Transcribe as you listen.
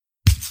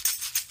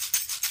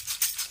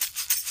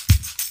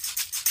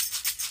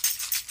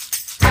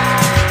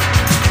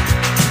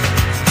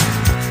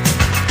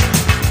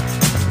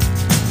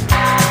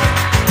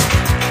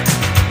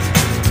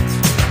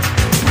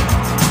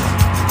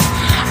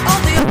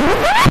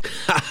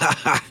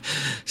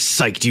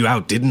psyched you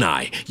out, didn't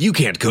I? You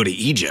can't go to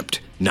Egypt.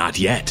 Not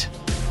yet.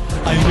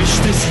 I wish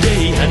this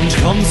day had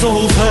come so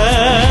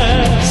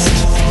fast.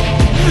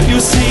 You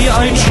see,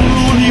 I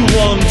truly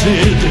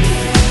wanted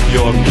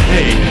your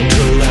pain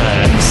to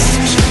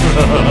last.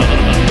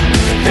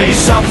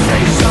 Face up,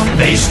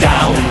 face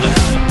down,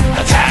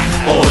 attack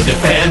or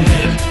defend.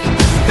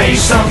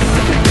 Face up,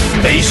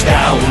 face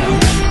down,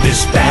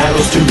 this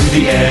battle's to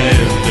the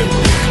end.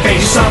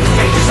 Face up,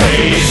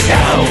 face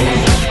down,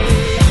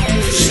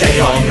 stay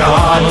on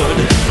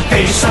guard.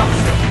 Face up,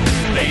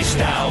 face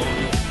down,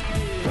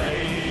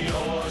 play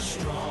your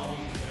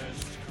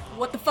strongest.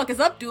 What the fuck is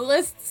up,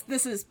 duelists?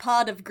 This is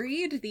Pod of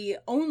Greed, the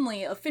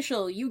only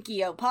official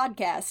Yu-Gi-Oh!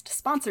 Podcast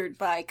sponsored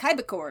by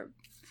Kaiba.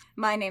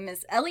 My name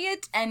is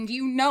Elliot, and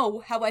you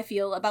know how I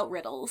feel about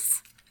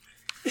riddles.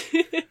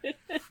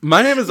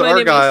 My name is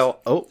Argyle.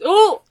 You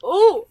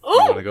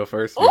want to go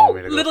first? You want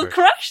me to go little first?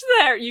 crash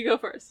there. You go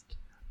first.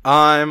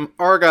 I'm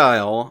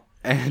Argyle,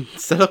 and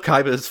Seto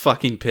Kaiba is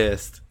fucking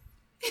pissed.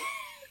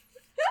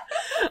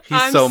 He's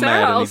I'm so Sarah,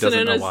 mad and he also doesn't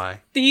known know as why.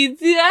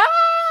 It's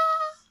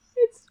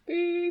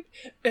Spain.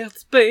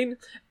 It's Spain.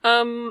 I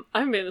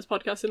haven't been in this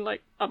podcast in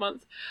like a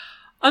month.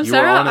 I'm You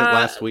Sarah. were on it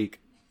last week.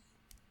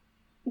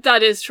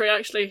 That is true,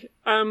 actually.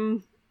 I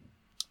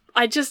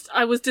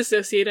was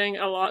dissociating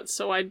a lot,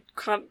 so I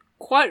can't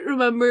quite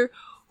remember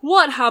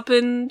what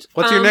happened.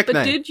 What's your nickname?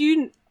 But did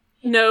you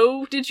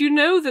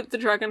know that the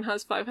dragon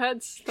has 5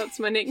 heads? That's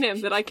my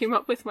nickname that I came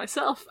up with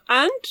myself.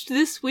 And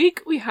this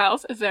week we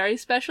have a very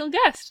special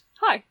guest.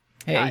 Hi.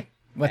 Hey, Hi.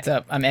 what's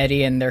up? I'm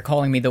Eddie, and they're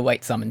calling me the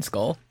White Summon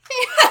Skull.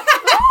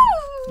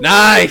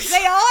 Nice!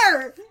 They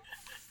are!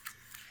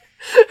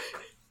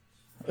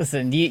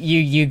 Listen,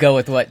 you go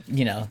with what,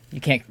 you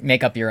can't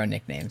make up your own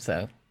nickname,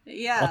 so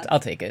Yeah, I'll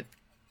take it.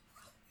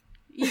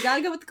 you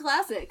gotta go with the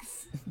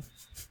classics.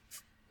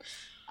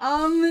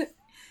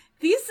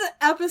 These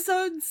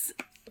episodes,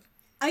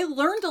 I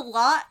learned a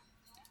lot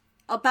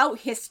about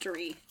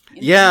history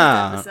in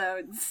Yeah. these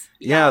episodes.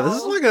 Yeah, this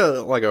is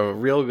y'all. like a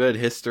real good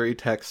history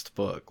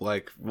textbook.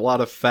 Like, a lot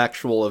of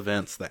factual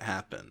events that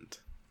happened.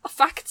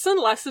 Facts and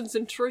lessons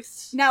and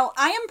truths. Now,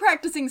 I am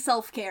practicing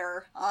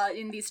self-care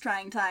in these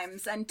trying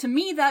times, and to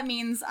me that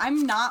means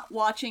I'm not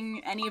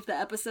watching any of the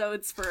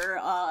episodes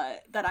for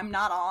that I'm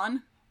not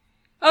on.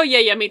 Oh,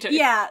 yeah, me too.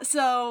 Yeah,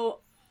 so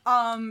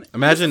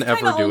Imagine this is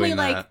kinda ever only doing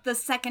like that. the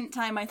second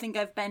time I think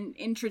I've been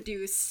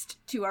introduced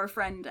to our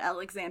friend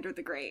Alexander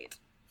the Great.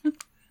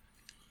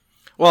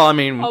 Well, I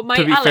mean, Oh, my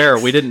to be Alex. fair,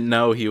 we didn't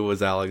know he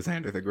was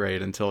Alexander the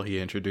Great until he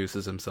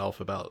introduces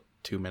himself about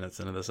 2 minutes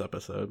into this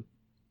episode.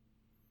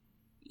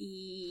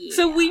 Yeah.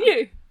 So we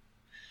knew.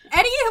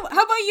 Eddie,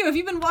 how about you? Have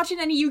you been watching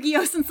any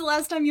Yu-Gi-Oh since the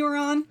last time you were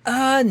on?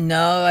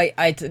 No,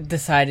 I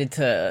decided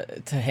to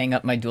hang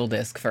up my dual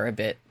disc for a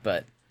bit,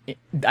 but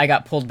I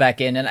got pulled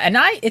back in, and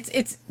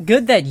it's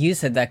good that you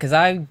said that, because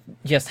I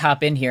just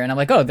hop in here and I'm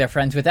like, oh, they're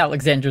friends with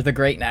Alexander the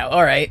Great now.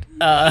 All right,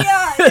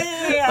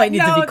 Yeah. might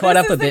need to be caught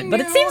up a bit,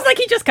 but it seems like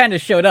he just kind of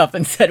showed up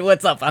and said,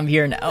 "What's up? I'm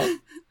here now."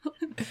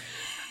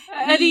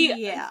 Eddie,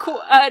 Yeah.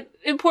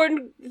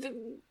 important.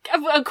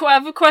 I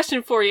have a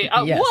question for you.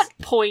 At Yes. what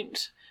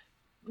point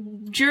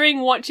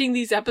during watching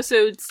these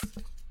episodes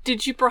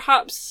did you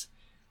perhaps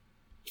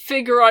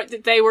figure out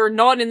that they were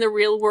not in the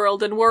real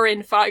world and were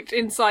in fact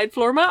inside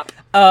floor map?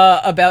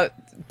 About,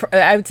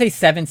 I would say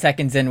 7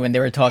 seconds in, when they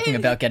were talking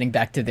about getting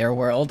back to their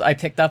world, I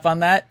picked up on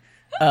that.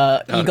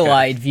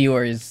 Eagle-eyed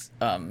viewers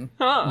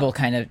will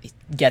kind of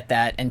get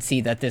that and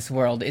see that this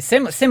world is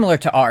similar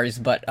to ours,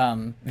 but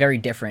very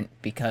different,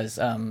 because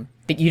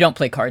you don't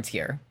play cards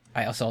here.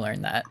 I also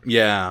learned that.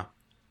 Yeah.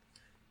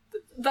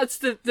 That's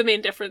the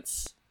main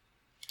difference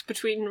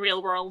between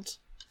real world.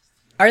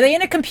 Are they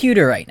in a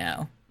computer right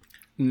now?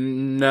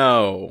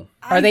 No.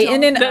 Are they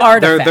in an know.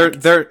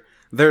 artifact?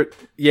 They're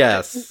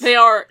yes. They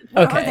are.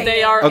 Okay.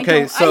 They are.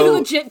 Okay, I so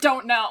legit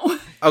don't know.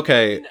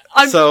 okay.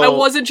 I So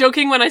wasn't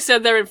joking when I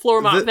said they're in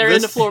floor map. They're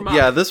in the floor map.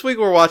 Yeah, this week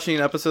we're watching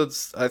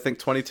episodes, I think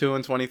 22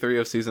 and 23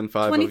 of season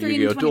 5 of 23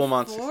 Yu-Gi-Oh! and Duel 24?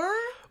 Monsters.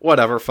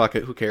 Whatever, fuck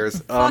it, who cares?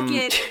 Fuck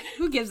it.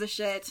 Who gives a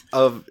shit?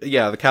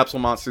 The Capsule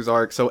Monsters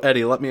arc. So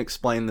Eddie, let me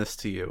explain this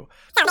to you.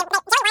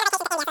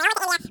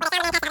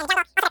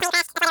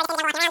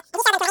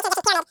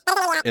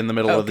 In the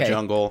middle of the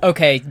jungle.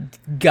 Okay,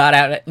 got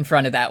out in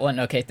front of that one.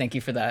 Okay, thank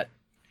you for that.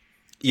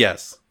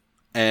 Yes.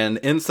 And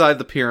inside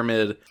the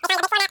pyramid.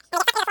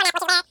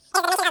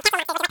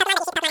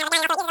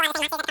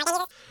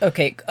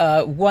 Okay,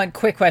 one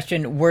quick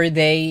question. Were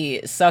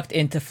they sucked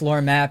into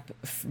floor map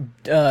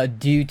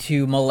due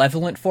to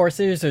malevolent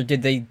forces, or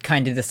did they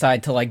kind of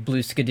decide to, like,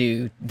 blue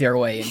skidoo their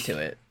way into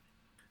it?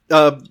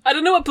 I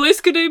don't know what blue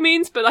skidoo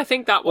means, but I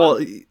think that one.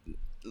 Well,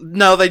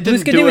 no, they Blue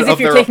didn't do skidoo it is if of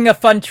you're their taking a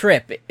fun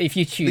trip, if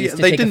you choose to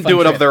They take a didn't fun do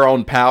it trip. of their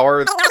own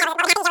power.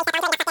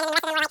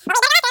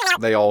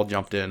 They all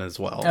jumped in as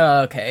well.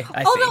 Okay,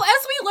 I see. Although,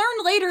 as we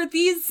learn later,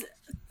 these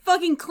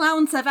fucking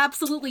clowns have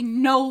absolutely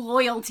no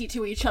loyalty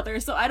to each other,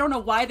 so I don't know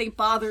why they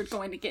bothered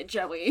going to get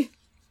Joey.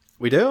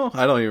 We do?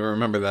 I don't even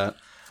remember that.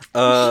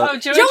 Joey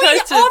Joey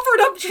tries to...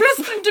 offered up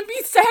Tristan to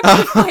be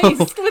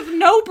sacrificed with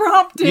no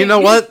prompting. You know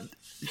what?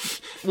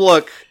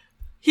 Look.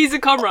 He's a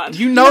comrade.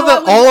 You know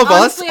that all of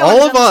us,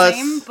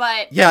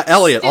 but yeah,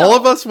 Elliot, still. all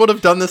of us would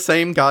have done the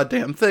same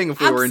goddamn thing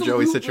if we were in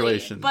Joey's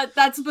situation. But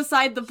that's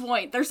beside the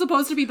point. They're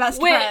supposed to be best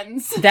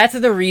friends. That's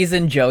the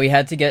reason Joey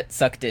had to get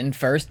sucked in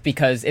first,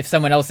 because if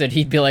someone else did,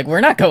 he'd be like,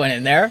 we're not going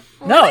in there.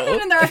 We're not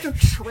going in there after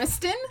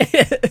Tristan?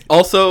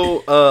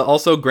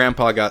 Also,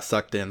 Grandpa got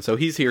sucked in, so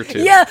he's here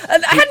too. Yeah,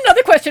 I had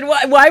another question.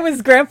 Why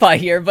was Grandpa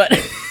here? But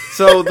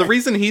so the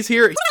reason he's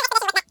here...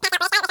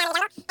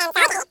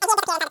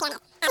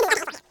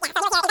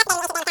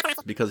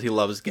 because he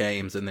loves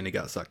games, and then he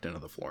got sucked into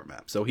the floor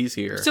map. So he's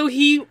here. So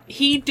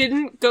he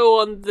didn't go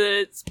on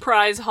the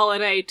prize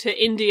holiday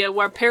to India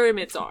where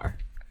pyramids are.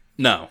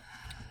 No.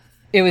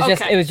 It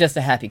was just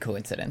a happy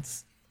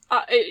coincidence.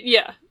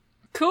 Yeah.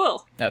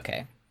 Cool.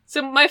 Okay.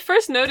 So my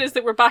first note is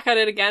that we're back at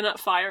it again at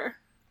Fire.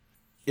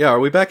 Yeah, are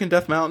we back in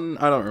Death Mountain?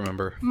 I don't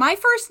remember. My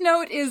first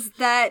note is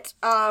that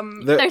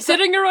they're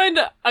sitting around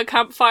a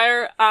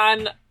campfire,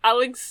 and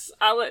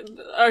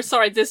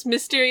this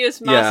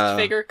mysterious masked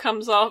figure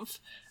comes off,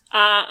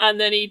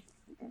 and then he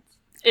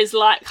is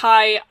like,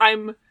 "Hi,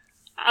 I'm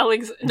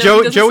Alex."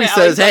 No, Joey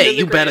says, "Hey,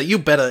 you better,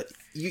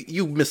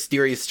 you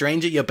mysterious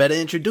stranger, you better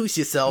introduce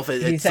yourself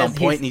at some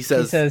point." And he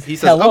says,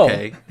 "Hello.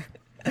 Okay,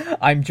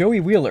 I'm Joey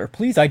Wheeler.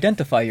 Please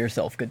identify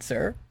yourself, good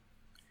sir."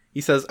 He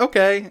says,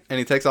 okay, and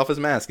he takes off his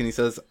mask, and he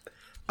says,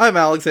 I'm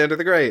Alexander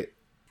the Great.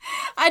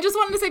 I just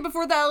wanted to say,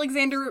 before the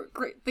Alexander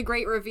the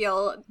Great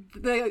reveal,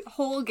 the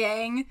whole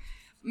gang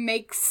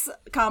makes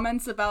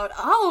comments about,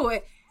 oh,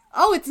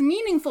 it's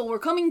meaningful, we're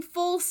coming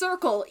full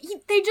circle.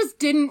 They just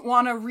didn't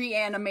want to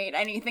reanimate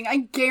anything. I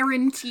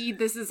guarantee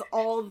this is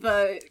all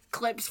the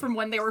clips from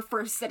when they were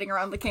first sitting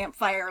around the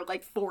campfire,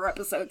 like 4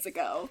 episodes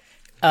ago.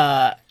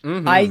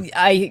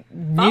 I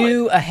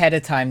knew ahead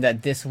of time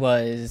that this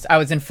was... I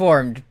was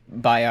informed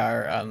by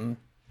our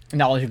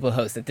knowledgeable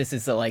host that this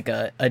is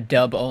a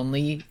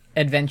dub-only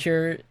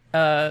adventure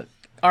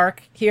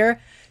arc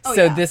here.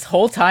 This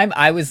whole time,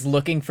 I was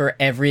looking for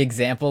every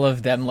example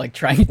of them like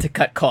trying to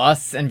cut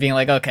costs and being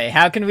like, okay,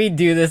 how can we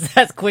do this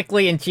as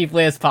quickly and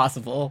cheaply as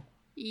possible?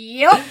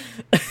 Yep.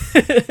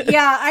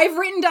 Yeah, I've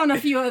written down a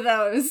few of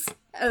those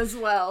as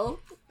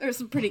well. There's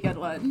some pretty good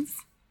ones.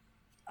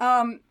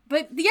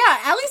 But yeah,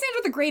 Alexander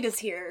the Great is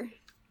here.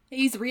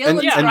 He's real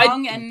and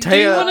strong and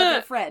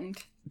a friend.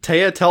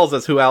 Taya tells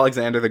us who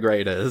Alexander the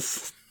Great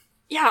is.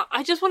 Yeah,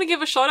 I just want to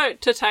give a shout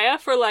out to Taya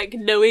for like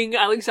knowing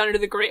Alexander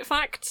the Great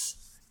facts.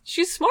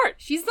 She's smart.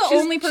 She's the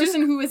only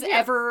person who has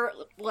ever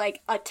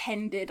like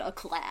attended a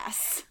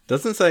class.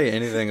 Doesn't say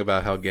anything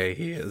about how gay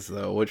he is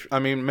though, which I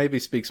mean maybe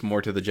speaks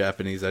more to the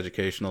Japanese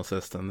educational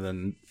system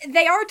than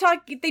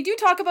They do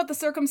talk about the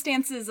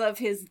circumstances of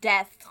his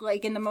death,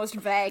 like in the most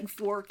vague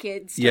 4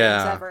 kids stories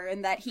ever,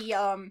 and that he's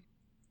got the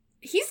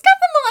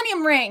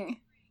Millennium Ring.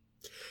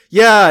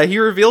 Yeah, he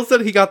reveals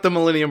that he got the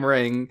Millennium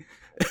Ring.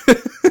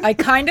 I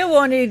kind of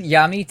wanted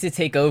Yami to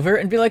take over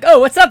and be like, "Oh,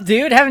 what's up,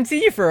 dude? Haven't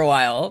seen you for a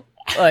while."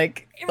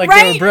 Like right?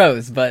 They were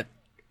bros, but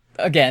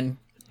again,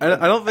 I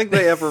don't think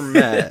they ever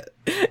met.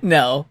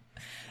 No,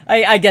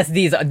 I guess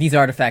these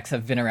artifacts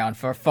have been around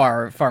for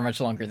far much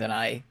longer than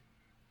I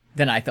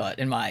thought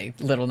in my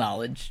little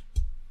knowledge.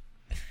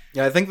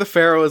 Yeah, I think the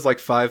Pharaoh is like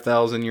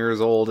 5,000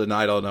 years old, and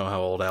I don't know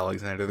how old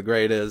Alexander the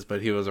Great is,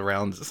 but he was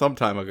around some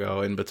time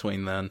ago. In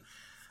between then,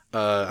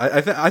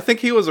 I think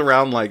he was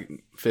around like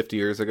 50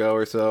 years ago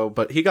or so.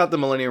 But he got the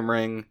Millennium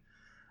Ring.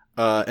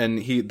 And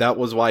that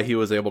was why he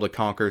was able to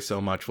conquer so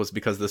much, was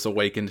because this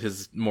awakened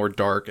his more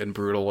dark and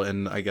brutal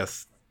and, I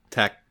guess,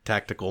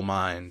 tactical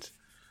mind.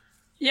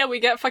 Yeah, we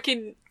get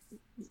fucking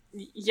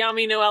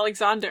Yami no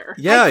Alexander.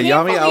 Yeah,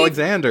 Yami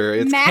Alexander.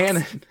 It's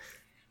canon.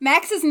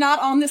 Max is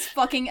not on this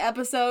fucking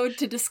episode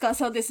to discuss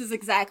how this is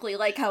exactly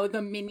like how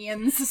the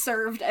minions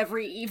served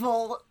every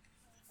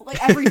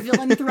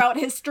villain throughout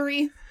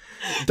history.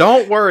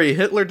 Don't worry,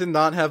 Hitler did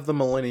not have the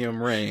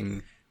Millennium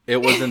Ring.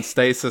 It was in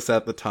stasis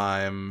at the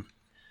time.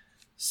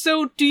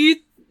 So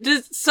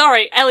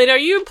sorry, Elliot, are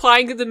you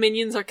implying that the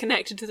minions are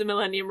connected to the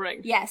Millennium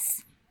Ring?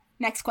 Yes.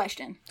 Next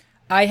question.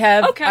 I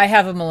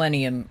have a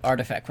Millennium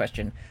artifact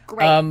question.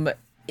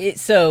 Great.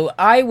 So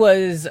I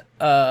was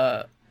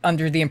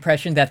under the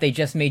impression that they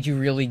just made you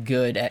really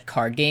good at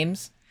card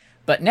games.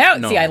 But now,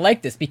 see, I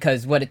like this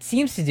because what it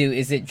seems to do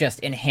is it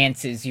just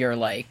enhances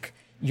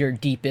your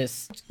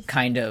deepest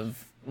kind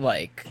of,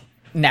 like,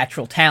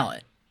 natural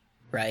talent,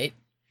 right?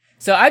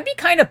 So I'd be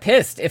kind of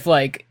pissed if,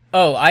 like,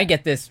 oh, I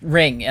get this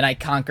ring and I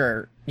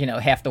conquer,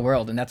 half the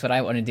world, and that's what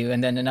I want to do.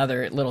 And then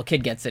another little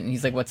kid gets it, and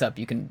he's like, "What's up?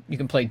 You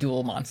can play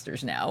dual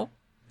monsters now,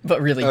 but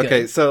really good."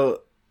 Okay,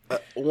 so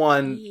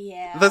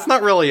that's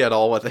not really at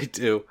all what they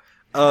do.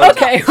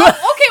 Okay,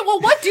 well,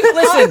 what do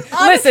listen?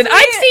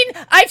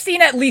 I've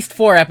seen at least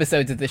 4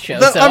 episodes of the show.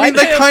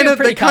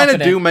 They kind of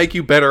do make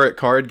you better at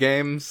card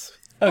games.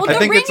 Okay. Well,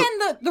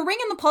 the ring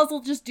and the puzzle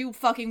just do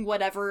fucking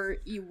whatever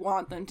you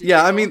want them to do.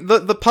 Yeah, I mean,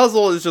 the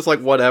puzzle is just like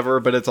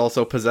whatever, but it's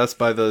also possessed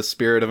by the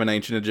spirit of an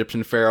ancient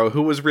Egyptian pharaoh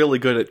who was really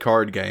good at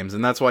card games,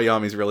 and that's why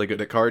Yami's really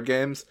good at card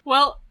games.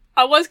 Well,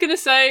 I was going to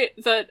say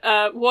that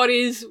what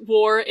is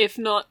War if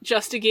not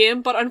just a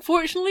game, but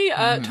unfortunately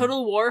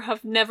Total War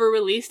have never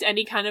released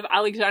any kind of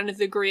Alexander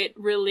the Great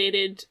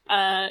related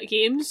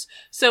games,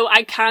 so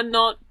I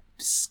cannot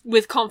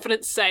with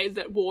confidence say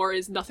that War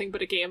is nothing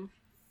but a game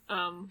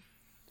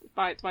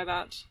by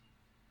that.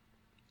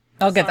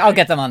 I'll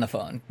get them on the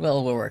phone.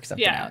 We'll work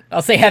something out.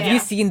 I'll say, have you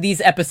seen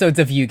these episodes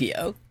of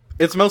Yu-Gi-Oh?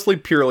 It's mostly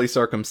purely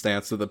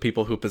circumstance that the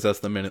people who possess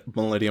the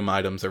Millennium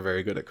items are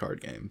very good at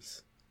card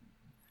games.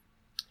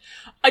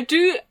 I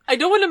don't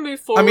want to move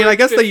forward. I mean, I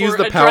guess they use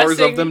the powers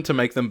of them to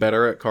make them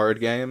better at card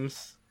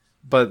games,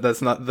 but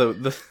that's not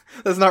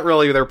that's not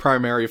really their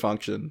primary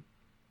function.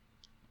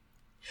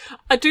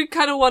 I do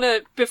kind of want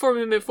to, before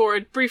we move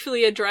forward,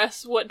 briefly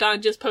address what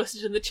Dan just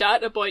posted in the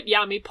chat about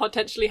Yami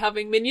potentially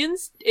having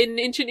minions in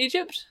ancient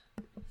Egypt.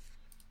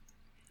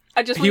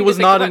 I just he was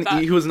not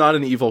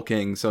an evil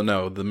king, so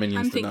no, the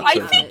minions did not. I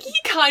think he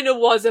kind of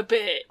was a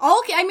bit.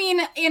 I mean,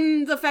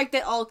 in the fact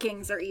that all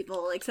kings are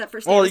evil except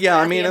for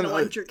the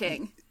Winter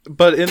King.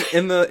 But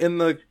in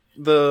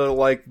the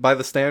like by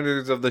the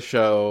standards of the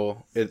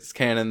show, it's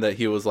canon that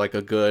he was like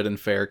a good and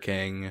fair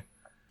king.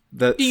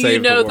 That do saved you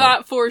know the world.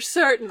 that for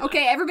certain?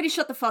 Okay, everybody,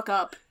 shut the fuck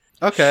up.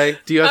 Okay,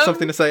 do you have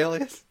something to say,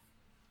 Elias?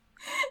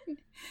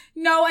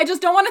 No, I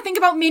just don't want to think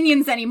about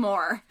minions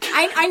anymore.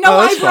 I know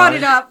I brought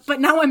it up,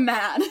 but now I'm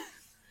mad.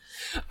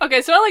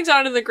 Okay, so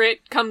Alexander the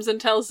Great comes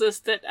and tells us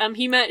that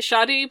he met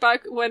Shadi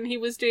back when he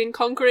was doing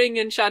conquering,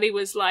 and Shadi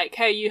was like,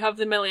 "Hey, you have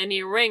the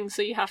Millennium Ring,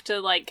 so you have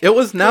to like." It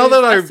was now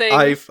that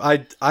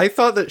I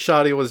thought that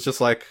Shadi was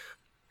just like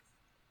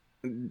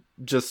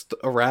just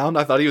around.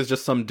 I thought he was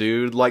just some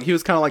dude. Like he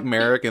was kind of like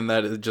Merrick in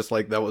that it just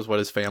like that was what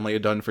his family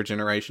had done for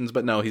generations.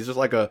 But no, he's just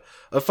like a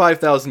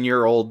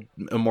 5,000-year-old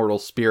immortal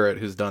spirit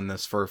who's done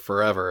this for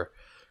forever.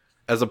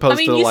 As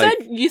opposed to like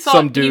you thought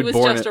some dude he was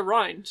born just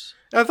around.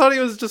 I thought he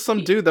was just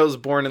some dude that was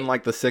born in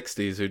like the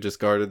 60s who just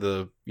guarded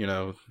the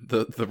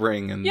the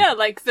ring and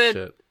like the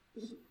shit.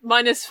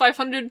 minus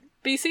 500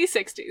 BC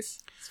 60s.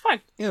 It's fine.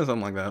 Yeah,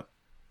 something like that.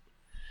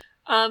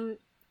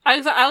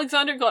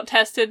 Alexander got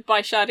tested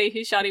by Shadi,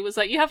 who Shadi was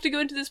like, you have to go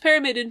into this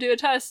pyramid and do a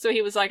test. So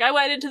he was like, I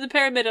went into the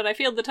pyramid and I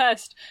failed the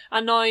test.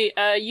 And now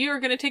you're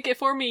going to take it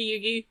for me,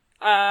 Yugi.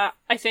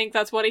 I think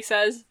that's what he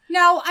says.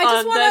 Now, I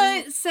just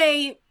want to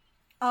say,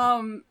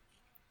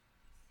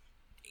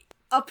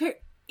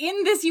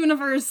 in this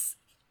universe,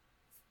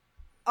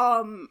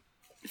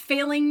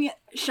 failing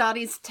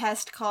Shadi's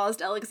test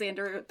caused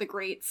Alexander the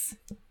Great's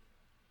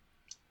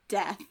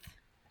death.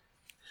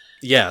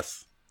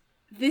 Yes.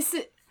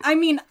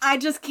 I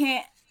just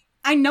can't.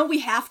 I know we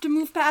have to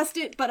move past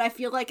it, but I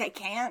feel like I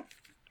can't.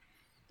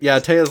 Yeah,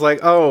 Taya's like,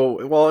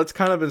 oh, well, it's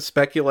kind of been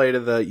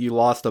speculated that you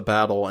lost a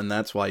battle and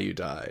that's why you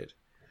died.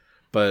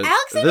 But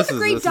Alexander the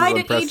Great died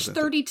at age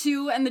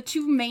 32, and the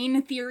two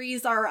main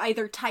theories are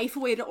either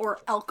typhoid or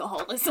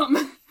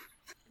alcoholism.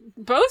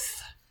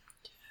 Both?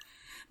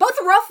 Both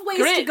rough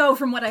ways to go,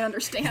 from what I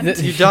understand.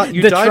 You died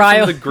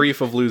from the grief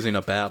of losing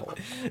a battle.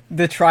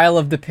 The trial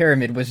of the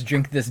pyramid was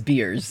drink this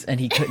beers, and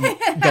he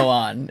couldn't go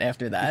on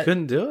after that. He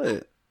couldn't do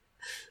it.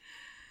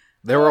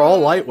 They were all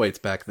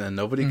lightweights back then.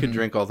 Nobody could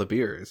drink all the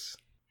beers.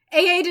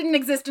 AA didn't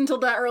exist until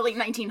the early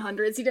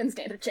 1900s. He didn't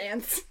stand a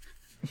chance.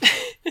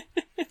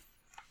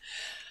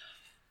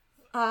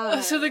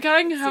 So the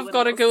gang have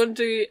got to go and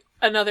do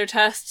another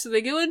test. So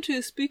they go into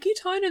a spooky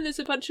town and there's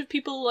a bunch of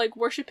people like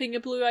worshipping a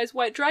Blue Eyes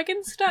White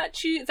Dragon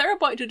statue. They're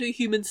about to do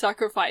human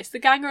sacrifice. The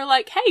gang are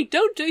like, hey,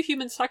 don't do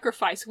human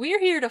sacrifice. We're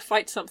here to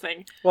fight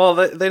something. Well,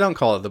 they don't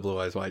call it the Blue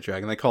Eyes White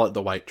Dragon. They call it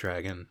the White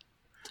Dragon,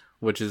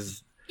 which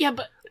is... Yeah,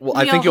 but... Well,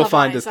 I think you'll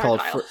find it's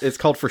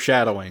called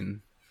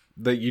foreshadowing.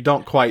 That you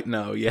don't quite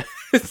know yet.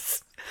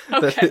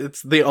 Okay.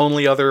 It's the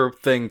only other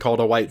thing called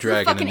a White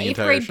Dragon in the entire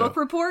show. Fucking 8th grade book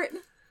report?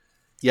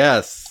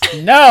 Yes.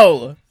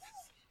 No!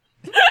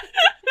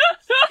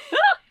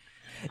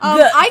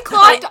 I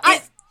clocked...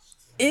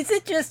 Is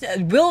it just...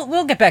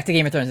 We'll get back to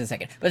Game of Thrones in a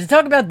second. But to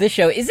talk about this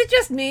show, is it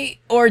just me,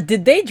 or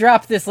did they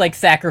drop this, like,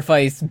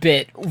 sacrifice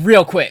bit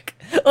real quick?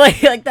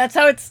 Like that's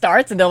how it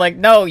starts, and they're like,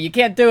 no, you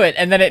can't do it,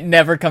 and then it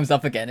never comes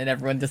up again, and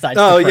everyone decides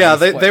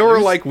to they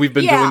were like, we've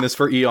been doing this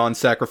for eons,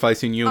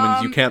 sacrificing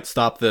humans, you can't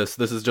stop this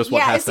is just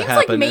what has to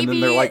happen, like and then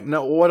they're like,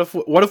 no, what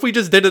if we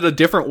just did it a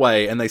different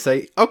way, and they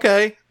say,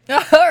 okay.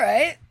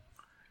 Alright.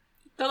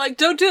 They're like,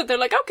 don't do it. They're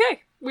like,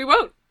 okay, we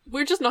won't.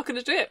 We're just not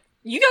gonna do it.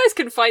 You guys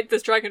can fight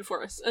this dragon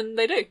for us, and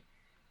they do.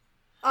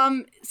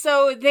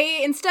 So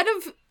they, instead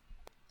of...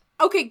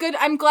 Okay, good,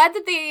 I'm glad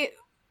that they...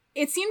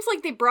 It seems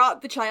like they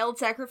brought the child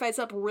sacrifice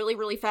up really,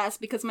 really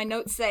fast, because my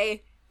notes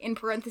say, in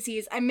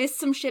parentheses, I missed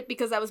some shit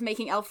because I was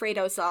making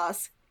Alfredo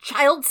sauce.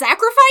 Child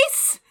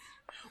sacrifice?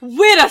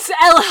 Wait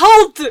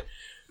hold!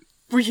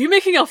 Were you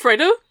making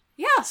Alfredo?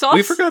 Yeah. Sauce?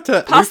 We forgot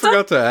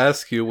to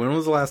ask you, when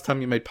was the last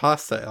time you made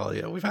pasta,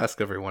 Elliot? We've asked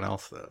everyone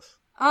else this.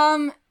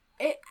 I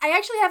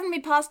actually haven't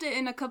made pasta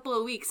in a couple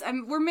of weeks.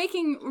 We're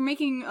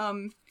making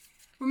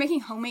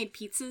homemade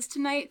pizzas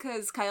tonight,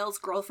 because Kyle's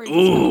girlfriend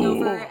is coming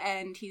over,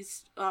 and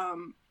he's,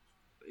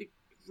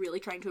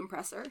 really trying to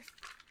impress her.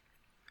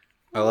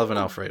 I love an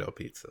Alfredo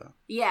pizza.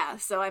 Yeah,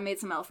 so I made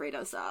some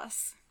Alfredo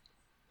sauce.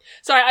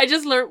 Sorry, I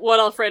just learned what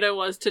Alfredo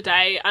was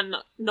today, and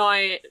now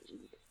I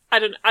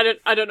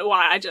don't know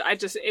why. I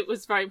just it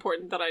was very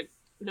important that I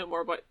know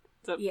more about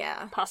the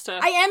pasta.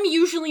 I am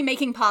usually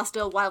making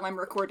pasta while I'm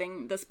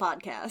recording this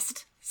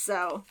podcast,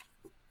 so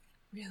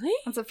really,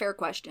 that's a fair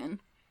question.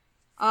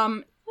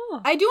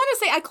 I do want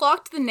to say I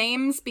clocked the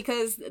names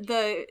because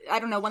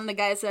one of the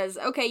guys says,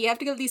 okay, you have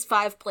to go to these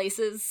 5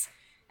 places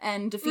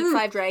and defeat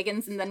 5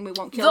 dragons, and then we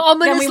won't kill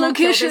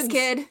this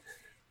kid.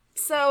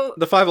 So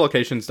the 5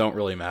 locations don't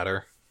really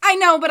matter. I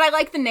know, but I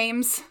like the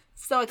names,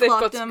 so I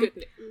clocked them.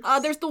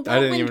 There's the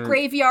Whirlwind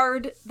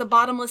Graveyard, the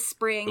Bottomless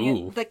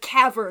Spring, the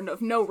Cavern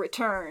of No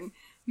Return,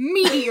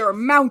 Meteor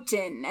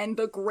Mountain, and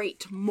the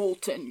Great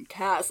Molten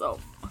Chasm.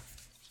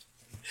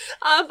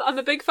 I'm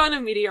a big fan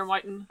of Meteor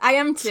Mountain. I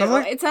am too.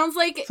 It sounds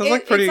like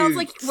pretty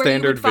where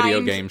standard video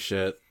find, game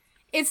shit.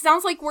 It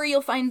sounds like where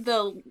you'll find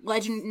the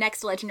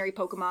next legendary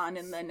Pokemon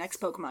in the next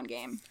Pokemon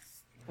game.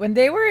 When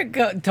they were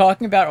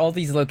talking about all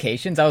these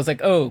locations, I was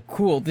like, oh,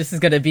 cool, this is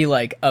gonna be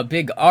like a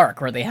big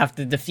arc where they have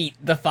to defeat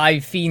the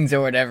 5 fiends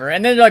or whatever.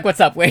 And then they're like, what's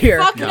up, we're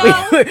here. Fuck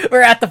no.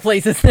 We're at the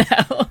places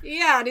now.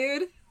 Yeah,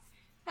 dude.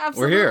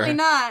 Absolutely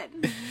not.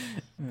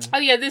 Oh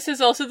yeah, this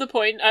is also the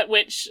point at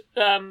which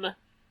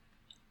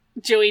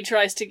Joey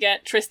tries to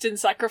get Tristan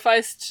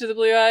sacrificed to the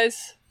Blue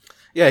Eyes.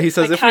 Yeah, he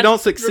says if we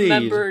don't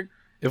succeed,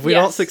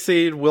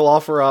 we'll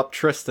offer up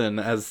Tristan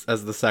as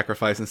the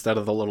sacrifice instead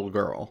of the little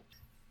girl.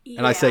 Yeah.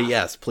 And I say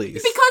yes,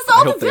 please. Because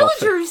all the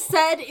villagers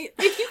said,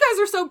 if you guys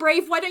are so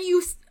brave, why don't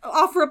you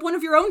offer up one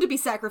of your own to be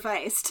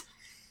sacrificed?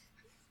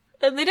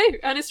 And they do,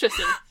 and it's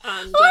Tristan.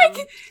 And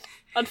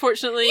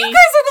unfortunately, you guys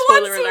are the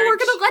ones who were going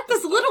to let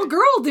this little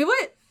girl do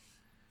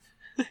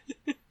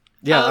it.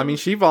 Yeah, I mean,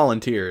 she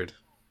volunteered.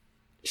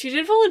 She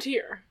did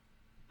volunteer.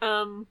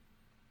 So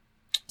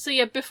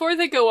yeah, before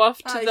they go off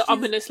to the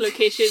ominous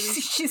location...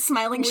 She's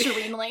smiling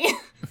serenely.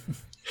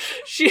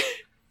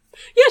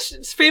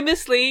 Yes,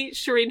 famously,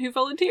 Shireen who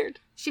volunteered.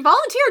 She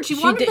volunteered. She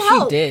wanted to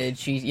help.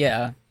 She did.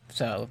 Yeah.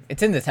 So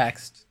it's in the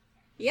text.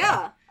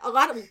 Yeah, a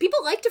lot of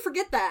people like to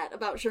forget that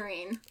about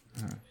Shireen.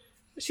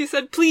 She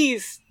said,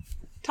 "Please,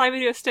 tie me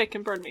to a stick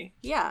and burn me."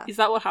 Yeah. Is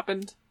that what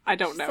happened? I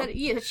don't know.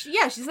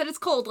 She said it's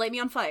cold. Light me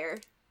on fire.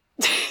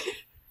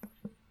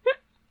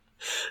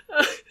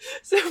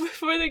 So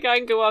before the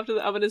gang go off to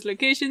the ominous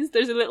locations,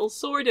 there's a little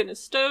sword in a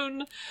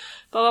stone.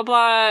 Blah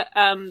blah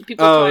blah.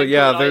 People. Oh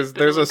yeah,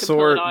 there's a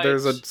sword.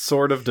 There's a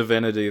sword of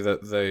divinity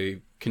that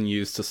they can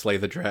use to slay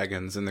the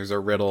dragons, and there's a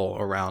riddle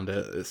around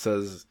it. It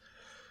says,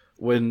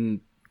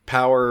 "When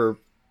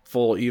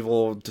powerful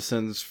evil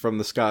descends from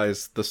the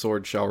skies, the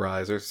sword shall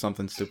rise," or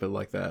something stupid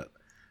like that.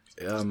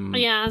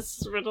 Yeah,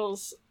 it's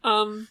riddles.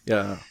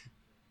 Yeah.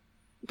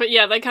 But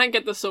yeah, they can't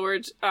get the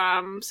sword,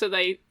 so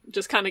they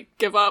just kind of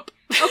give up.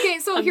 Okay,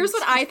 so here's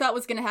what I thought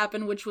was going to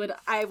happen, which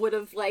I would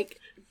have,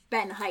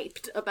 been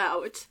hyped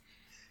about.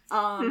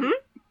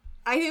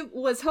 I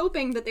was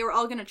hoping that they were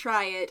all going to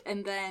try it,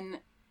 and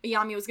then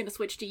Yami was going to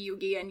switch to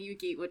Yugi, and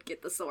Yugi would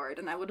get the sword,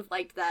 and I would have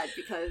liked that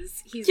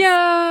because he's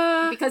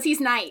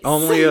nice.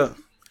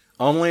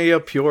 Only a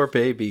pure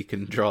baby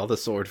can draw the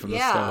sword from the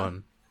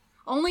stone.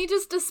 Only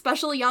just a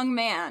special young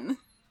man.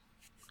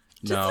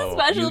 No,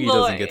 Yugi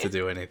doesn't get to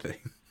do anything.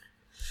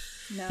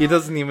 No. He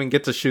doesn't even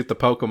get to shoot the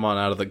Pokemon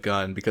out of the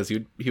gun because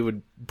he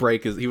would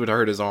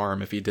hurt his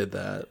arm if he did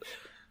that.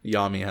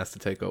 Yami has to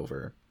take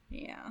over.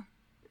 Yeah.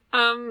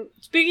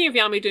 Speaking of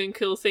Yami doing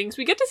cool things,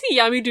 we get to see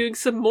Yami doing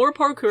some more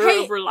parkour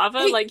over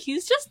lava.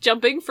 He's just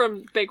jumping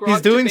from big rocks.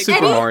 He's doing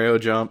Super Mario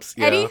jumps.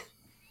 Yeah. Eddie?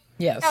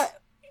 Yes.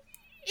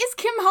 Is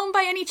Kim home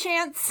by any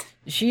chance?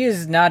 She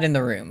is not in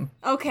the room.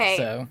 Okay.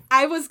 So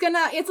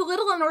it's a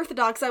little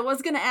unorthodox. I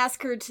was gonna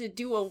ask her to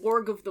do a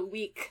Warg of the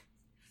Week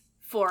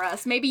for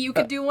us. Maybe you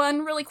could do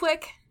one really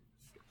quick?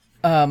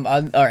 All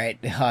right.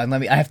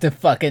 I have to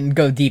fucking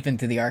go deep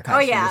into the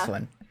archives for this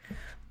one.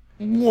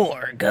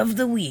 Warg of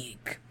the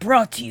Week,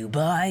 brought to you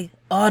by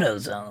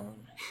AutoZone.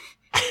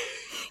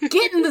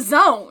 Get in the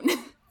zone!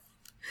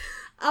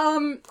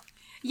 Yami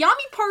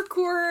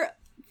parkour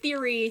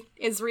theory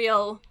is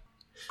real.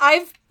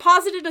 I've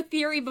posited a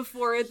theory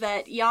before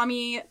that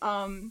Yami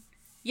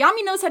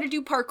knows how to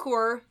do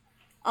parkour,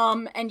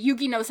 and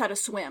Yugi knows how to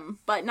swim,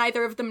 but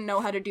neither of them know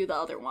how to do the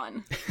other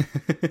one.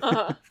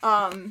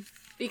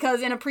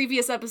 Because in a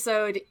previous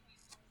episode,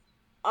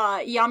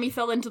 Yami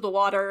fell into the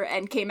water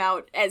and came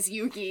out as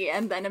Yugi,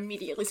 and then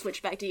immediately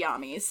switched back to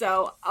Yami.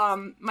 So,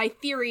 my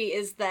theory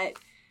is that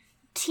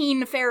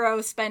Teen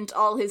Pharaoh spent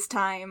all his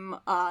time,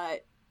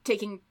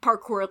 taking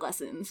parkour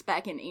lessons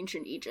back in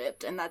ancient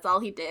Egypt, and that's all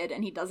he did,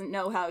 and he doesn't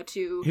know how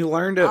to He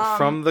learned it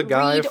from the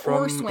guy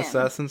from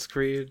Assassin's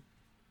Creed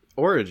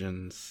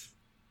Origins.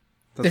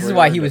 This is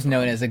why he was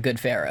known as a good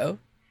pharaoh.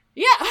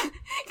 Yeah,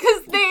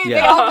 because they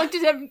all looked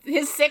at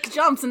his sick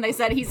jumps and they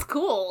said he's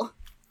cool.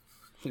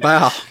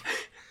 Wow.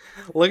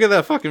 Look at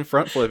that fucking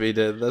front flip he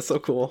did. That's so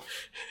cool.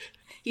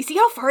 You see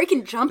how far he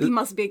can jump? He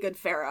must be a good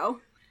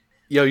pharaoh.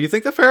 Yo, you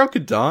think the pharaoh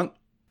could dunk?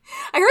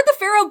 I heard the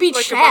pharaoh beat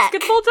Shaq. A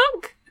basketball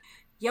dunk?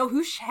 Yo,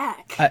 who's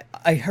Shaq?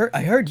 I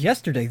heard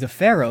yesterday the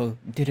Pharaoh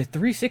did a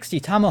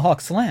 360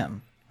 tomahawk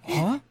slam.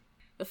 Huh?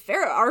 The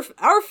Pharaoh,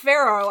 our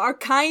Pharaoh, our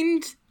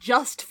kind,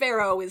 just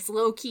Pharaoh is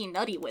low-key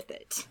nutty with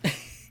it.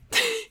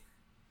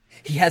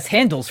 He has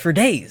handles for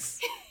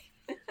days.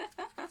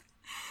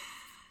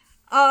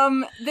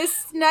 All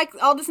this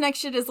next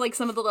shit is like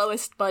some of the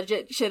lowest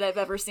budget shit I've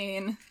ever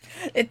seen.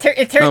 It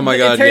turns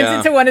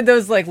into one of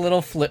those like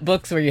little flip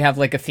books where you have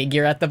like a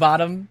figure at the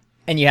bottom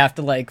and you have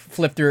to like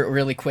flip through it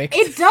really quick.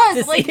 It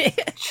does.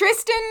 Like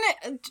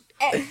Tristan,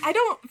 I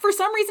don't. For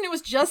some reason, it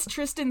was just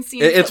Tristan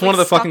scenes. It's one of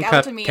the fucking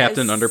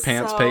Captain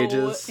Underpants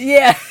pages.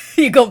 Yeah,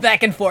 you go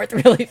back and forth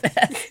really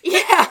fast.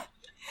 Yeah.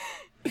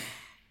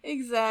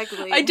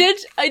 Exactly. I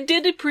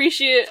did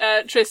appreciate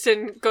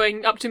Tristan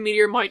going up to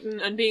Meteor Mountain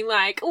and being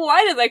like,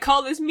 why do they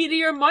call this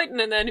Meteor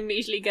Mountain? And then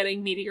immediately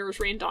getting meteors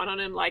rained down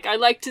on him. Like, I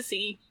like to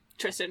see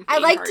Tristan. I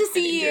like to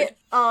see,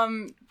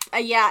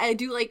 I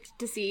do like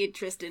to see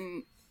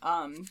Tristan,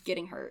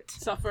 getting hurt.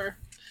 Suffer.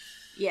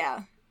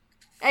 Yeah.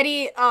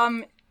 Eddie,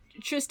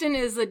 Tristan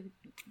is a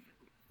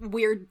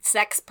weird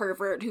sex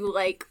pervert who,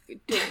 like,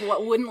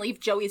 wouldn't leave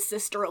Joey's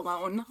sister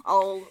alone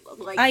all,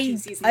 like, 2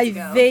 seasons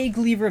ago. I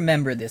vaguely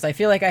remember this. I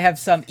feel like I have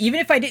some...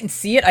 Even if I didn't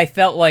see it, I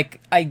felt like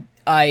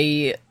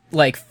I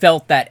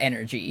felt that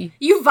energy.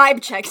 You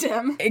vibe checked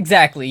him.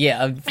 Exactly,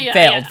 yeah. Failed.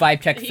 Yeah.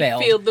 Vibe check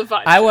failed. Failed the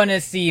vibe I want to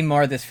see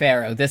more of this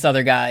Pharaoh. This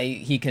other guy,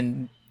 he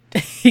can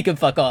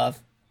fuck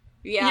off.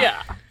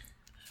 Yeah.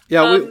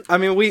 Yeah,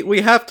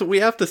 we have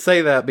to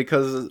say that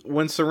because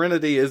when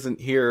Serenity isn't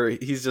here,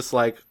 he's just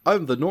like,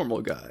 I'm the normal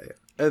guy,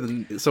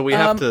 and so we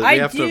have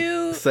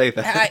to say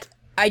that.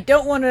 I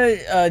don't want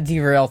to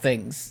derail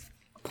things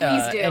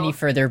Please do. any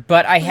further,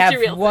 but I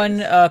have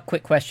one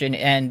quick question,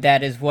 and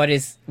that is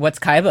what's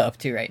Kaiba up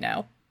to right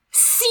now?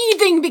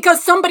 Seething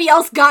because somebody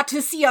else got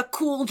to see a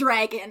cool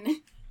dragon.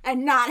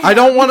 And not him. I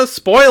don't want to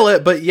spoil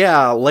it, but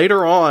yeah,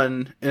 later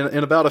on,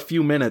 in about a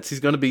few minutes,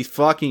 he's going to be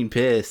fucking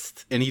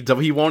pissed, and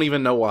he won't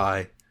even know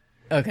why.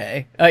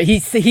 Okay. He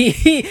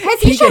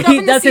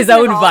does his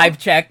own vibe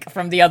check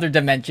from the other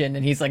dimension,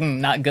 and he's like,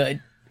 not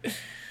good.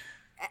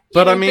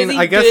 But I mean,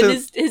 I guess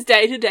his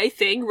day-to-day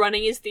thing,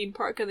 running his theme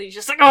park, and he's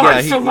just like,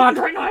 I'm so mad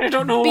right now, I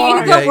don't know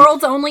why. Being the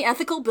world's only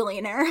ethical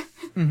billionaire.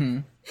 Mm-hmm.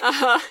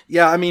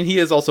 Yeah, I mean, he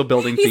is also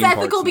building theme parks.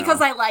 He's ethical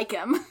because I like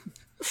him.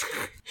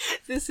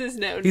 This is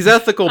known. He's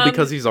ethical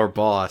because he's our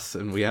boss,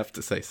 and we have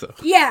to say so.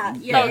 Yeah.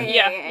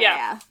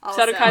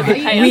 Seto Kaiba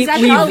He's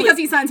ethical because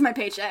he signs my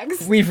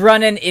paychecks. We've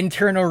run an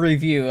internal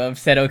review of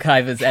Seto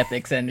Kaiba's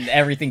ethics, and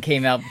everything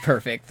came out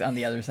perfect on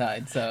the other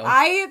side. So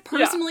I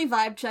personally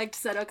vibe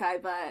checked Seto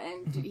Kaiba,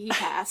 and he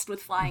passed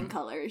with flying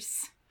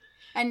colors,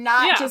 and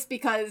not just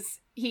because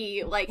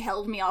he like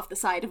held me off the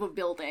side of a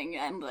building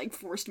and like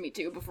forced me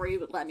to before he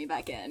would let me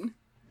back in.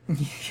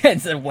 And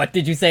so what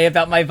did you say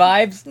about my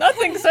vibes?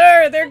 Nothing,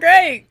 sir. They're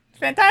great.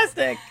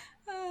 Fantastic.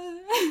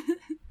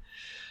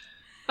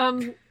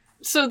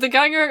 So the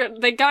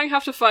gang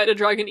have to fight a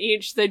dragon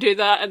each. They do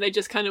that, and they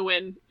just kind of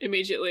win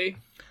immediately.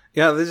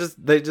 Yeah,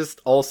 they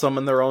just all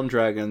summon their own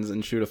dragons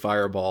and shoot a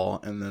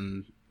fireball, and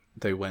then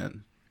they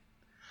win.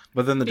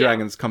 But then the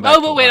dragons come back.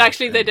 Oh, but wait,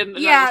 actually, they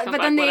didn't. But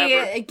then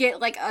they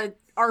get like a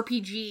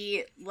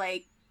RPG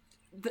like.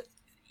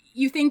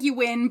 You think you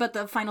win, but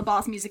the final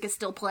boss music is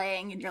still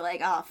playing, and you're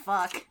like, oh,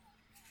 fuck.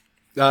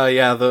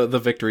 Yeah, the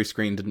victory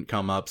screen didn't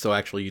come up, so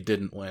actually you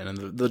didn't win.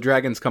 And the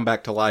dragons come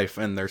back to life,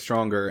 and they're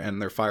stronger, and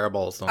their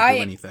fireballs don't do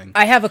anything.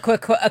 I have a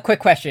quick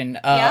question.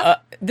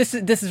 This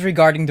is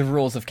regarding the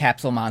rules of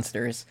Capsule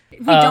Monsters.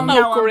 We don't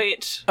know.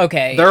 Great.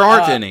 Okay. There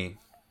aren't any.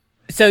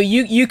 So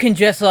you can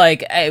just,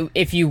 like,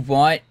 if you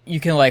want,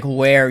 you can, like,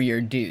 wear your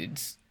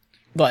dudes.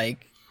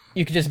 Like,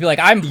 you can just be like,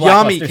 I'm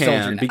Blackluster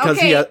Soldier now. Because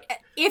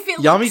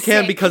Yami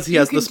can because he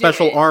has the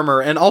special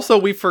armor, and also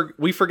we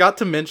forgot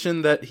to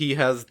mention that he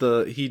has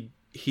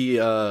he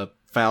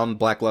found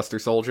Blackluster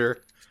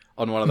Soldier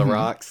on one of the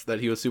rocks that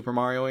he was Super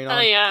Marioing on.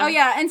 Oh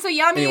yeah, and so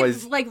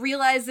Yami like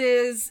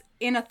realizes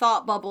in a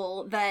thought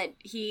bubble that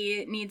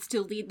he needs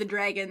to lead the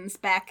dragons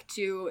back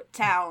to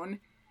town,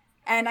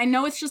 and I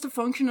know it's just a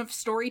function of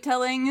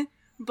storytelling,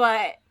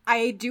 but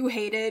I do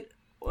hate it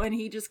when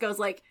he just goes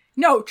like,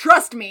 no,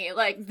 trust me,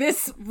 like,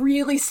 this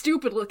really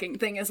stupid-looking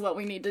thing is what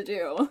we need to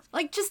do.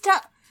 Like, just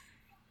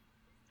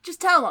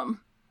tell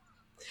him.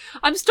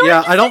 I'm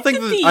starting to I don't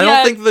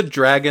think the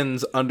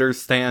dragons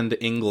understand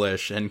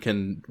English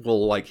and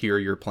will like hear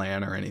your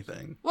plan or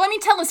anything. Well, I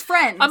mean, tell his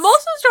friends. I'm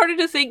also starting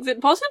to think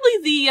that possibly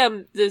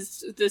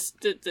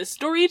the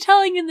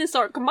storytelling in this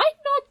arc might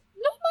not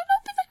be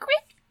that great.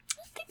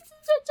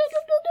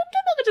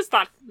 Just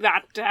not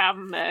that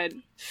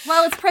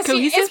well, it's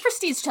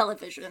prestige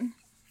television.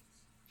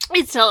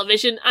 It's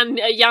television, and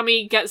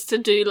Yami gets to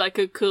do like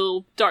a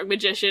cool Dark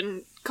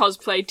Magician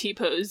cosplay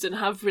T-pose and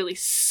have really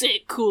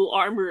sick, cool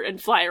armor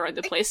and fly around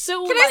the place.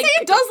 So can I say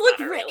it does look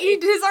really?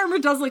 His armor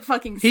does look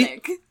fucking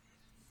sick.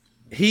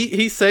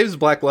 He saves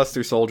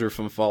Blackluster Soldier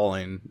from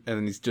falling,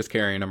 and he's just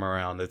carrying him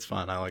around. It's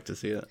fun. I like to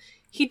see it.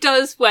 He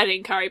does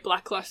wedding carry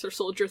Blackluster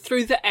Soldier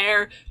through the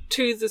air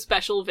to the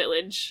special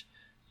village.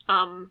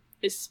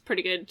 is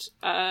pretty good.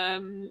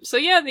 So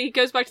yeah, he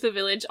goes back to the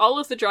village. All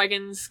of the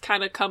dragons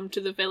kind of come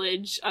to the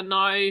village, and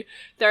now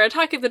they're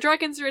attacking. The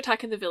dragons are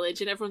attacking the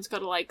village, and everyone's got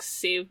to like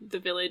save the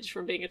village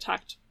from being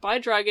attacked by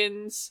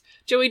dragons.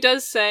 Joey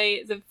does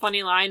say the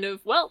funny line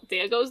of, "Well,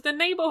 there goes the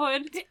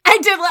neighborhood." I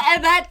did,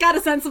 and that got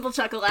a sensible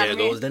chuckle out There of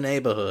me. goes the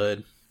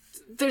neighborhood.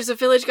 There's a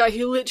village guy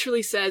who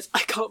literally says, "I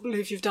can't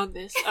believe you've done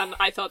this," and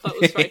I thought that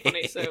was very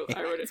funny, so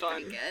I wrote it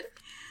down. Good.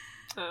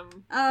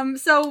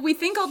 So we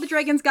think all the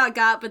dragons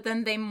got, but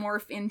then they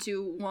morph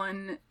into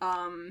one,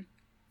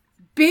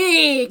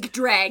 big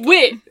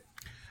dragon.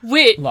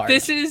 Wait, Large.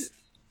 this is,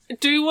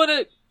 do you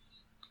want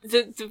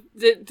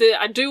to,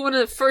 I do want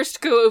to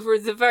first go over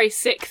the very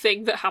sick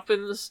thing that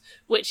happens,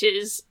 which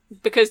is,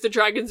 because the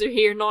dragons are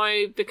here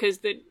now, because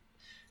the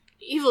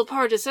evil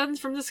power descends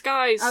from the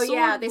skies, Oh, sword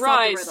yeah, they solved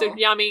the rise, so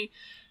riddle. Yami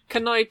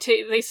can now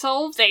take, they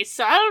solved the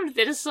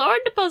sword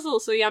puzzle,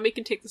 so Yami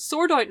can take the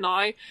sword out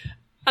now.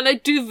 And I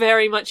do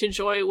very much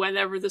enjoy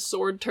whenever the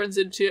sword turns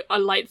into a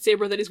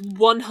lightsaber that is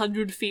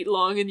 100 feet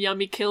long and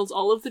Yami kills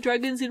all of the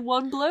dragons in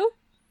one blow.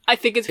 I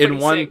think it's pretty In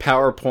one sick.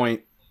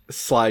 PowerPoint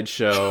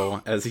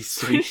slideshow, as he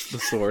sweeps the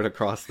sword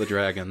across the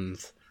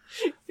dragons.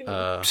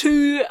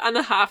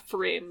 2.5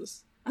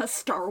 frames. A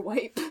star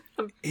wipe.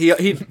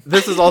 He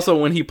this is also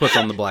when he puts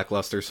on the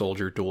Blackluster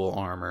Soldier dual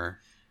armor,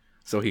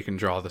 so he can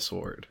draw the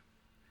sword.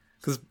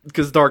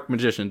 Because Dark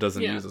Magician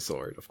doesn't use a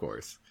sword, of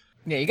course.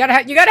 Yeah, you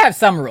gotta have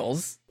some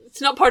rules. It's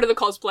not part of the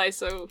cosplay,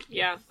 so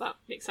yeah, that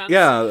makes sense.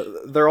 Yeah,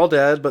 they're all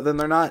dead, but then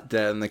they're not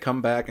dead, and they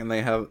come back and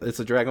it's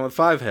a dragon with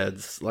 5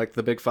 heads, like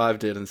the Big 5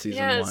 did in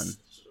season 1.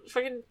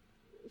 Fucking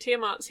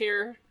Tiamat's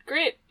here.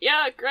 Great.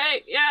 Yeah,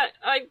 great.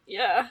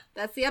 Yeah.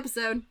 That's the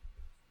episode.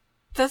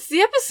 That's the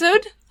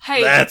episode.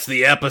 Hey. That's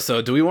the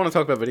episode. Do we want to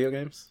talk about video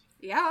games?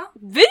 Yeah.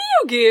 Video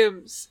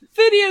games!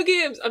 Video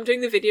games! I'm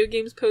doing the video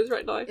games pose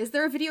right now. Is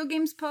there a video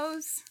games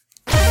pose?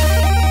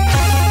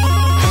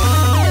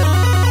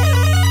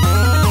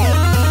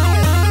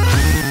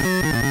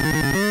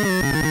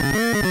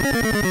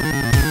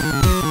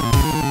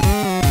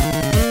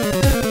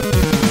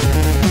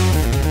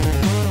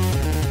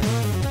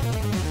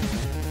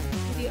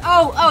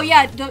 Oh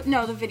yeah,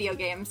 no, the video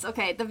games.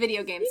 Okay, the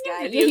video games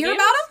guy. Video You hear games?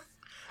 about him?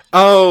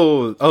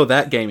 Oh,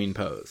 that gaming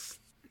pose.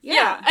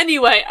 Yeah.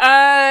 Anyway,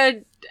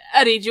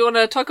 Eddie, do you want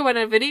to talk about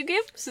a video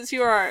game since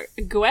you are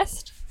a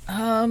guest?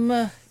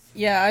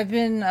 Yeah, I've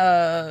been,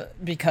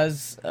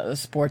 because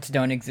sports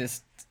don't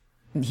exist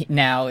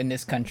now in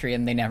this country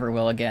and they never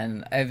will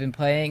again, I've been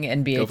playing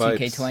NBA Go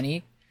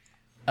 2K20.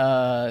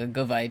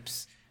 Go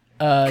Vipes.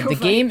 The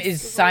game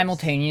is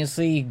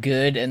simultaneously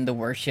good and the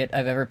worst shit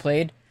I've ever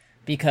played.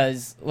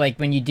 Because, like,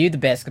 when you do the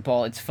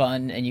basketball, it's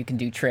fun and you can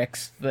do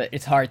tricks, but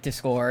it's hard to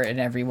score and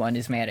everyone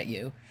is mad at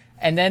you.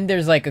 And then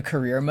there's, like, a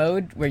career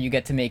mode where you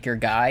get to make your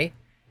guy.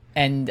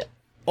 And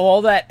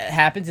all that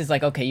happens is,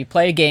 like, okay, you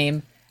play a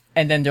game,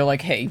 and then they're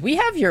like, hey, we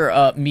have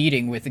your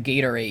meeting with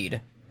Gatorade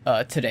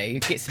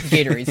today.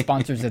 Gatorade,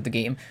 sponsors of the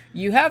game.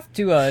 You have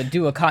to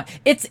do a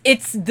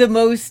It's the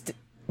most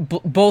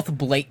both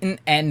blatant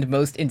and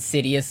most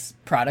insidious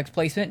product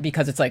placement,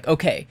 because it's like,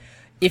 okay,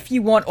 if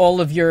you want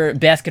all of your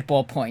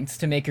basketball points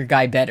to make your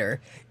guy better,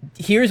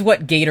 here's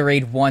what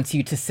Gatorade wants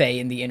you to say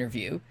in the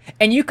interview.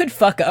 And you could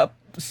fuck up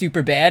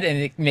super bad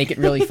and make it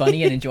really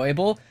funny and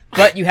enjoyable,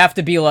 but you have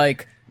to be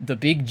like, the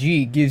big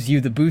G gives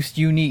you the boost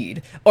you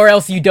need, or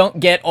else you don't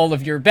get all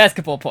of your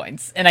basketball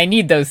points. And I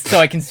need those so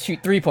I can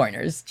shoot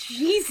 3-pointers.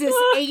 Jesus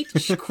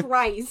H.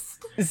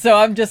 Christ. So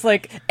I'm just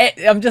like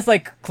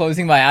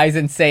closing my eyes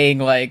and saying,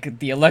 like,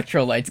 the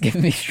electrolytes give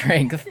me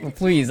strength.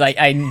 Please,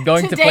 I'm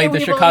going to Today play we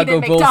the will Chicago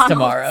eat at Bulls McDonald's.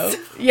 tomorrow.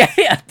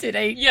 Yeah,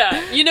 today.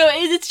 Yeah, you know,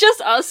 it's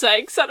just us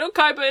saying Sato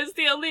Kaiba is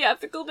the only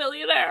ethical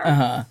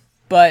billionaire.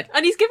 But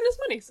And he's giving us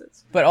money, so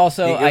it's...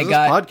 also He I gives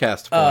got us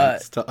podcast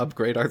points to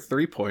upgrade our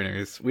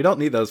 3-pointers. We don't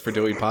need those for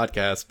doing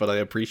podcasts, but I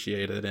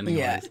appreciate it anyways.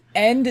 yeah,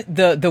 and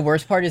the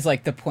worst part is,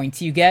 like, the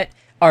points you get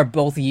are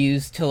both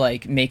used to,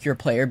 like, make your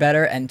player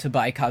better and to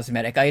buy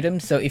cosmetic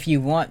items. So if you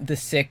want the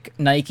sick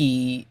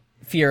Nike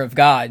Fear of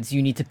Gods,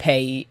 you need to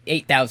pay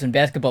 8,000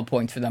 basketball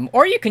points for them,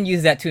 or you can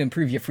use that to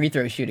improve your free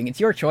throw shooting. It's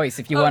your choice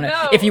if you want to.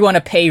 no. If you want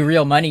to pay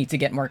real money to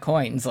get more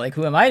coins, like,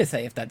 who am I to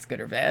say if that's good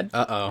or bad?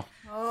 Uh-oh.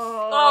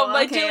 Oh,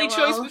 my okay, daily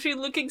well. choice between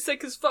looking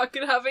sick as fuck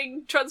and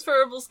having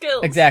transferable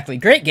skills. Exactly,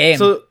 great game.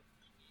 So,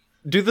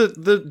 do the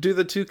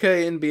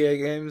 2K NBA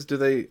games, do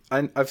they...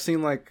 I've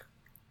seen, like,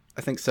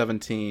 I think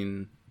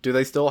 17... Do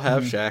they still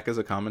have Shaq as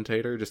a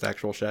commentator? Just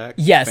actual Shaq?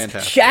 Yes,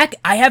 Fantastic. Shaq.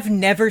 I have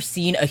never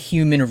seen a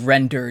human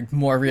rendered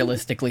more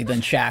realistically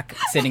than Shaq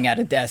sitting at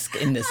a desk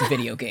in this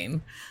video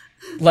game.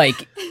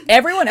 Like,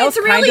 everyone else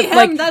It's really kind of him.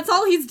 like That's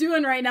all he's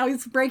doing right now.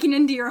 He's breaking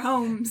into your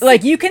homes.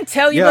 like you can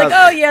tell you're Yeah. like,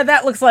 oh yeah,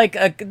 that looks like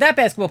that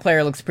basketball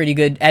player looks pretty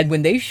good. And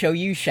when they show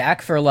you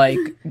Shaq for like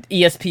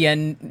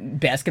ESPN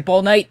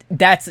basketball night,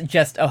 that's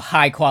just a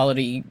high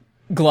quality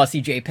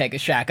glossy JPEG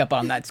of Shaq up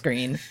on that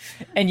screen,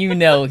 and you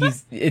know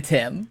it's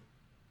him.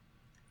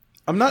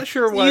 I'm not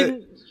sure why...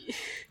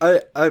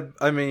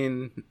 I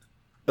mean...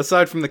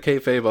 aside from the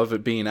kayfabe of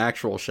it being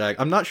actual Shaq,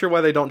 I'm not sure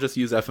why they don't just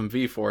use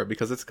FMV for it,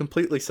 because it's a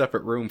completely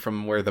separate room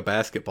from where the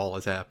basketball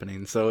is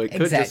happening. So it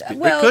could Exactly.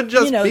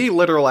 just be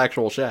literal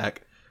actual Shaq.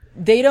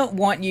 They don't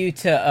want you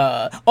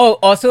to,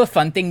 also a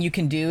fun thing you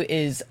can do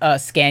is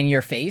scan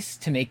your face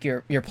to make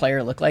your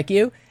player look like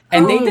you.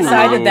 And they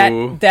decided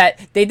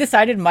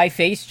that my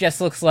face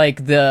just looks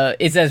like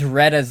is as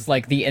red as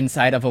like the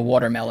inside of a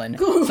watermelon.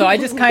 So I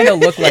just kind of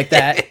look like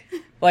that.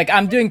 Like,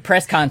 I'm doing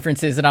press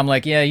conferences and I'm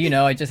like, yeah,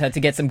 I just had to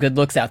get some good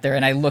looks out there,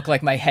 and I look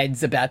like my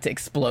head's about to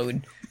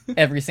explode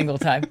every single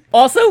time.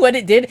 Also, what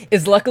it did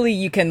is, luckily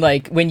you can,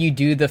 like, when you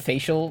do the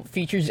facial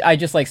features, I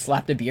just, like,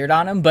 slapped a beard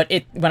on him, but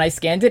when I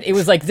scanned it, it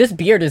was like, this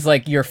beard is,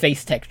 like, your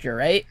face texture,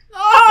 right?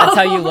 That's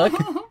how you look?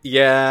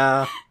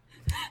 Yeah.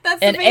 That's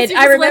the And face you're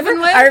I just remember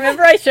living with?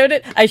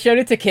 I showed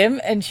it to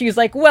Kim, and she was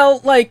like, well,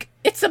 like,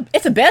 it's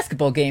a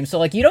basketball game, so,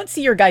 like, you don't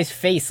see your guy's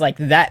face, like,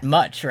 that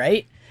much,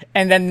 right?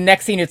 And then the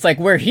next scene, it's like,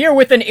 we're here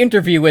with an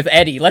interview with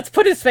Eddie. Let's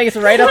put his face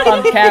right up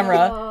on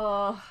camera.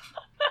 Oh,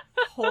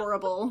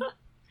 horrible.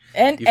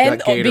 And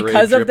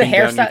because of the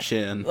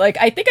hairstyle, like,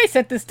 I think I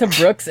sent this to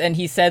Brooks, and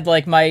he said,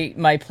 like,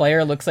 my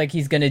player looks like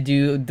he's gonna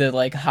do the,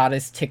 like,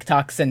 hottest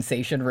TikTok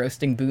sensation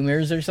roasting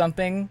boomers or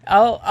something.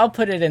 I'll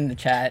put it in the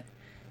chat.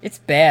 It's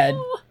bad.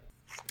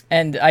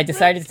 And I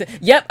decided to,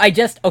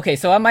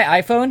 so on my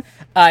iPhone,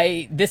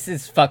 this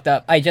is fucked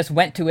up. I just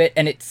went to it,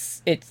 and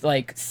it's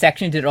like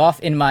sectioned it off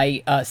in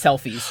my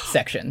selfies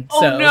section.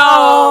 So,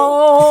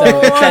 no!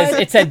 So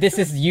it said, this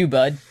is you,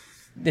 bud.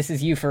 This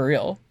is you for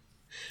real.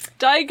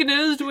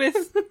 Diagnosed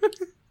with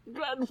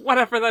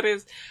whatever that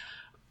is.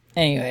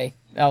 Anyway,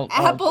 Apple,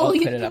 I'll put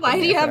it up why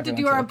do you have to everyone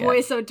do to our look boy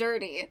at. so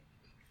dirty?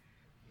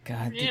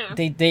 God, Yeah.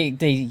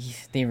 they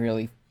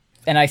really...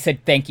 And I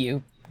said, thank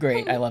you.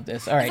 Great, I love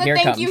this. All right, So here it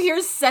thank comes. you,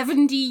 here's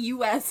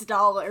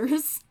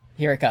 $70.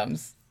 Here it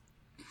comes.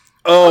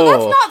 Oh,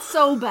 That's not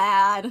so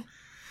bad.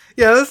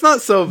 yeah, that's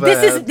not so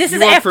bad. This is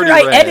You are after pretty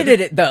I red.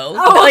 edited it, though.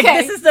 Oh, Like,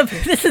 okay. this is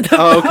the...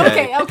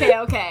 Oh, okay.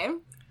 Okay.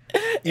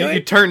 You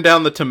turned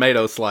down the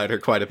tomato slider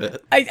quite a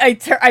bit.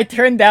 I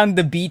turned down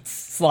the Beats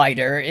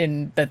slider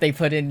that they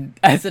put in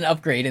as an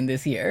upgrade in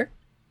this year.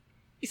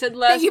 You said That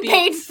less you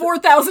paid beats.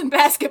 4,000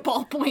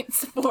 basketball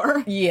points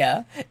for.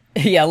 Yeah.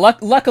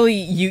 Luckily,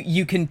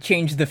 you can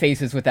change the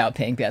faces without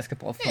paying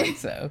basketball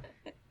points, so...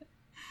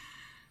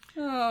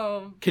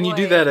 Oh, Can you boy.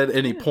 do that at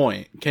any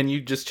point? Can you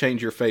just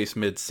change your face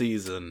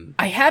mid-season?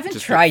 I haven't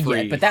Just for tried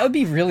free? yet, but that would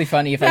be really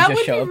funny if I That just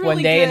would show be up one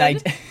really day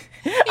and good.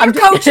 I'm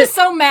Your coach is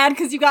so mad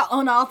because you got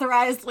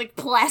unauthorized, like,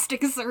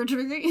 plastic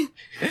surgery.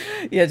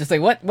 Yeah, just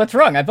like, what's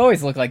wrong? I've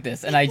always looked like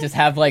this, and I just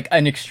have, like,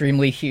 an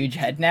extremely huge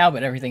head now,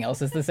 but everything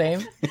else is the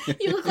same.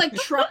 You look like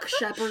Truck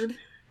Shepherd.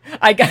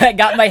 I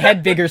got my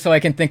head bigger so I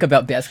can think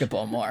about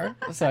basketball more,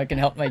 so I can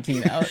help my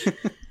team out.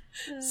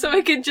 So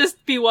I can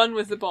just be one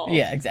with the ball.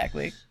 Yeah,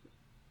 exactly.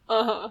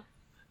 Has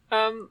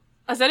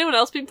anyone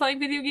else been playing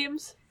video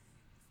games?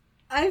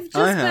 I've just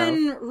I have.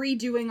 been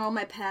redoing all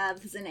my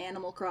paths in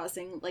Animal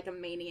Crossing like a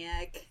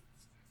maniac.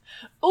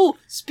 Oh,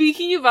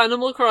 speaking of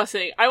Animal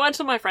Crossing, I went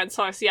to my friend's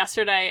house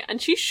yesterday and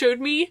she showed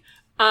me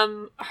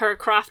her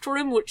craft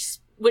room which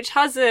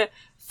has a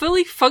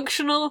fully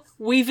functional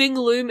weaving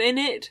loom in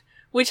it,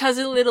 which has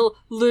a little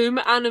loom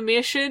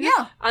animation.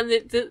 Yeah. And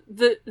the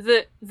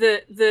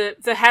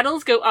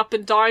headles go up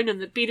and down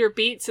and the beater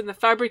beats and the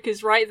fabric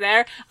is right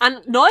there.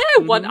 And now I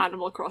want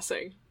Animal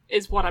Crossing,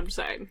 is what I'm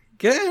saying.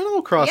 Get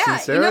Animal Crossing, Yeah,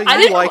 Sarah. you know,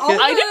 You like all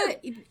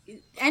it? the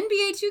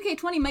NBA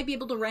 2K20 might be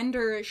able to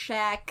render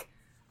Shaq,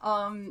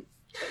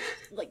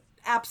 like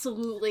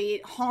absolutely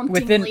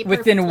hauntingly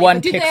Within perfectly, one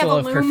but do they have pixel a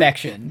of loom?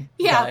 perfection.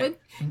 Yeah, but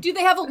do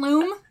they have a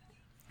loom?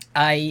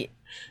 I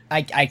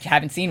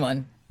haven't seen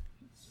one.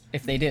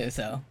 If they do,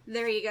 so.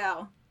 There you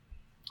go.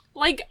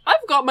 Like,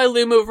 I've got my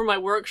loom over my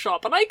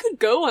workshop, and I could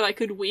go and I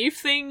could weave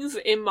things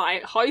in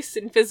my house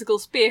in physical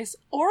space,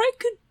 or I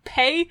could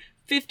pay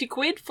 50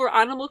 quid for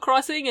Animal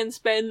Crossing and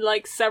spend,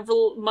 like,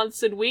 several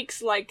months and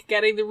weeks, like,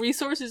 getting the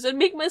resources and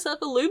make myself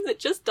a loom that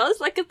just does,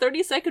 like, a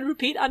 30-second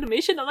repeat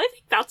animation, and I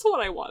think that's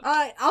what I want.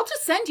 I'll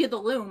just send you the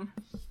loom.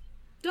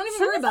 Don't even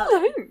worry Send about the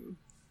it. loom.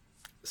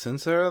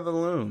 Send Sarah the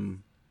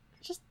loom.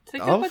 Just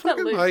think I'll about that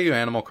fucking loom. buy you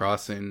Animal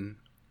Crossing.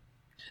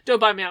 Don't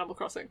buy me Animal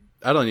Crossing.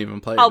 I don't even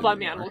play I'll it buy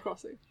me anymore. Animal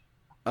Crossing.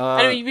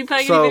 Anyway, you've been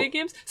playing any video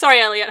games?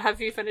 Sorry, Elliot, have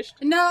you finished?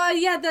 No,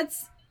 yeah,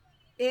 that's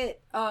it.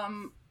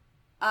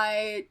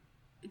 I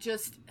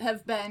just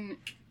have been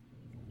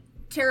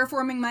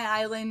terraforming my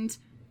island,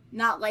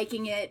 not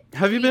liking it.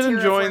 Have you been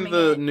enjoying re-terraforming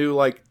the it. new,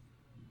 like...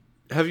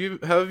 Have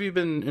you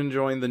been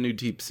enjoying the new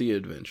Deep Sea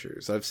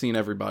Adventures? I've seen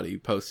everybody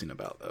posting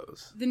about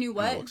those. The new And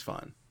what? It looks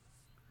fun.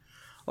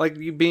 Like,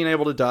 you being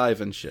able to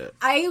dive and shit.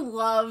 I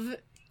love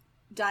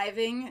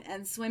diving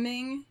and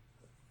swimming.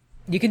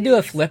 You can do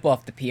a flip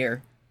off the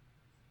pier.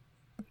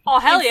 Oh,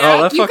 hell yeah.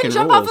 Oh, that You fucking can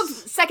jump off of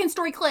rules.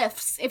 second-story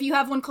cliffs if you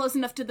have one close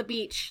enough to the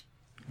beach.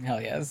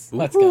 Hell yes.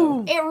 Let's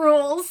go. It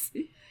rules.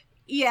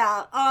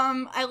 Yeah,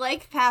 I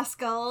like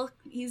Pascal.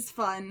 He's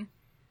fun.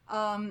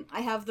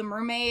 I have the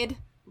mermaid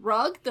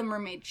rug, the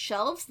mermaid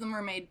shelves, the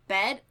mermaid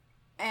bed,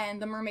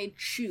 and the mermaid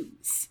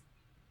shoes.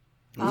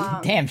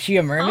 Damn, she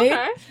a mermaid?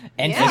 Okay.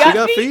 And Yeah. she She got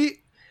got feet? feet?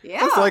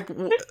 Yeah. That's like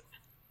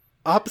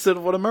opposite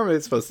of what a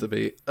mermaid's supposed to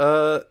be.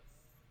 yeah.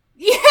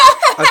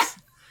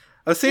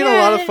 I've seen a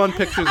lot of fun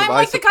pictures of I'm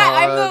like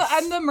isopods.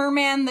 I'm the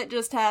merman that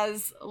just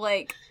has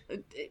like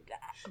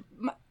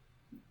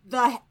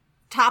the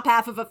top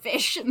half of a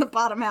fish and the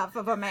bottom half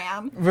of a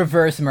man.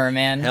 Reverse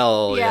merman.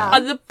 Hell Yeah. yeah.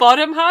 And the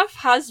bottom half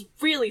has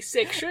really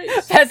sick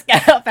shrews.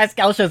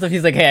 Pascal shows up,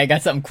 he's like, hey, I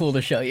got something cool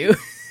to show you.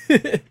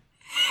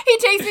 He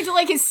takes me to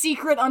like his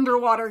secret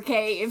underwater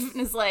cave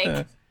and is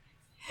like,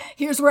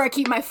 here's where I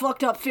keep my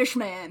fucked up fish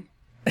man.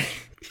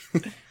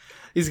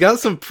 He's got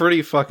some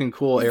pretty fucking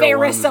cool air Varys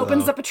ones,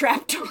 opens though. up a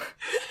trapdoor.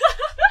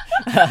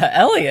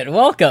 Elliot,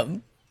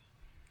 welcome.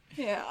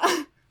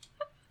 Yeah.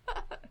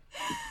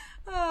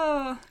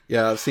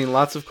 Yeah, I've seen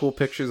lots of cool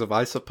pictures of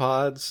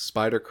isopods,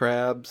 spider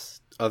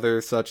crabs,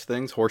 other such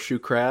things, horseshoe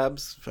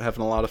crabs,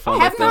 having a lot of fun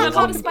I with have not those.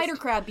 caught a spider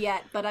crab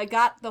yet, but I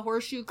got the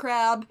horseshoe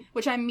crab,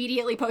 which I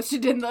immediately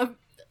posted in the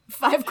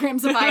 5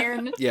 grams of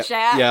iron Yeah,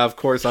 chat. yeah, of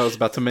course, I was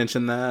about to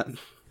mention that.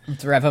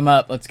 Let's rev him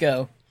up. Let's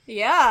go.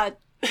 Yeah.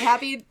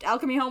 Happy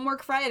Alchemy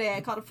Homework Friday. I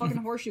caught a fucking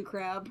horseshoe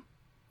crab.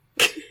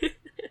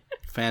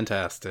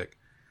 Fantastic.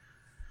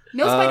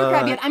 No spider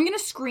crab yet. I'm gonna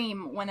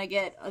scream when I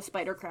get a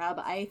spider crab.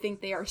 I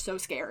think they are so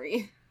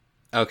scary.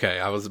 Okay,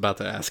 I was about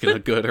to ask in a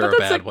good or But a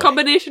that's a bad way.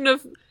 combination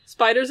of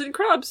spiders and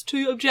crabs,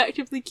 two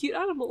objectively cute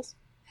animals.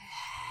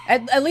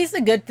 At least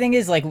the good thing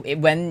is, like,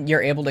 when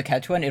you're able to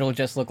catch one, it'll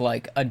just look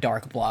like a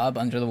dark blob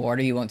under the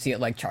water. You won't see it,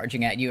 like,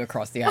 charging at you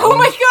across the island. Oh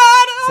my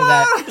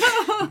god!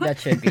 So that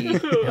should be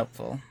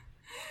helpful.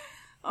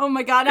 Oh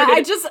my god!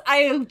 I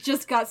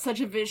just got such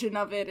a vision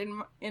of it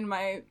in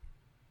my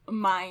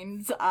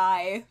mind's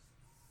eye.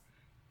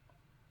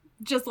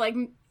 Just like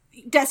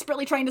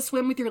desperately trying to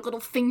swim with your little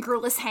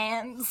fingerless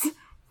hands.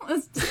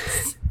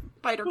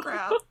 Spider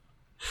crab.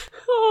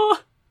 Oh,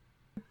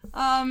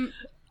 Um.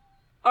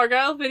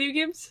 Argyle video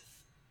games?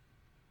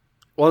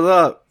 What's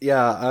up?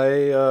 Yeah, I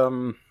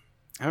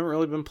haven't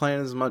really been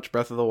playing as much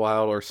Breath of the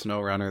Wild or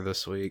SnowRunner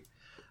this week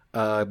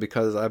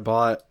because I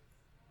bought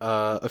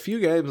a few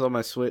games on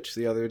my Switch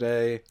the other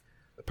day.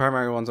 The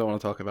primary ones I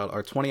want to talk about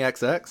are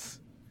 20XX.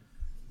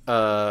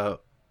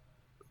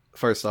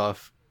 First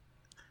off,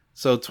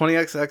 so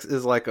 20XX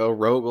is like a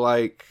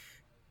roguelike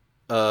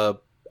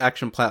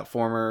action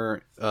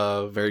platformer,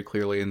 very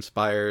clearly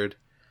inspired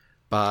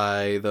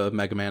by the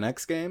Mega Man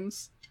X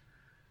games.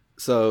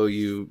 So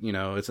you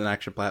know, it's an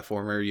action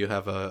platformer. You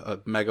have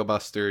a Mega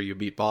Buster. You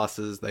beat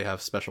bosses. They have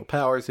special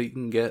powers that you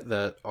can get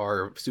that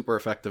are super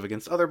effective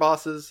against other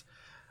bosses.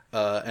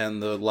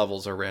 And the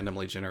levels are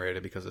randomly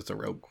generated because it's a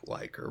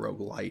roguelike or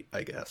roguelite,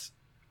 I guess.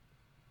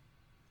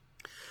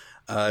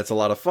 It's a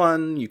lot of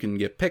fun. You can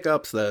get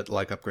pickups that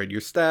like upgrade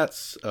your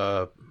stats,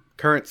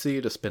 currency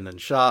to spend in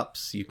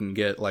shops. You can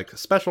get like a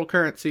special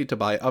currency to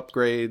buy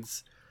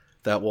upgrades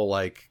that will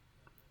like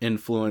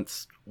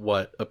influence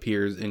what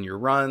appears in your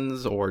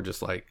runs, or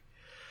just like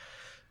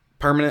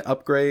permanent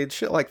upgrades,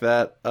 shit like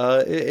that.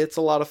 It's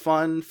a lot of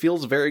fun.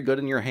 Feels very good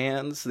in your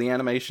hands. The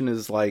animation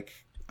is like,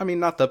 I mean,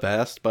 not the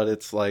best, but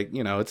it's like,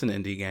 you know, it's an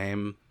indie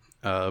game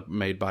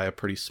made by a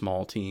pretty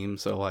small team,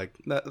 so like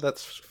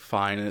that's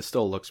fine, and it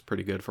still looks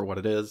pretty good for what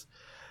it is.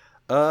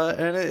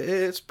 And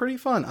it's pretty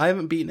fun. I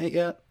haven't beaten it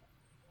yet.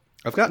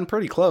 I've gotten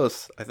pretty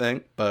close, I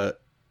think,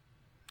 but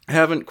I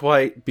haven't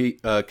quite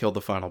killed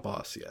the final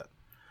boss yet.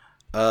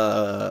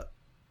 So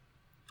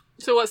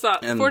what's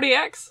that? And-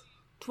 40x?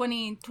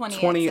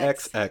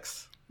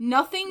 20XX.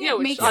 Nothing Yeah,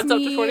 which makes adds up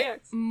to me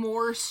 40x.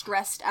 more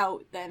stressed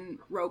out than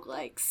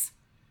roguelikes.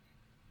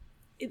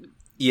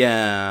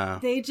 Yeah.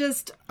 They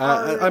just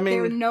are. I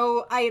mean-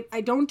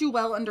 I don't do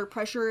well under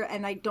pressure,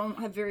 and I don't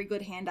have very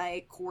good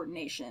hand-eye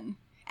coordination,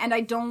 and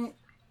I don't.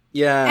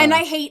 Yeah. And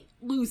I hate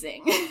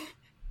losing.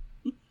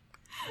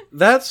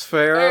 That's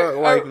fair.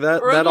 Like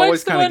that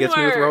always roguelike's the kind of one gets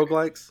me with where-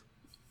 roguelikes.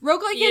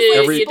 Roguelike You,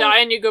 is like you die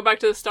and you go back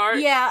to the start?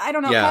 Yeah, I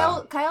don't know.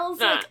 Yeah.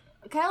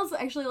 Kyle's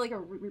actually like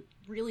a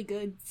really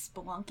good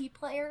Spelunky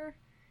player,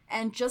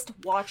 and just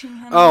watching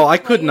him. Oh, I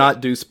play could it- not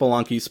do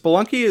Spelunky.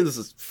 Spelunky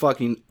is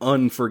fucking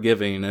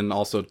unforgiving and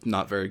also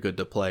not very good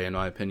to play in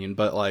my opinion.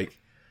 But like,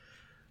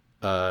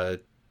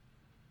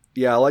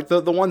 yeah, like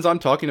the ones I'm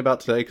talking about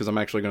today, because I'm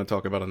actually going to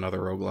talk about another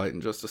roguelite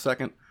in just a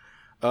second,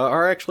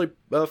 are actually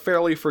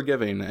fairly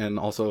forgiving and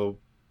also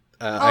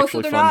Oh, actually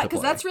so they're fun not, to play.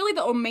 because that's really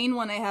the main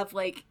one I have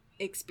like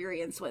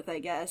experience with, I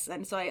guess,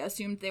 and so I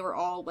assumed they were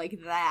all like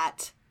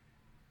that.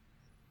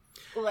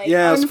 Like,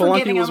 Yeah,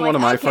 unforgiving. Spelunky was I'm one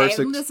of my okay,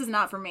 first this is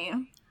not for me.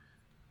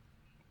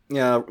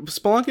 Yeah,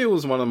 Spelunky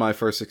was one of my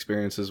first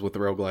experiences with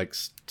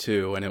roguelikes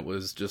too, and it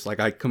was just like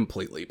I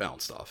completely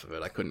bounced off of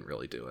it. I couldn't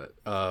really do it.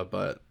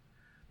 But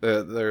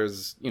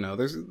there's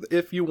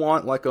if you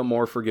want like a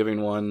more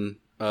forgiving one,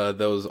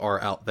 those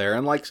are out there.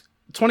 And like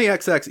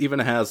 20XX even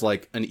has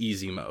like an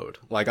easy mode.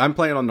 Like I'm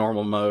playing on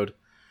normal mode,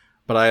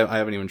 but I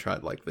haven't even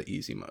tried like the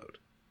easy mode.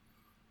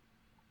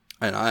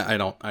 And I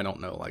don't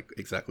know like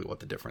exactly what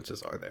the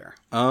differences are there.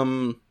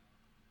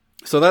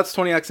 So that's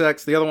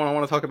 20XX. The other one I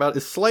want to talk about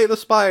is Slay the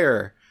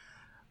Spire.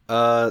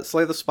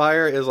 Slay the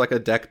Spire is like a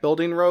deck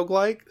building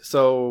roguelike.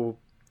 So,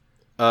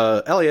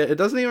 Elliot, it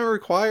doesn't even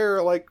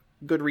require like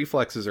good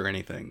reflexes or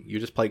anything. You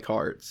just play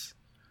cards.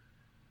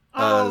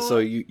 So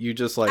you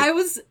just like...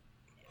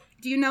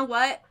 Do you know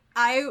what?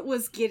 I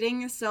was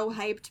getting so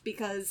hyped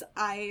because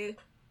I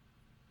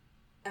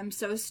am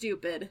so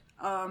stupid.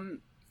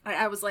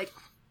 I was like,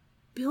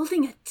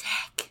 building a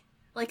deck,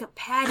 like a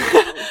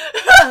patio.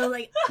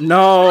 Like,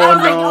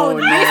 no,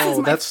 this is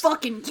my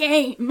fucking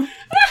game.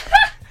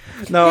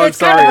 No, Yeah, I'm it's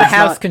kind sorry. of a It's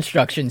house not...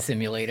 construction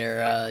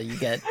simulator. You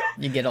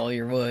get all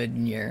your wood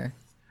and your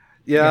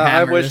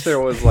I wish there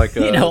was like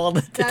a... all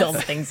the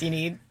things you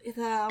need.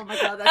 Oh my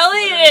god, that's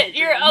Elliot,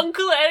 your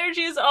uncle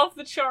energy is off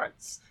the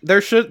charts.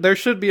 There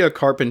should be a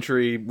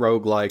carpentry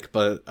roguelike,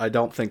 but I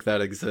don't think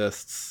that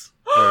exists,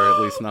 or at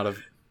least not a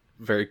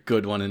very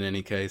good one in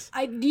any case.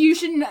 You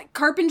shouldn't...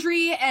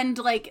 Carpentry and,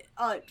 like,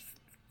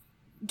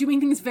 doing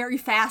things very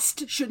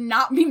fast should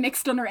not be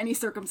mixed under any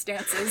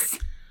circumstances.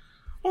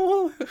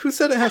 Well, who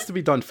said it has to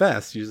be done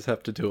fast? You just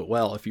have to do it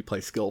well if you play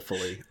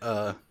skillfully.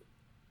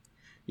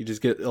 You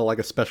just get like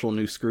a special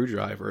new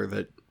screwdriver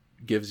that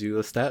gives you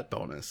a stat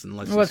bonus.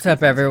 What's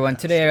up, everyone?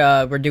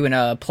 Today we're doing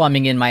a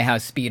plumbing in my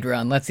house speed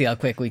run. Let's see how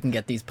quick we can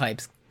get these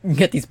pipes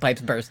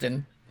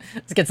bursting.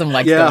 Let's get some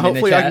likes. Yeah, going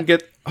in the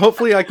chat.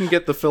 hopefully I can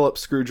get the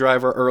Phillips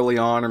screwdriver early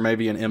on, or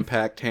maybe an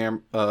impact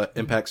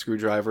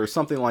screwdriver,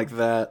 something like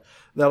that.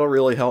 That'll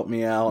really help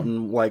me out,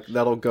 and like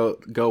that'll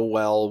go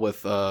well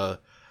with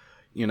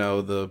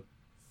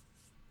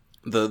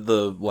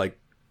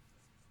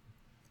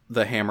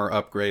the hammer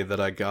upgrade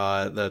that I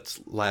got that's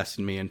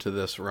lasted me into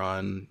this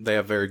run. They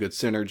have very good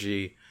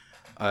synergy.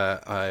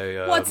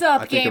 What's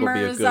up, I think it'll be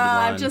a gamers? good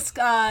run. Just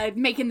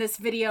making this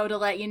video to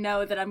let you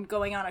know that I'm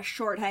going on a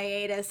short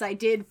hiatus. I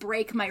did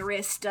break my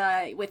wrist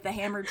with the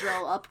hammer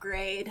drill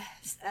upgrade,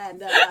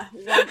 and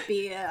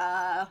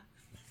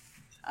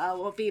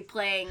won't be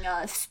playing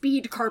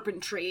speed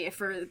carpentry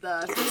for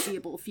the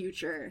foreseeable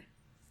future.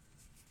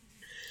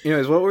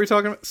 Anyways, what were we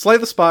talking about? Slay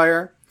the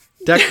Spire,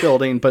 deck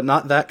building, but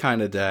not that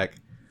kind of deck.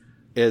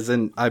 Deck is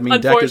in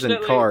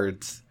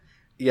cards.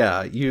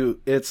 Yeah,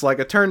 it's like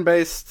a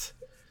turn-based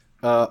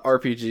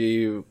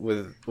RPG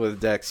with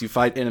decks. You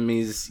fight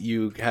enemies,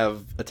 you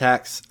have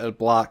attacks and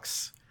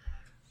blocks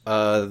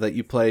that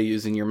you play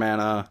using your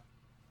mana,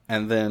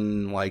 and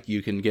then like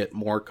you can get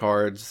more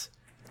cards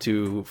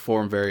to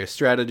form various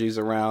strategies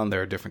around.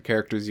 There are different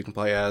characters you can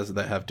play as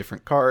that have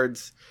different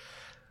cards.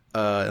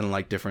 And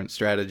like different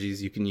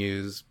strategies you can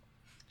use.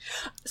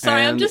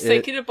 Sorry, I'm just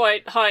thinking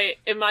about how,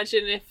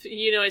 imagine if,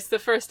 it's the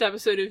first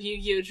episode of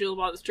Yu-Gi-Oh! Duel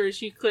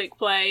Monsters, you click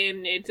play,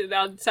 and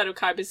Seto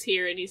Kaiba's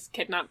here, and he's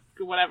kidnapped,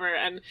 whatever,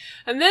 and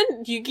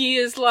then Yugi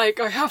is like,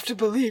 I have to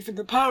believe in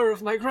the power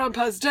of my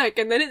grandpa's deck,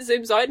 and then it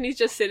zooms out, and he's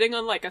just sitting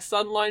on, like, a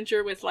sun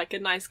lounger with, like, a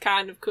nice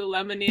can of cool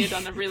lemonade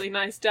on a really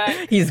nice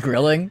deck. He's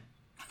grilling.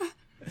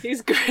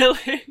 He's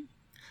grilling.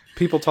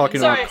 People talking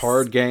about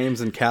card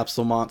games and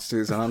capsule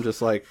monsters, and I'm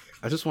just like,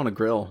 I just want to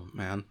grill,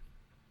 man.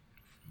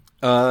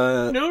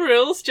 No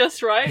rules,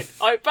 just right.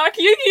 Outback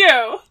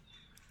Yu-Gi-Oh!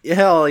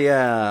 Hell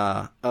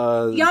yeah.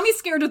 Yami's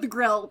scared of the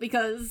grill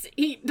because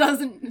he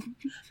doesn't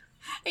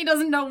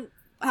know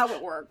how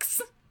it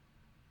works.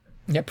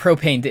 Yeah,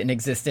 propane didn't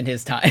exist in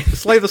his time.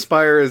 Slay the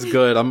Spire is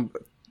good.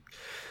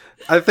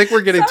 I think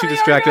we're getting too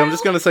distracted. I'm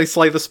just going to say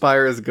Slay the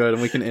Spire is good,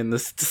 and we can end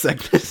this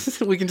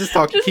segment. We can just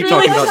keep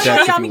talking about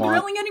decks if you want.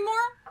 Grilling anymore?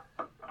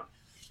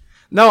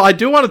 No, I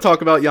do want to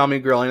talk about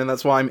Yami grilling, and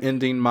that's why I'm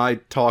ending my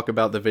talk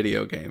about the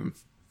video game.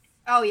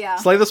 Oh yeah.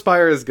 Slay the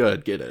Spire is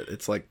good. Get it.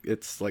 It's like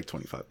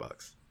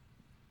 $25.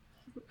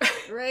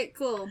 Right,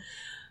 cool.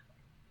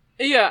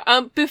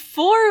 Yeah,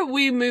 before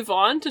we move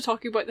on to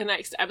talking about the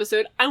next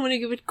episode, I want to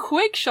give a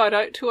quick shout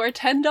out to our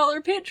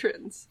 $10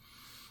 patrons.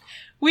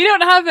 We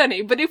don't have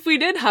any, but if we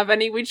did have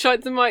any, we'd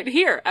shout them out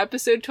here.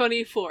 Episode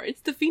 24.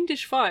 It's the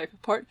Fiendish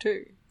 5, Part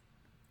 2.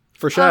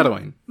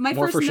 Foreshadowing.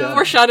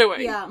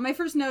 Foreshadowing. Yeah, my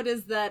first note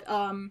is that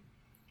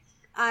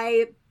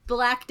I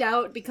blacked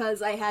out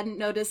because I hadn't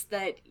noticed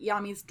that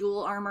Yami's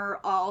dual armor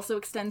also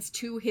extends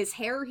to his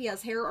hair. He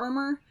has hair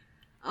armor.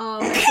 So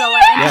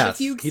I entered a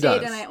fugue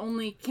state, and I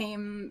only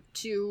came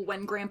to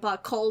when Grandpa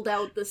called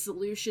out the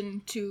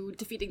solution to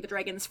defeating the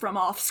dragons from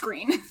off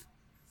screen.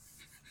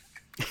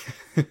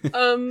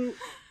 You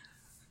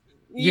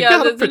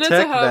gotta protect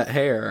that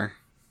hair.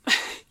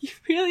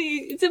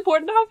 It's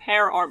important to have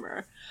hair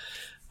armor.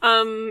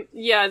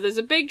 There's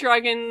a big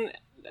dragon.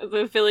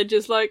 The village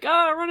is like,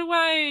 run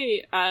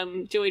away!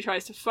 Joey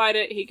tries to fight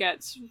it, he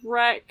gets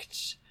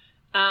wrecked.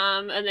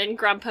 And then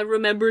Grandpa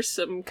remembers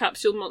some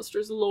Capsule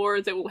Monsters lore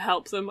that will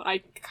help them.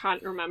 I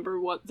can't remember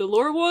what the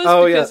lore was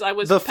because I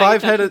was the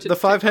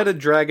five-headed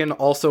dragon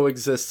also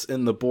exists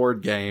in the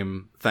board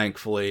game,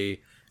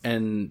 thankfully,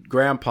 and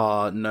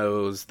Grandpa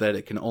knows that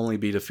it can only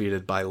be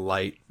defeated by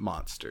light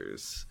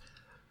monsters.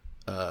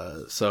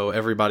 So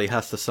everybody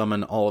has to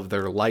summon all of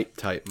their light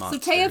type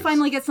monsters. So Taya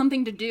finally gets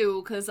something to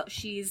do because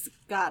she's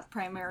got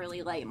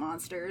primarily light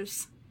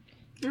monsters.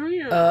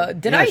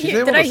 Did I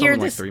hear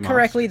this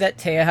correctly? That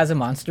Taya has a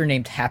monster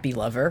named Happy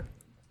Lover.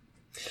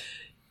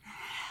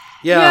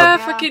 Yeah.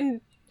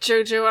 Fucking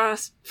JoJo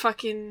ass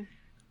fucking...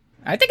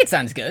 I think it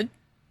sounds good.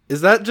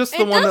 Is that just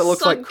the It one that does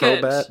looks like sound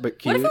good. Crobat but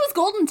cute? What if it was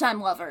Golden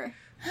Time Lover?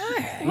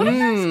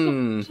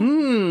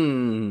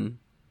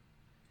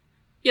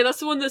 Yeah, that's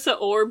the one that's an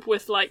orb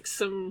with, like,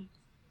 some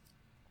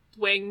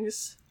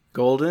wings.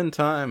 Golden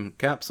Time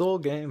capsule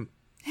game.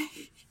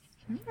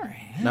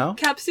 No?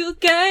 Capsule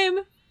game!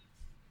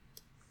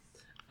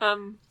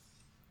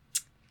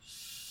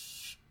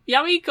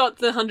 Yami got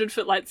the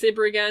 100-foot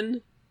lightsaber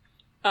again.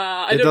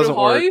 I It don't doesn't know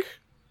how, work.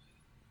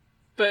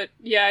 but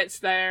yeah, it's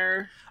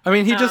there. I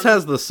mean, he just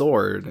has the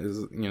sword.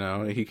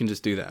 He can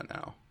just do that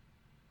now.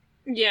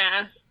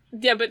 Yeah.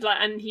 Yeah, but like,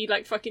 and he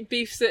like fucking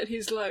beefs it.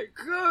 He's like,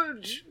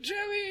 "Good,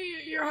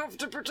 Joey, you have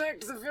to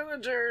protect the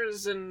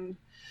villagers," and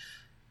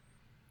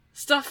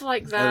stuff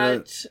like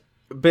that.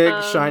 Big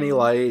shiny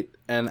light,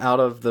 and out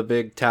of the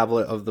big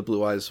tablet of the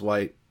Blue Eyes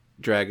White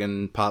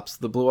Dragon pops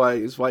the Blue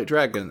Eyes White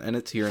Dragon, and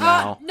it's here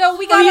now. No,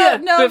 we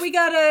gotta. yeah. We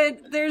gotta.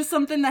 There's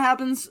something that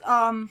happens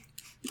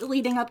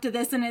leading up to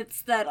this, and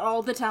it's that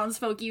all the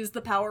townsfolk use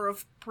the power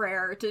of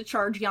prayer to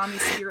charge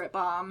Yami's spirit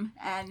bomb,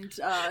 and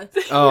I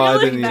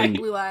Really? didn't back even.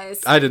 Blue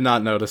Eyes. I did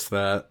not notice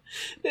that.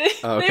 They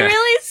Okay.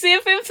 really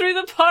save him through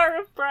the power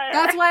of prayer.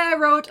 That's why I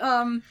wrote.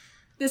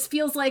 This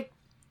feels like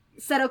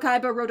Seto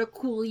Kaiba wrote a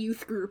cool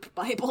youth group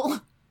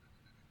Bible.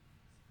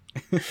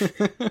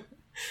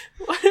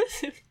 What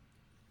is it?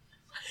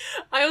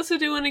 I also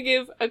do want to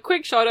give a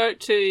quick shout out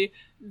to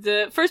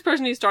the first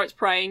person who starts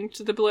praying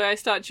to the Blue Eye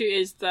statue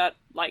is that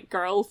like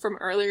girl from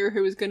earlier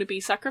who was going to be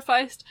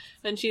sacrificed,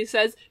 and she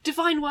says,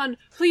 "Divine One,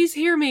 please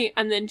hear me."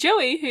 And then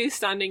Joey, who's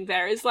standing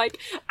there, is like,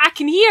 "I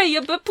can hear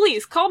you, but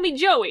please call me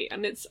Joey."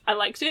 And I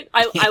liked it.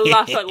 I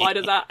laughed out loud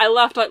at that. I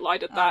laughed out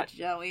loud at that.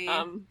 Joey.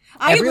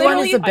 Everyone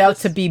is literally- about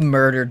to be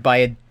murdered by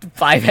a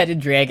 5-headed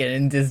dragon,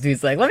 and this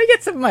dude's like, let me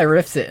get some of my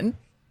riffs in.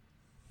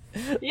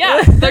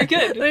 Yeah, they're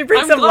good. Let me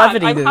bring I'm some glad.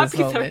 levity I'm to this happy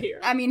they're moment.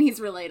 here. I mean, he's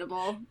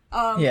relatable.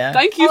 Yeah.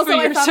 Thank you Also, for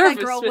I your thought service,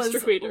 that girl Mr.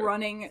 was Wheeler.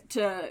 running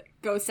to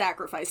go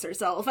sacrifice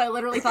herself. I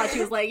literally thought she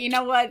was like, you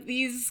know what?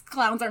 These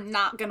clowns are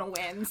not gonna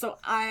win, so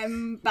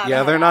I'm about to Yeah,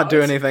 head they're not out.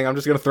 doing anything. I'm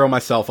just gonna throw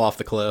myself off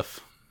the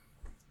cliff.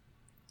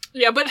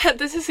 Yeah, but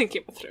this isn't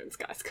Game of Thrones,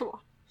 guys. Come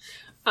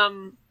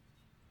on.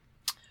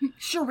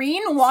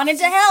 Shireen wanted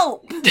to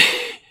help.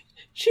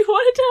 She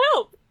wanted to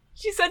help.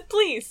 She said,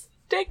 "Please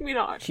take me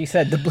now." She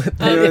said,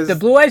 Anyways. if the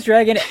Blue Eyes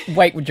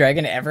White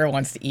Dragon ever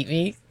wants to eat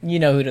me, you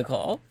know who to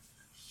call.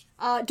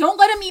 Don't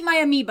let him eat my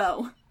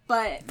amiibo.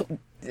 But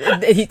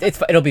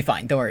It'll be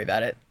fine. Don't worry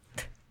about it.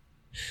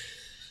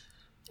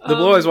 The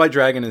Blue Eyes White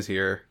Dragon is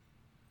here.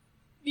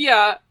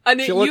 Yeah,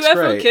 and She it looks UFO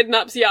great.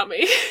 kidnaps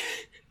Yami.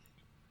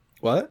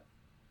 What?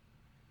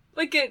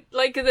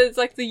 It's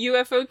like the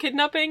UFO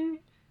kidnapping,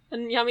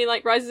 and Yami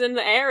like rises in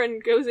the air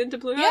and goes into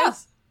Blue Yeah.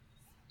 Eyes.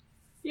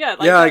 Yeah,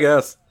 like Yeah, I that.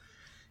 guess.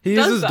 He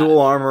Does uses that. dual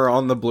armor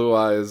on the Blue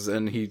Eyes,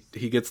 and he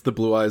gets the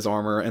Blue Eyes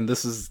armor, and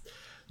this is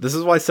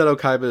why Seto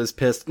Kaiba is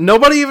pissed.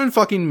 Nobody even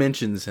fucking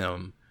mentions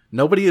him.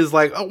 Nobody is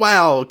like, "Oh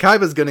wow,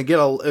 Kaiba's gonna get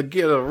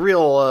a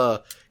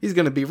real he's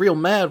gonna be real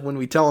mad when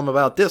we tell him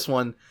about this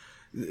one."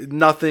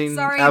 Nothing.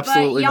 sorry,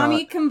 Absolutely but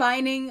Yami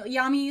not.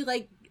 Yami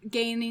like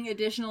gaining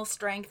additional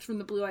strength from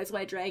the Blue Eyes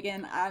White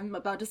Dragon. I'm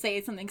about to say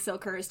something so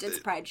cursed. It's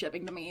pride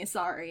shipping to me.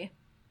 Sorry.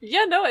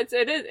 Yeah, no, it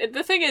is.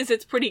 The thing is,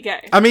 it's pretty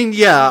gay. I mean,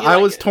 yeah, You I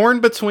like was it.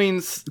 torn between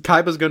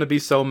Kaiba's gonna be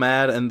so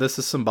mad, and this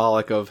is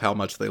symbolic of how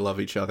much they love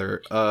each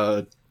other.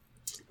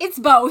 It's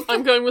both.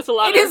 I'm going with a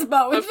lot. It is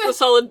both. A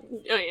solid.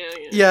 Oh,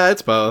 yeah. Yeah,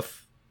 it's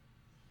both.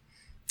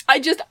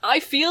 I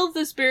feel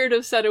the spirit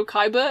of Seto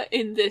Kaiba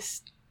in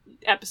this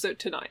episode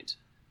tonight.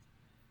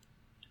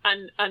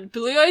 And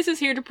Blue Eyes is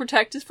here to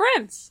protect his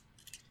friends.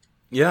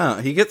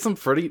 Yeah, he gets some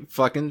pretty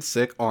fucking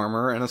sick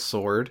armor and a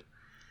sword,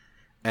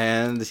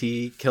 and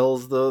he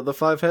kills the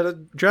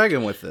 5-headed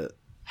dragon with it.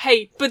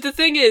 Hey, but the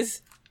thing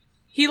is,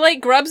 he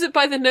like grabs it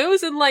by the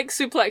nose and like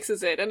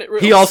suplexes it, and it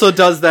rules. He also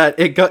does that.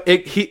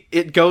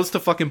 It goes to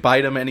fucking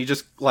bite him, and he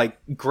just like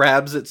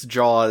grabs its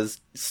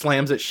jaws,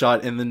 slams it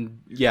shut, and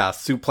then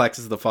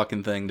suplexes the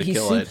fucking thing to He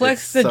kill it. suplexed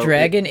It's the so-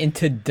 dragon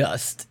into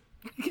dust.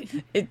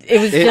 It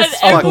was It's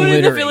just and everyone in the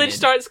obliterated. village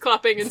starts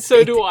clapping, and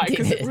so do I,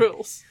 because it did.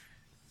 rules.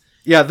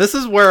 Yeah, this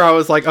is where I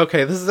was like,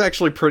 okay, this is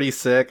actually pretty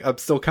sick. I'm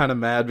still kind of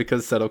mad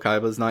because Seto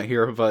Kaiba's not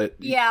here, but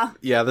Yeah.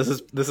 this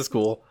is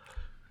cool.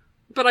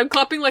 But I'm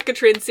clapping like a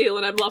trained seal,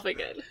 and I'm loving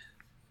it.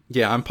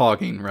 Yeah, I'm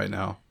pogging right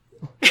now.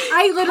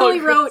 I literally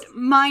Pog wrote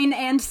mine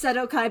and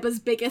Seto Kaiba's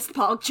biggest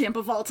pog champ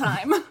of all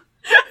time.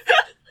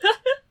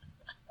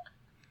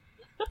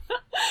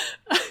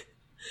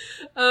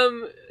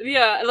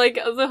 Yeah, like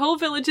the whole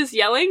village is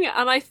yelling,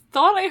 and I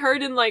thought I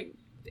heard in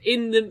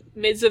the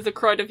midst of the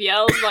crowd of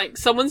yells, like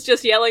someo's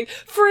just yelling,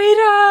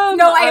 "Freedom!"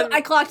 No, And-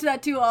 I clocked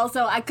that too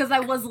also, because I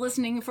was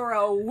listening for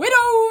a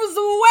widow's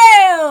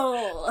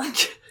wail!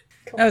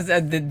 That was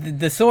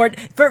the sword.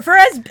 For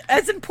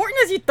as important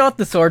as you thought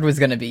the sword was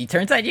gonna be,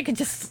 turns out you could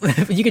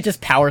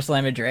just power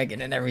slam a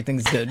dragon and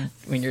everything's good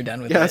when you're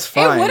done with it. Yeah, it's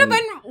fine. It would have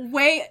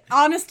been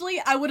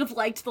honestly, I would have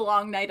liked the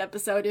Long Night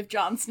episode if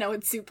Jon Snow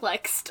had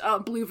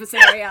suplexed Blue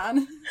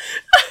Viserion.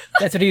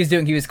 That's what he was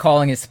doing. He was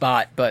calling his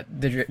spot, but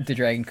the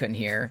dragon couldn't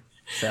hear.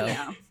 So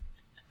Yeah.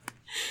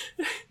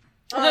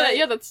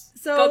 That's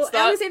that.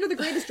 Alexander the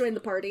Great has joined the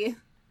party.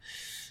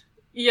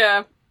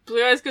 Yeah,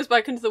 Blue Eyes goes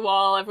back into the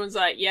wall. Everyone's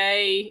like,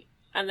 "Yay!"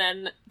 And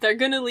then they're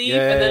gonna leave,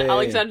 Yay. and then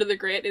Alexander the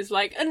Great is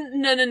like,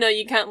 "No,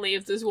 you can't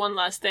leave. There's one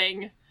last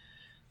thing."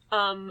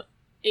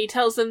 He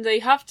tells them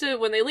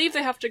when they leave,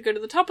 they have to go to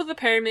the top of the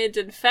pyramid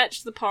and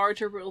fetch the power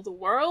to rule the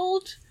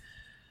world.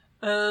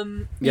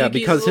 Yeah,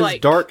 because his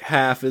dark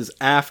half is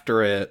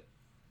after it.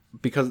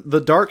 Because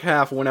the dark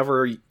half,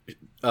 whenever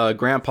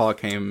Grandpa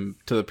came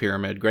to the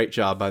pyramid, great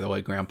job, by the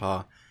way,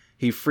 Grandpa,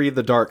 he freed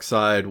the dark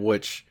side,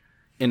 which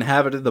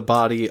inhabited the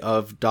body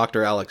of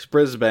Dr. Alex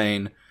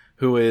Brisbane,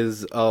 who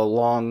is a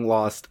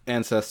long-lost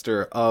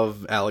ancestor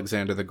of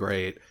Alexander the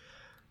Great.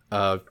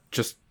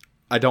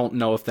 I don't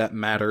know if that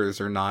matters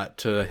or not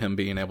to him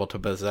being able to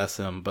possess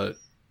him, but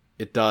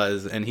it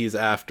does, and he's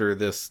after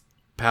this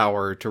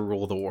power to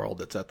rule the world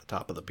that's at the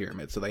top of the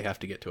pyramid, so they have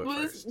to get to it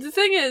first. The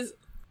thing is,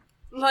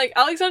 like,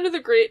 Alexander the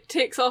Great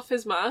takes off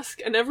his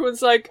mask, and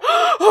everyone's like,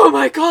 "Oh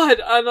my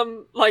god!" And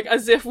I'm like,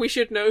 as if we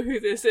should know who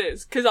this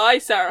is, because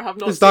Sarah, have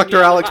not It's seen Dr.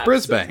 the Alex other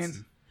Brisbane.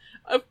 episodes.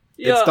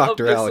 It's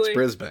Dr. Alex obviously.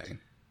 Brisbane.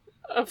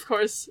 Of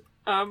course.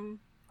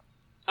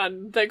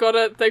 And they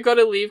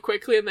gotta leave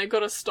quickly, and they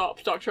gotta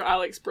stop Dr.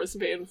 Alex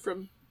Brisbane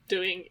from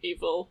doing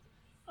evil.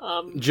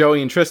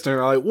 Joey and Tristan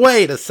are like,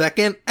 wait a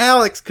second,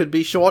 Alex could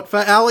be short for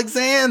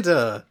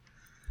Alexander.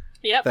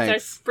 Yep,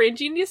 Thanks. they're brain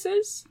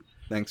geniuses.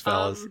 Thanks,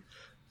 fellas.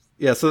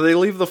 Yeah, so they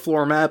leave the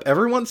floor map.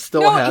 Everyone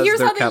still has here's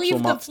their how they Capsule leave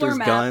the floor Monsters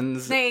map.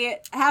 guns. They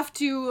have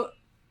to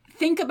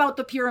think about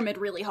the pyramid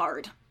really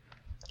hard.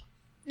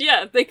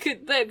 Yeah, they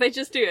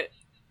just do it.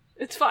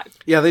 It's fine.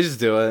 Yeah, they just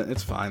do it.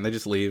 It's fine. They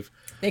just leave.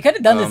 they could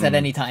have done this at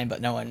any time,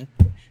 but no one,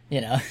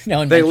 no one.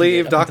 They mentioned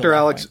leave. it up until Dr. that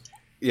Alex. point.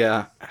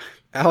 Yeah,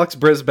 Alex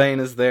Brisbane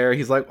is there.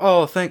 He's like,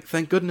 oh, thank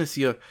goodness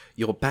you're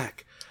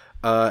back.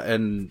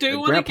 And Do you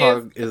want to Grandpa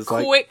give is a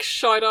like, quick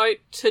shout out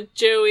to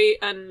Joey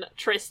and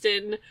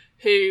Tristan,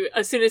 who,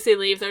 as soon as they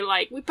leave, they're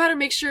like, "We better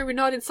make sure we're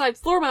not inside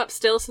floor map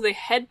still." So they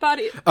headbutt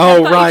each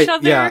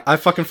other. Yeah, I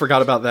fucking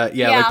forgot about that.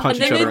 Yeah, Yeah, they punch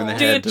and each then other they in the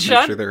do a head to make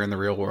chant. sure they're in the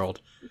real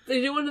world.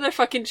 They do one of their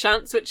fucking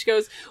chants, which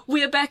goes,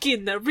 "We're back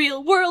in the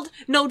real world.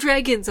 No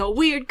dragons or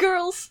weird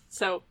girls."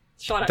 So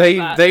shout out to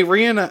that. They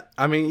reenact.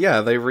 I mean,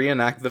 yeah, they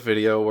reenact the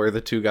video where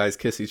the two guys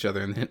kiss each other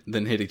and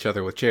then hit each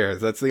other with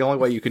chairs. That's the only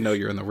way you can know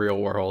you're in the real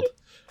world.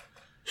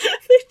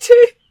 They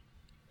do.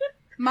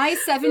 My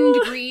 7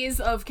 degrees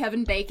of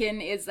Kevin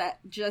Bacon is that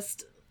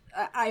just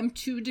I'm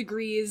 2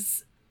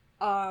 degrees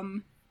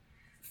from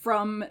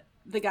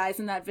the guys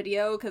in that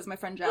video because my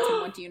friend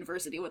Jasmine went to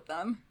university with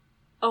them.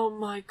 Oh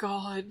my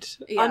god.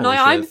 Yeah. And Holy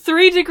I'm shit.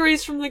 3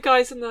 degrees from the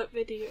guys in that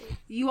video.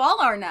 You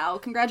all are now.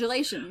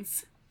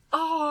 Congratulations.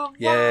 Oh,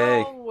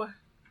 Yay. wow.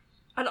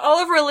 And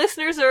all of our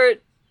listeners are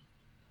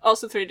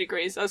also 3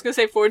 degrees. I was going to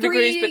say 4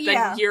 degrees, but then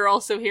yeah. you're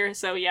also here,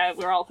 so yeah,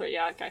 we're all 3.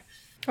 Yeah, okay.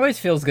 Always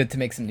feels good to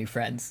make some new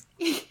friends.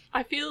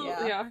 I feel,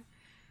 Yeah. yeah.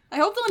 I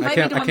hope they'll invite I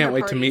can't- me to one I can't of wait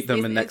their to meet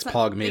parties. them in next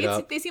POG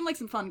meetup. They seem like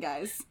some fun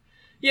guys.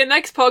 Yeah,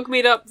 next POG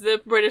meetup,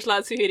 the British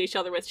lads who hit each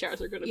other with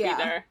chairs are going to Yeah.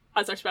 be there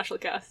as our special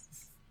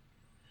guests.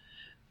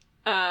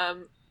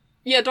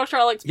 Yeah, Dr.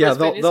 Alex Yeah,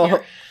 Brisbane is they'll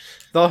here.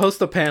 they'll host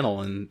a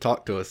panel and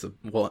talk to us.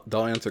 Well,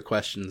 they'll answer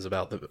questions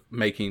about the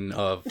making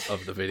of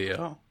the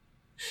video.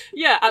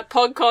 Yeah, at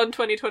PogCon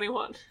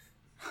 2021.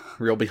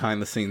 Real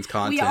behind the scenes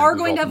content. We are we've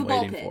going to all have a been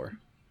ball waiting pit. for.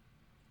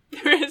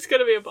 There is going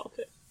to be a ball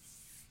pit.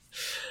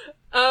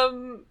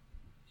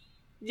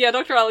 Yeah,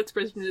 Dr. Alex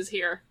Brisbane is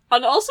here.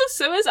 And also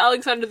so is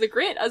Alexander the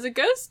Great as a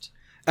ghost.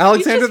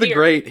 Alexander just the here.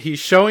 Great, he's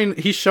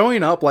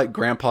showing up like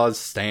Grandpa's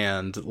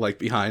stand, like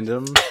behind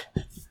him.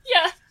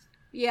 Yeah.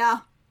 Yeah.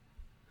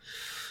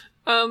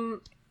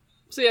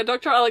 So yeah,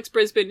 Dr. Alex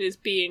Brisbane is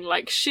being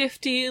like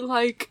shifty,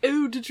 like,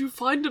 "Oh, did you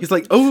find a He's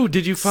like, "Oh,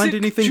 did you find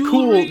sick anything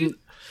jewelry?" cool?"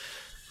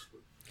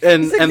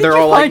 And He's like, and "Did they're you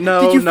all like, find-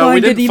 "No, did you no, we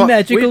find didn't any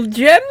magical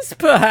gems,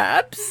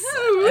 perhaps?"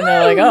 And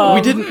they're like, "Oh,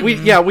 we didn't.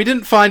 We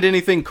didn't find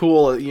anything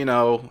cool,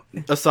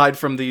 aside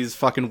from these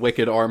fucking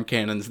wicked arm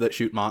cannons that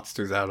shoot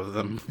monsters out of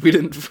them. We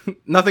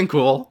didn't. Nothing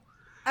cool.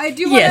 I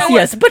do want to know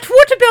Yes, but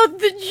what about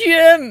the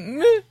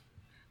gem?"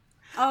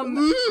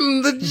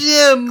 The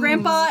gym.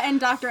 Grandpa and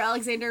Dr.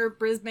 Alexander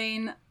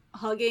Brisbane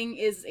hugging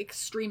is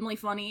extremely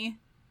funny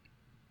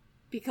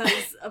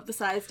because of the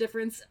size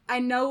difference. I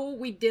know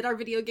we did our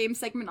video game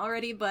segment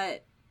already,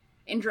 but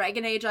in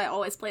Dragon Age I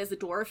always play as the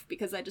dwarf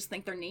because I just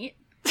think they're neat.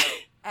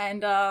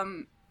 And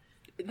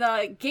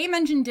the game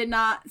engine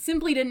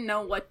simply didn't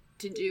know what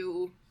to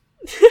do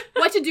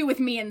with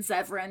me and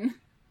Zevran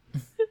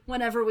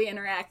whenever we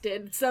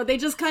interacted. So they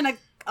just kind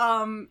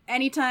of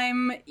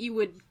anytime you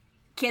would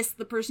kiss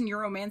the person you're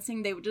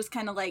romancing, they would just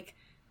kind of like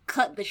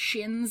cut the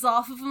shins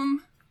off of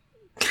them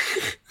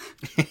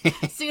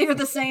so you're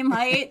the same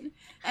height.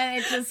 And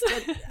it just,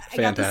 I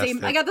got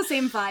the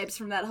same vibes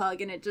from that hug,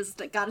 and it just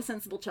got a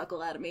sensible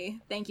chuckle out of me.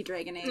 Thank you,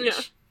 Dragon Age. Yeah.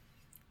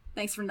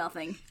 Thanks for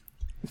nothing.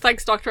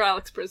 Thanks, Dr.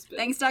 Alex Brisbane.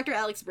 Thanks, Dr.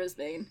 Alex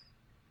Brisbane,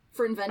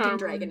 for inventing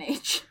Dragon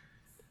Age.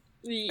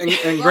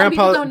 And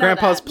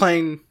Grandpa's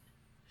playing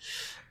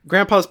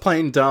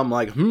dumb,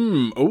 like,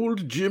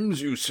 old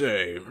gyms, you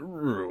say?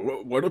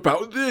 What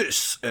about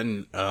this?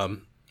 And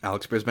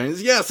Alex Brisbane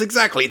is, yes,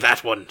 exactly,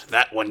 that one.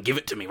 Give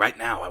it to me right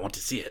now. I want to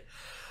see it.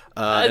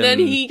 And then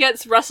he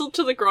gets wrestled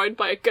to the ground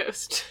by a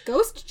ghost.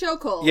 Ghost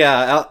chokehold.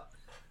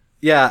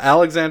 Yeah,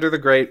 Alexander the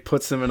Great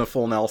puts him in a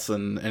full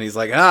Nelson, and he's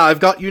like, I've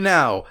got you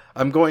now.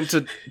 I'm going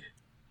to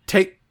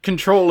take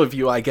control of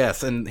you, I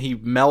guess. And he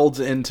melds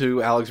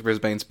into Alex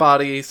Brisbane's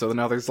body, so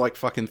now there's like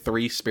fucking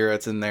 3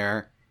 spirits in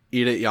there.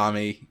 Eat it,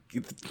 Yami.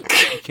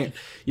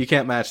 You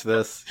can't match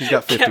this. He's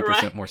got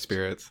 50% more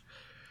spirits.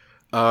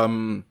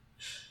 But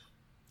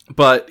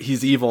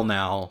he's evil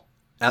now.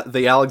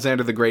 The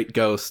Alexander the Great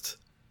ghost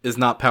is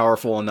not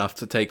powerful enough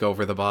to take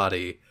over the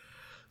body.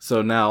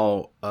 So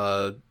now,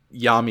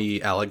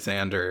 Yami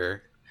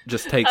Alexander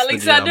just takes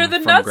Alexander the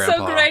gem not from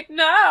Grandpa. so great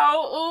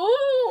now.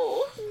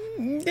 Ooh.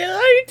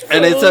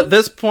 And it's at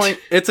this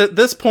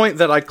point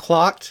that I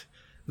clocked.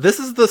 This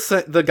is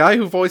the guy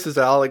who voices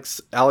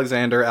Alex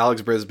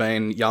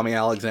Brisbane, Yami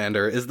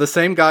Alexander, is the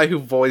same guy who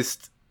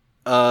voiced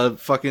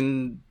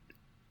fucking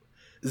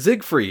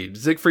Siegfried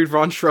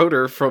von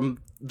Schroeder from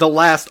the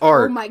last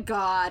art. Oh my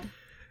god.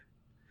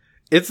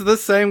 It's the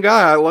same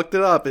guy. I looked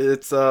it up.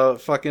 It's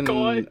fucking.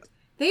 God.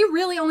 They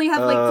really only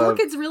have, like,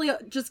 4Kids really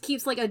just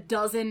keeps, like, a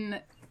dozen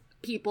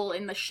people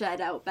in the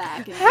shed out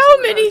back. And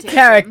How many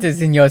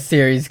characters in your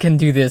series can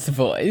do this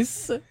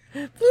voice?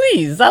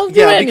 Please, I'll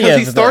do any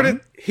because of them.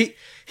 he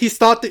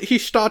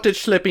started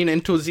slipping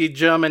into the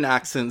German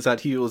accents that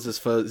he uses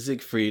for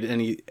Siegfried,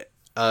 and he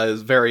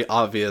is very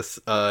obvious.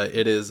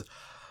 It is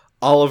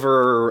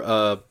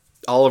Oliver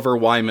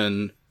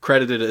Wyman,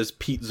 credited as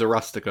Pete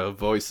Zarustica,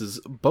 voices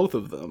both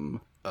of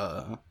them.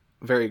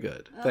 Very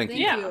good. Thank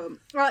you. you.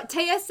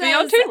 Taya says,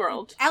 Beyond Toon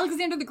World.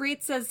 Alexander the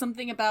Great says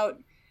something about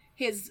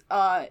his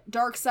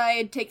dark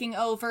side taking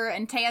over,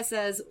 and Taya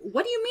says,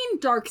 what do you mean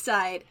dark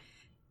side?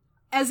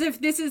 As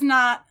if this is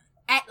not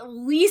at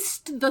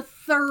least the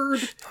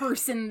 3rd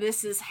person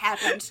this has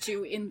happened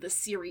to in the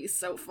series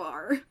so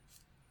far.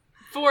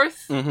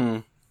 4th. Mm-hmm.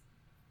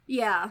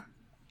 Yeah.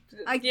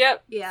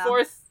 Yep. Yeah.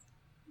 4th.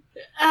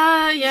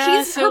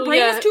 Yeah. Her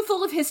brain is too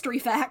full of history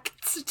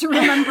facts to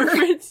remember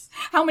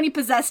how many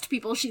possessed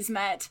people she's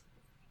met.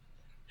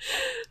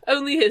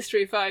 Only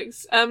history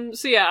facts.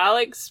 So yeah,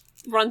 Alex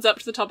runs up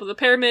to the top of the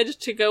pyramid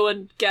to go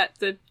and get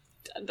the,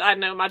 I don't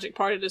know, magic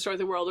power to destroy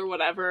the world or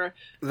whatever.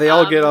 They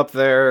all get up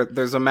there,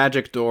 there's a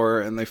magic door,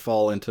 and they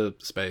fall into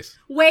space.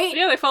 Wait.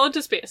 Yeah, they fall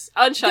into space.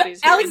 And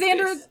Shadi's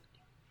Alexander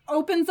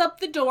opens up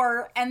the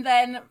door, and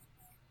then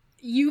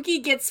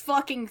Yugi gets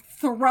fucking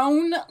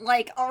thrown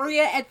like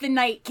Arya at the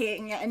Night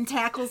King and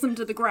tackles him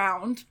to the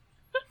ground.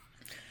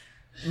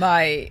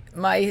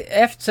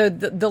 So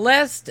the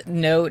last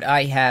note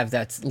I have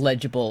that's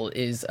legible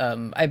is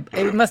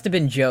it must have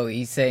been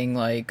Joey saying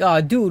like,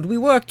 "Oh, dude, we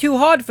worked too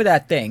hard for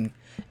that thing,"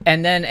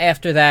 and then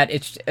after that,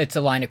 it's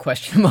a line of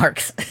question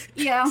marks.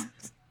 Yeah.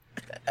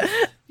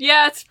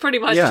 Yeah, it's pretty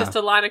much just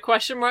a line of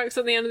question marks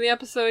at the end of the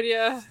episode,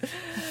 yeah.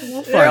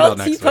 They're all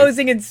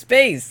T-posing in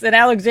space, and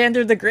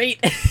Alexander the Great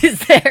is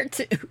there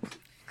too.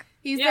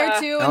 He's there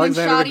too, and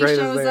Alexander then the Shadi Great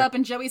shows is there. up,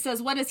 and Joey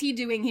says, what is he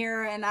doing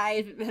here? And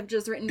I have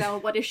just written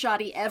down, what is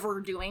Shadi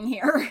ever doing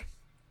here?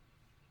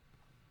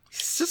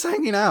 He's just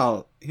hanging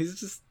out. He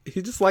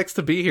just likes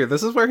to be here.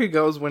 This is where he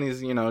goes when he's,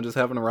 just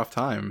having a rough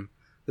time.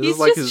 This is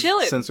like his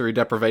chilling. sensory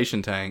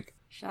deprivation tank.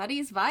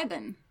 Shadi's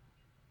vibing.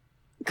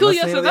 Cool, That's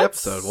yeah, the end so of the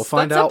that's episode. We'll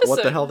find that's out what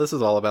the episode. hell this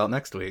is all about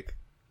next week.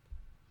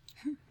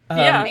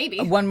 Yeah. Maybe.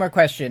 One more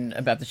question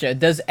about the show: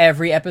 does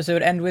every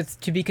episode end with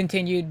 "to be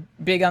continued"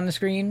 big on the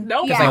screen?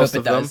 Nope. Because Yeah. I Most hope it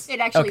of them. does. It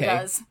actually Okay.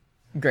 does.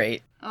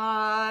 Great.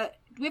 Do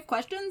we have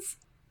questions?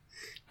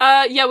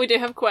 Yeah, we do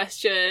have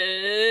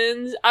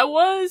questions. I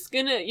was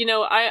gonna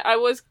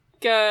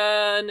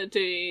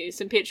do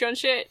some Patreon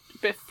shit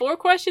before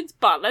questions,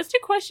 but let's do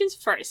questions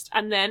first,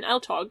 and then I'll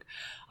talk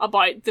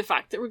about the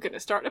fact that we're gonna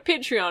start a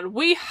Patreon.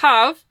 We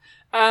have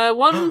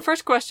one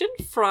first question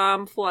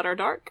from Flutter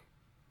Dark.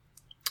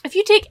 If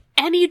you take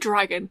any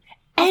dragon,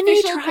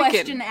 Official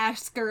question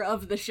asker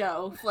of the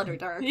show,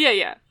 Flutterdark.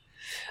 Yeah.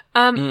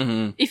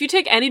 If you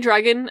take any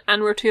dragon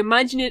and were to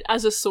imagine it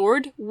as a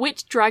sword,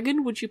 which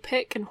dragon would you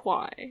pick and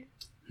why?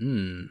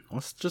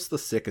 What's just the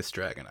sickest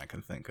dragon I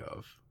can think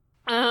of?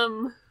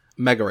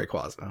 Mega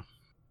Rayquaza.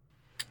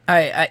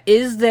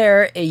 Is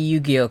there a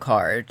Yu-Gi-Oh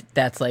card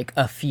that's like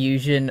a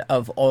fusion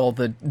of all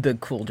the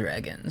cool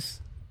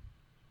dragons?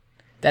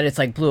 That it's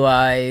like Blue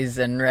Eyes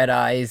and Red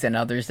Eyes and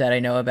others that I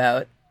know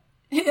about?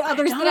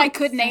 Others that I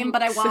could name,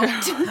 but I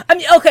won't. I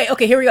mean,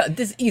 okay, here we go.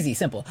 This is easy,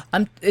 simple.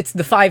 It's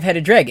the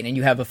 5-headed dragon, and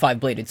you have a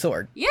 5-bladed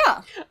sword.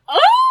 Yeah.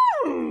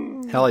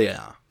 Oh! Hell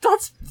yeah.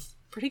 That's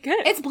pretty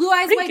good. It's Blue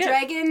Eyes Pretty White good.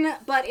 Dragon,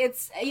 but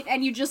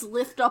and you just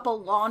lift up a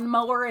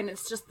lawnmower and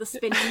it's just the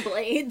spinning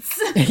blades.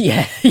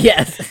 Yeah,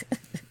 yes.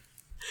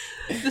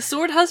 The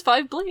sword has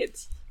 5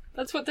 blades.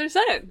 That's what they're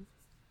saying.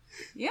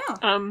 Yeah.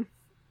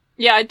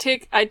 Yeah, I'd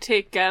take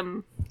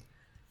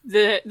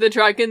the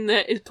dragon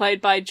that is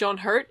played by John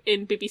Hurt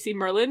in BBC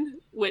Merlin,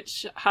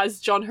 which has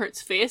John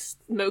Hurt's face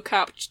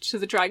mo-capped to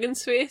the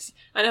dragon's face,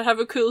 and I'd have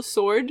a cool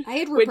sword, I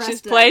had which is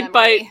repressed that played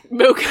by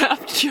memory.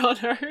 mo-capped John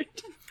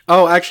Hurt.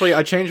 Oh, actually,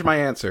 I changed my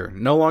answer.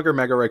 No longer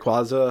Mega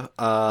Rayquaza,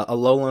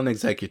 Alolan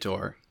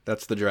Executor.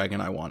 That's the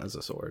dragon I want as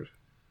a sword.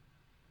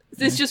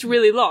 It's just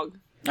really long.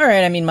 All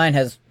right, I mean, mine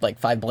has like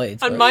 5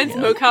 blades. And but, mine's you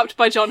know. mo-capped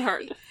by John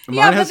Hurt.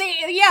 Yeah, Mine has-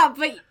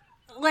 but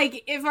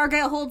like, if our guy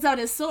holds out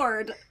his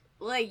sword,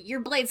 like, your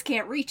blades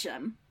can't reach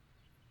him.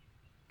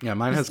 Yeah,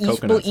 mine has Each,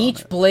 coconuts on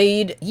each it.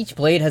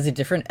 blade has a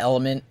different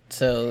element,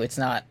 so it's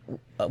not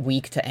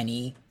weak to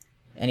any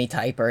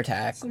type or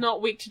attack. It's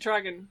not weak to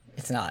dragon.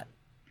 It's not.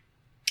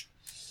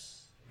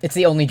 It's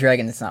the only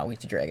dragon that's not weak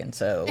to dragon.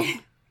 So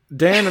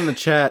Dan in the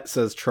chat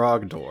says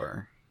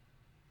Trogdor.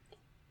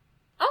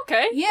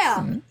 Okay.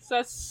 Yeah. So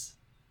that's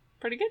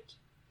pretty good.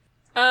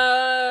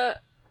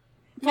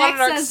 Max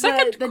Monarch's says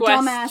second the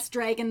quest. dumbass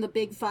dragon the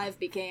Big 5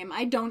 became.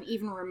 I don't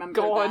even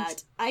remember God.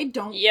 that. I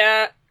don't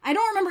Yeah.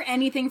 remember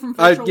anything from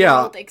Virtual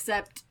yeah. World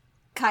except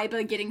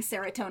Kaiba getting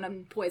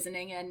serotonin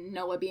poisoning and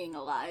Noah being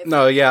alive.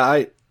 No,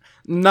 yeah,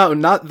 No,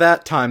 not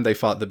that time they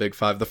fought the Big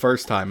 5. The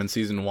first time in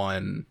Season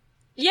 1.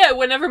 Yeah,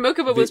 whenever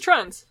Mokuba was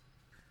trans.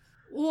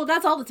 Well,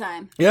 that's all the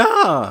time.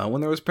 Yeah,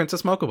 when there was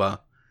Princess Mokuba.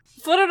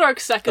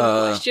 Flutterdark's second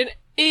question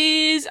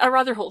is a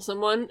rather wholesome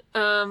one.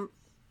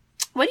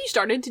 When you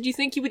started, did you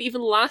think you would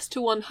even last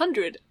to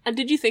 100? And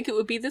did you think it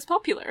would be this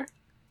popular?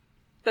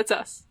 That's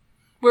us.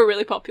 We're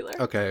really popular.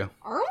 Okay,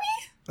 Are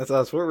we? that's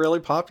us. We're really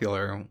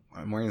popular.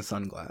 I'm wearing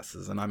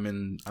sunglasses, and I'm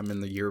in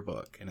the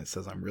yearbook, and it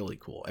says I'm really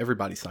cool.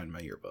 Everybody signed my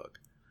yearbook.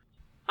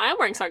 I am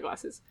wearing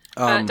sunglasses.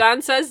 Um,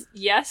 Dan says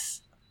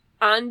yes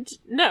and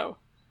no.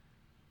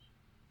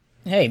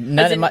 hey,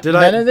 none of Did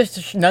I-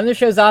 the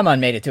shows I'm on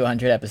made it to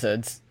 100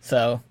 episodes.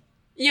 So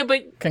Yeah,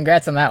 but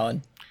congrats on that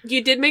one.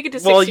 you did make it to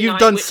 69. Well, you've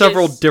done which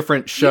several is-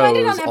 different shows.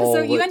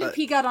 You ended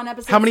peak out on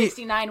episode how many-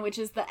 69, which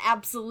is the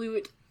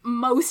absolute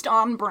most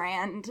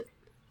on-brand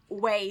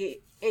way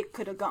it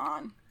could have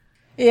gone.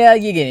 Yeah,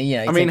 you get it.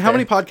 Yeah. I mean, how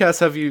many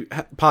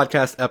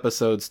podcast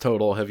episodes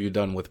total have you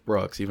done with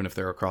Brooks, even if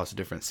they're across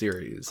different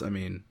series? I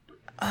mean,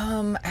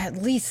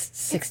 At least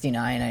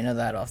 69. I know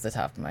that off the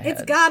top of my head.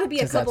 It's gotta be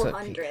a 'cause that's couple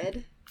what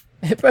hundred.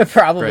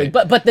 Probably, Right.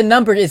 but the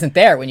number isn't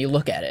there when you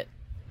look at it.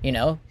 You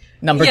know,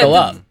 number Yeah, go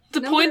up.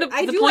 The point of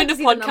I do like to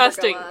see the number go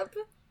podcasting up.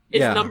 is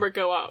Yeah. number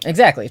go up.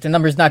 Exactly. If the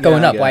number's not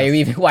going Yeah, I up, why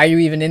guess. are you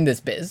even in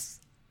this biz?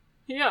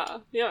 Yeah.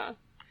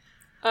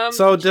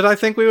 so did I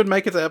think we would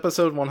make it to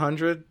episode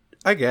 100?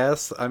 I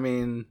guess. I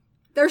mean,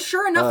 There's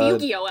sure enough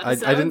Yu-Gi-Oh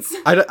episodes.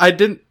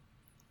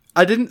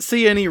 I didn't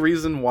see any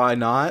reason why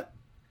not.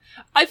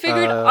 I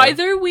figured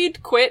either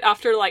we'd quit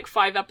after like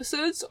 5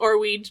 episodes, or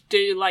we'd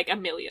do like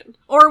 1 million.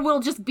 Or we'll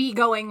just be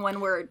going when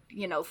we're,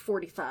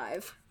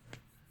 45.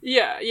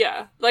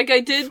 Yeah. Like I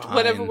did Fine.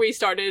 whenever we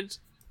started.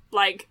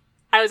 Like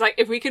I was like,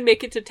 if we can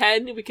make it to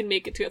 10, we can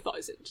make it to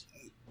 1,000.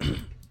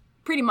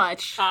 Pretty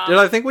much. Did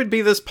I think we'd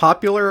be this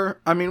popular?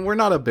 I mean, we're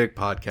not a big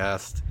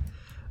podcast.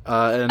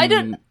 And I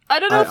don't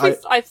know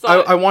if I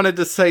thought. I wanted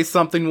to say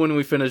something when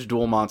we finished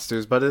Duel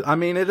Monsters, but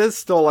it is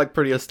still like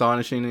pretty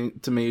astonishing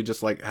to me,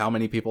 just like how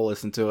many people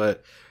listen to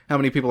it, how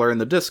many people are in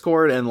the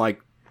Discord, and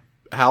like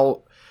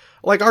how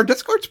like our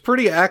Discord's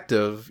pretty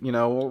active.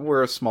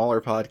 We're a smaller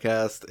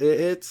podcast.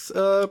 It's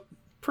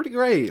pretty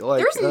great.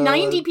 Like There's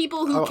 90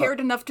 people who oh, cared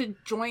enough to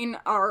join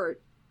our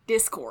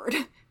Discord.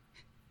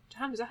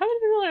 Damn, is that how many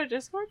people are on our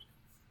Discord?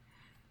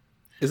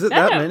 Is it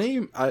that Yeah.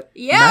 many?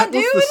 Yeah, Matt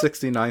dude. was the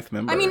 69th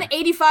member. I mean,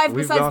 85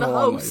 We've besides gone the a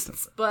long way hosts,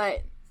 since-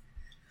 but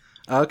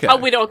Okay. Oh,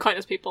 we don't count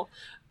as people.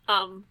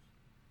 But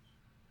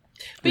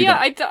We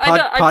yeah, don't.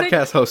 I think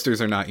podcast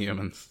hosters are not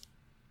humans.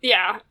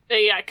 yeah,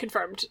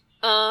 confirmed.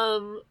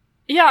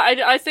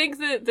 I think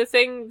the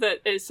thing that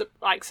is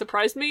like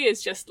surprised me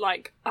is just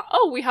like,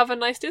 oh, we have a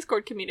nice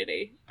Discord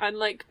community, and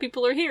like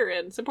people are here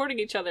and supporting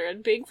each other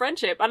and being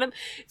friendship. And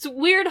it's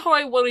weird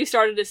how when we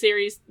started a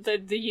series, the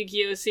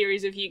Yu-Gi-Oh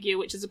series of Yu-Gi-Oh,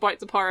 which is about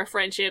the power of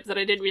friendship, that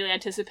I didn't really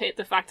anticipate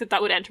the fact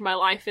that would enter my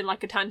life in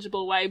like a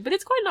tangible way. But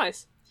it's quite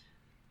nice.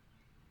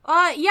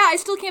 yeah, I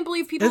still can't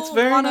believe people It's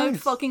very want to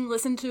nice. fucking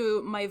listen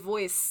to my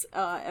voice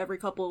every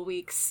couple of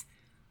weeks.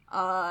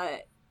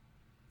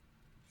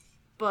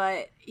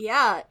 But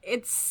yeah,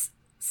 it's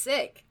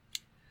sick.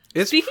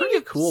 It's Speaking pretty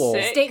of cool.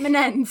 sick- Statement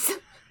ends.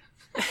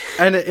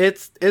 And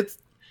it's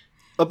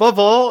above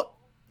all,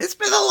 it's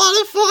been a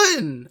lot of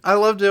fun. I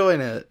love doing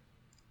it.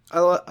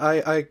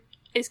 I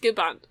It's good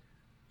band.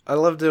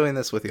 love doing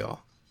this with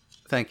y'all.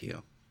 Thank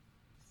you.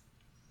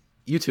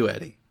 You too,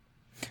 Eddie.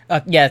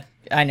 Yeah,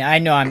 I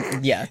know.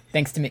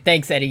 Thanks,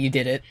 Eddie. You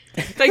did it.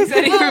 Thanks,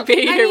 Eddie, for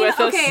being here with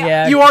us. okay,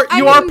 Yeah. You are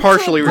I mean,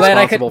 partially glad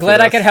responsible for Glad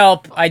this. I could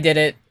help. I did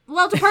it.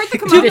 Well, to part the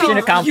Mission kimono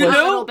accomplished. a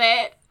little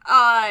bit,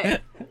 I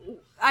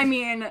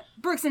mean,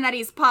 Brooks and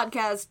Eddie's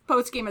podcast,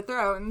 post Game of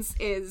Thrones,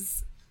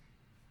 is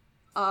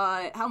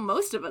how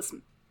most of us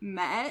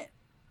met.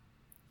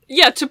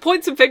 Yeah, to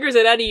point some fingers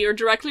at Eddie, you're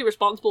directly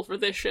responsible for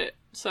this shit,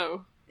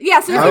 so... Yeah,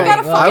 so if you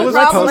got a I fucking was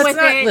problem supposed-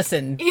 with it...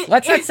 Listen,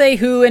 let's not say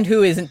who and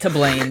who isn't to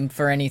blame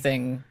for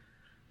anything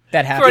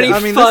that For any happened.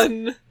 I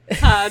mean, fun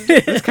had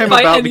This came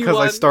by about because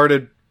anyone. I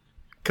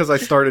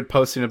started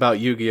posting about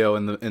Yu-Gi-Oh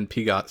in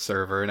PGOT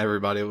server, and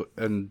everybody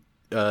and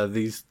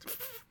these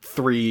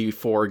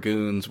 3-4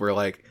 goons were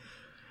like,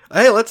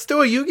 "Hey, let's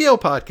do a Yu-Gi-Oh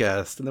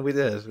podcast," and then we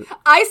did.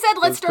 I said,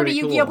 let's was start a pretty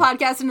Yu-Gi-Oh cool.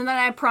 podcast, and then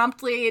I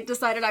promptly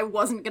decided I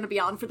wasn't going to be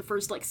on for the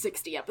first,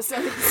 60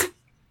 episodes.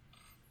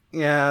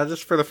 Yeah,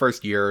 just for the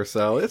first year or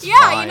so. It's Yeah,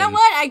 fine. you know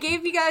what? I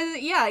gave you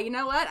guys... Yeah, you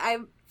know what? I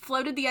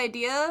floated the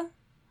idea.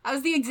 I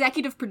was the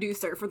executive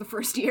producer for the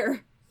first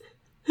year.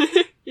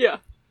 Yeah.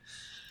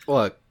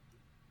 Look,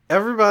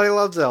 everybody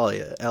loves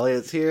Elliot.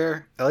 Elliot's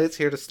here. Elliot's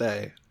here to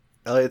stay.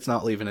 Elliot's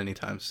not leaving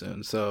anytime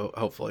soon, so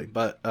hopefully.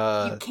 But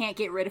You can't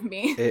get rid of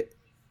me. it.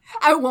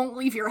 I won't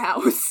leave your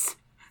house.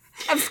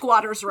 I have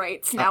squatters'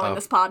 rights now in Uh-oh.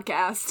 this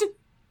podcast.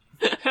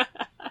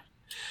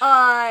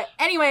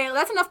 Anyway,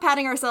 that's enough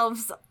patting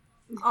ourselves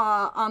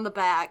on the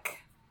back.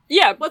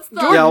 Yeah, What's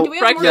the... Yeah, do we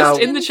have more Breakfast yeah,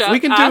 in the questions? chat We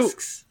can do-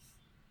 asks...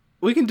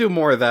 We can do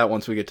more of that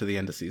once we get to the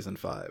end of season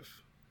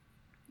 5.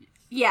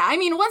 Yeah, I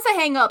mean, once I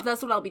hang up,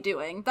 that's what I'll be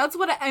doing. That's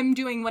what I'm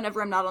doing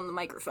whenever I'm not on the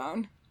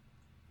microphone.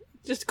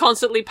 Just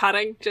constantly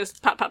patting.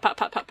 Just pat, pat, pat,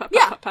 pat, pat, pat,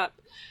 Yeah. pat, pat,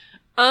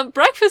 pat.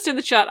 Breakfast in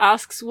the chat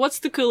asks, what's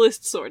the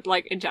coolest sword,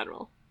 in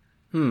general?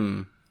 I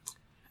mean,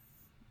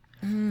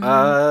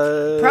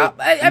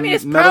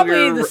 it's Metal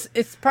probably Gear-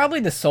 it's probably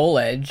the Soul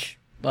Edge,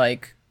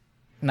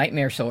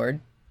 Nightmare Sword.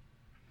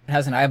 It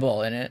has an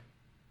eyeball in it.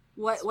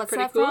 What's pretty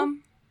that cool.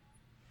 from?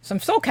 Some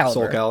Soul Calibur.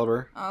 Soul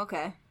Calibur. Oh,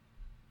 okay.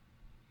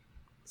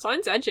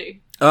 Sounds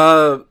edgy.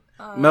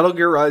 Metal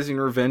Gear Rising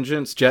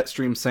Revengeance,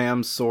 Jetstream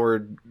Sam's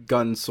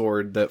gun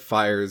sword that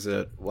fires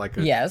it like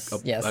a Yes, a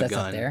that's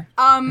gun. up there.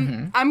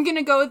 I'm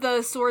gonna go with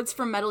the swords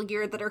from Metal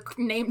Gear that are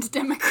named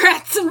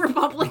Democrats and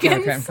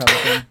Republicans. Democrat and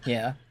Republican,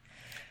 yeah.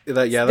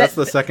 That's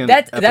the second.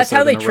 That's episode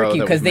how they in a row trick you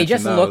that because we've they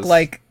just mentioned look those.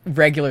 like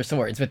regular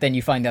swords, but then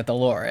you find out the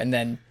lore, and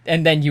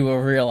then you will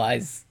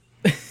realize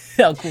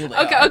how cool they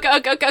are.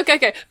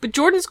 Okay. But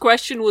Jordan's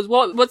question was,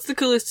 what's the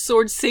coolest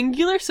sword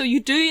singular? So you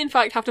do, in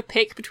fact, have to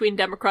pick between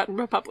Democrat and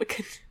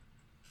Republican.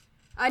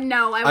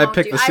 No, I I won't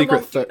picked do. the I secret.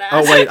 won't do that.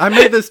 Oh wait, I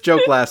made this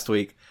joke last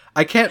week.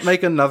 I can't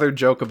make another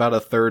joke about a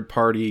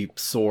third-party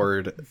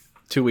sword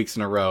 2 weeks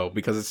in a row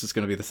because it's just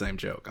going to be the same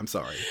joke. I'm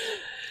sorry.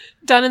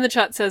 Dan in the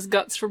chat says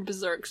Guts from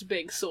Berserk's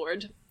big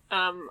sword.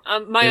 My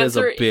It is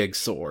answer a big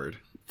sword.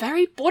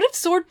 what if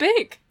sword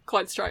big?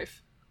 Cloud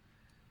Strife.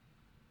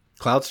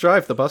 Cloud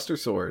Strife, the Buster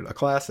Sword, a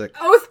classic.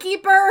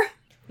 Oathkeeper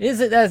Is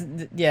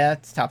it? Yeah,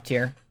 it's top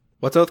tier.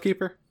 What's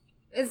Oathkeeper?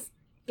 is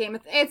Game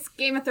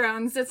of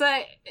Thrones.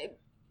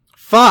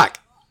 Fuck.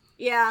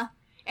 Yeah.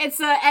 It's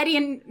Eddie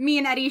and me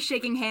and Eddie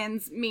shaking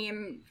hands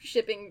meme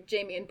shipping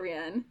Jamie and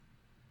Brienne.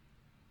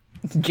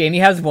 Jamie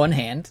has one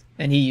hand,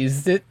 and he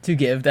used it to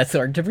give that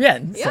sword to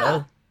Brienne. Yeah.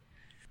 So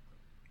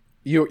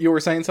You were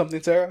saying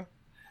something, Sarah?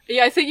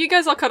 Yeah, I think you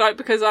guys all cut out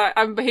because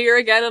I'm here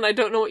again and I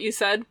don't know what you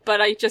said,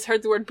 but I just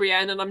heard the word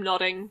Brienne and I'm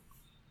nodding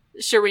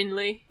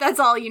serenely. That's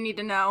all you need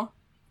to know.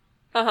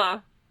 Uh-huh.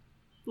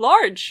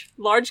 Large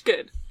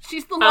good.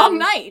 She's the long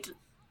night.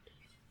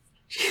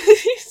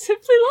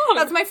 Simply long.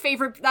 That's my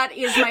favorite. That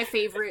is my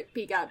favorite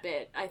PGOT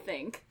bit, I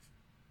think.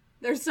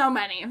 There's so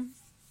many.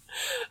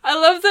 I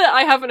love that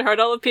I haven't heard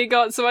all of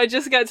PGOT, so I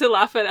just get to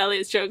laugh at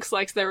Elliot's jokes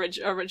like they're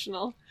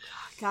original.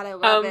 God, I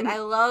love it. I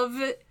love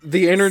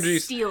The energy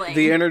stealing.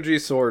 the energy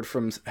sword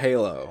from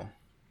Halo.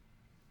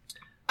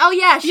 Oh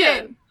yeah, shit.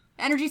 Yeah.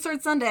 Energy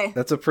Sword Sunday.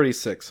 That's a pretty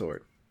sick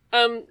sword.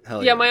 Hell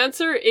Yeah, yeah. my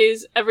answer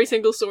is every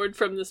single sword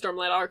from the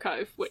Stormlight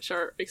Archive, which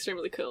are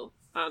extremely cool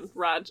and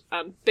rad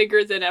and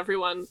bigger than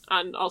everyone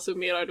and also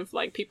made out of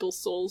people's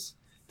souls.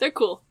 They're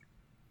cool.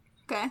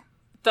 Okay.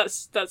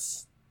 That's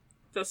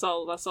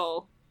all I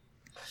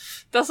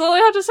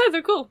have to say.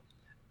 They're cool.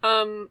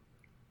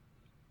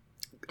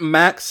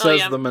 Max says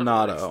yeah, the I'm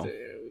Monado. next.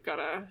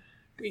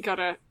 We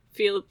gotta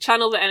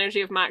channel the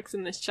energy of Max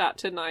in this chat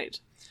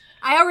tonight.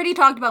 I already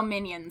talked about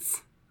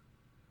minions.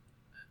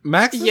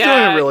 Max is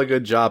Yeah. doing a really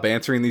good job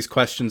answering these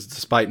questions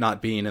despite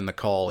not being in the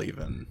call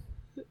even.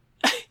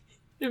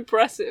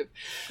 Impressive.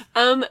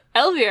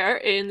 Elvier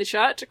in the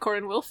chat,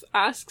 Corin Wolf,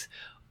 asks,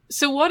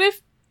 so what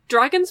if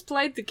dragons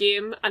played the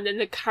game and then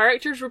the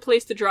characters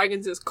replaced the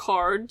dragons as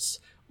cards?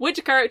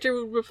 Which character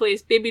would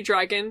replace Baby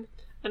Dragon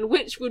and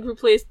which would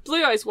replace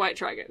Blue Eyes White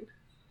Dragon?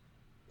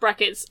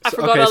 Brackets. I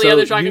forgot all the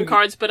other dragon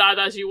cards, but add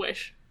as you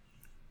wish.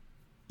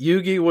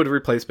 Yugi would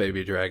replace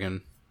Baby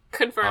Dragon.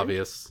 Confirm.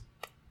 Obvious.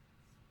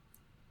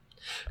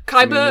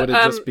 Kaiba, would it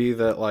just be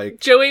that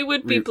Joey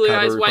would be Blue Kaiba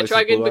Eyes White replaces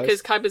Dragon Blue Eyes?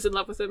 because Kaiba's in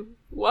love with him.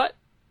 What?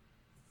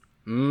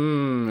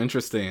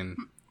 Interesting.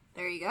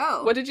 There you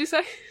go. What did you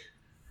say?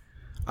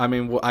 I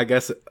mean,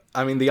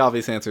 the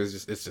obvious answer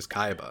is just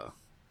Kaiba.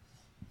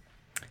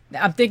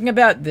 I'm thinking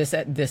about this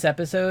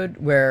episode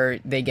where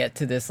they get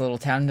to this little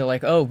town and they're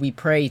like, oh, we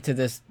pray to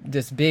this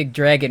big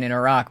dragon in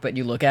Iraq, but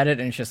you look at it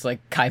and it's just like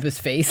Kaiba's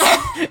face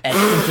etched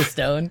into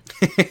stone.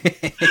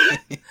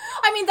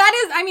 I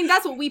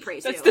that's what we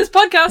praise That's to. this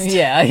podcast.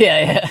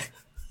 Yeah.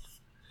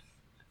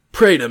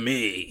 Pray to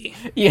me.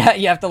 Yeah,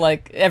 you have to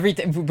like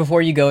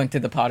before you go into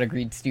the Pot of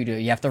Greed studio,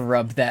 you have to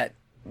rub that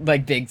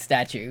like big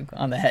statue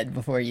on the head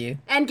before you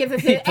and give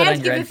it Put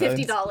on your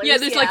 $50. Yeah,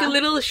 there's like a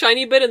little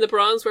shiny bit in the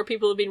bronze where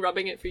people have been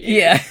rubbing it for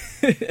years.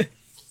 Yeah.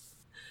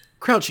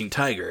 Crouching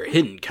Tiger,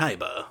 Hidden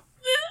Kaiba.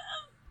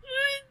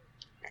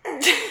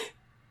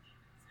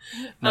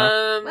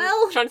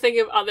 Well- Trying to think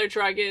of other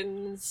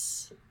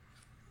dragons.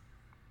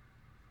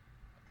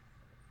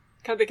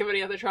 Can't think of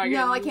any other dragons.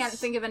 No, I can't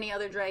think of any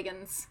other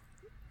dragons.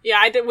 Yeah,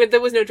 I did.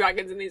 There was no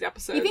dragons in these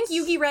episodes. You think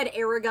Yugi read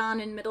Aragon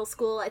in middle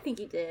school? I think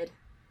he did.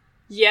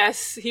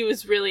 Yes, he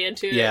was really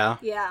into it. Yeah.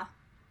 Yeah.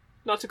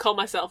 Not to call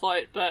myself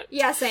out, but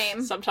Yeah,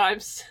 same.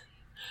 sometimes.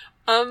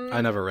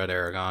 I never read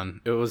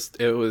Aragon. It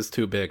was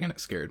too big and it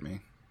scared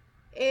me.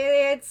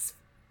 It's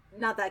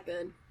not that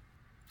good.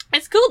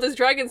 It's cool. There's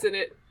dragons in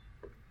it.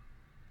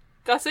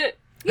 That's it.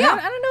 Yeah.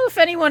 I don't know if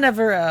anyone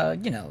ever,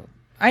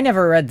 I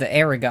never read the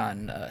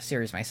Aragon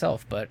series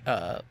myself, but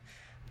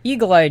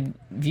eagle-eyed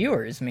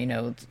viewers may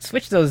know.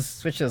 Switch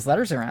those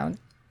letters around.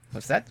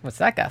 What's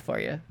that got for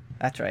you?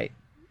 That's right,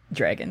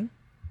 dragon.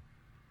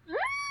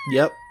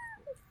 Yep.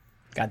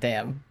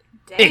 Goddamn.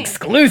 Dang.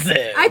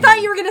 Exclusive. I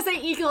thought you were gonna say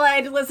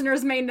eagle-eyed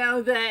listeners may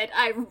know that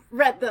I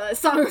read the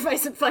Song of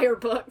Ice and Fire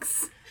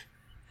books.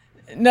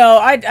 No,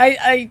 I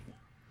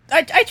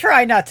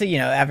try not to,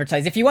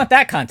 advertise. If you want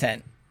that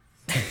content,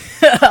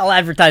 I'll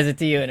advertise it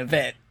to you in a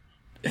bit.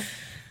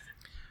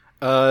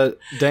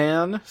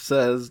 Dan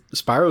says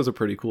Spyro's a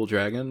pretty cool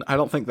dragon. I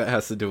don't think that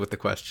has to do with the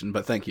question,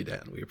 but thank you,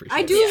 Dan. We appreciate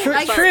I it. do. True-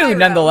 like true, Spyro.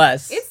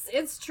 nonetheless.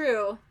 It's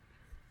true.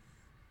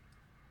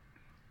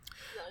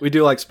 We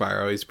do like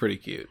Spyro. He's pretty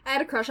cute. I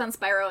had a crush on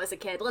Spyro as a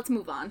kid. Let's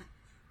move on.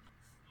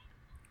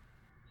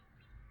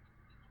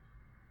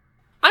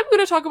 I'm going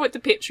to talk about the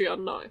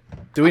Patreon now.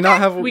 Do we not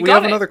have? We We got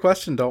have it. another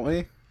question, don't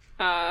we?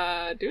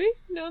 Do we?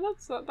 No,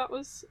 that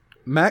was...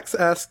 Max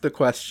asked the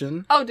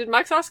question. Oh, did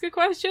Max ask a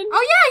question?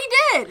 Oh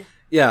yeah, he did.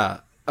 Yeah.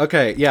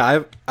 Okay.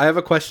 Yeah. I have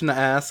a question to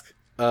ask.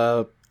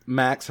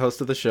 Max,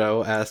 host of the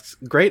show, asks,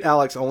 Great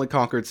Alex only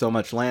conquered so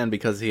much land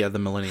because he had the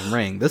Millennium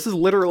Ring. This is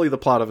literally the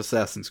plot of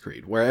Assassin's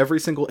Creed, where every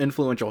single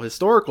influential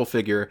historical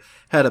figure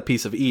had a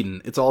piece of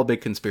Eden. It's all a big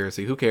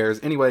conspiracy. Who cares?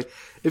 Anyway,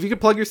 if you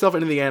could plug yourself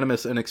into the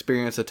Animus and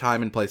experience a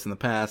time and place in the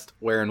past,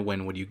 where and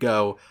when would you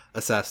go?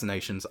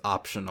 Assassination's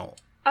optional.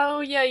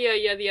 Oh, yeah,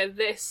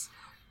 this.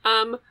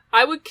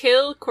 I would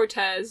kill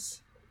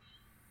Cortez,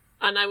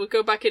 and I would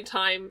go back in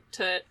time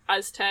to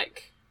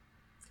Aztec,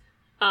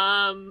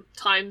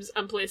 times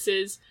and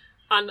places,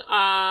 and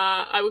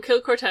I would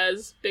kill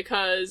Cortez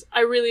because I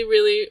really,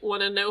 really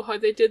want to know how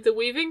they did the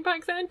weaving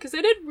back then, because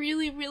they did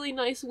really, really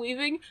nice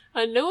weaving,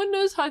 and no one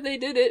knows how they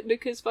did it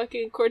because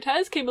fucking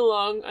Cortez came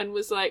along and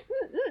was like,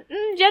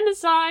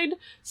 genocide!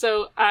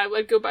 So I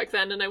would go back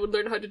then and I would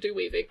learn how to do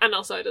weaving, and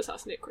also I'd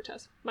assassinate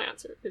Cortez. My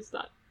answer is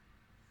that.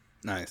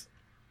 Nice.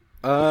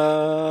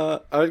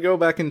 I'd go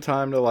back in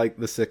time to like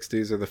the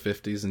 60s or the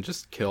 50s and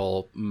just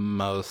kill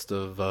most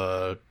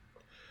of,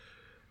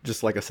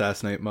 just like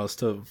assassinate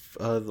most of,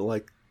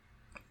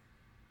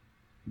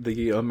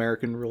 the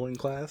American ruling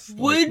class.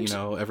 Would-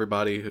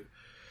 Like,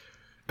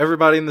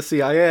 everybody in the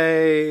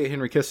CIA,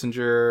 Henry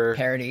Kissinger,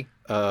 Parody.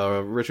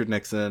 Richard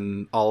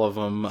Nixon, all of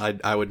them.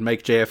 I would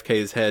make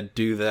JFK's head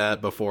do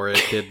that before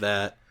it did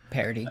that.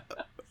 Parody.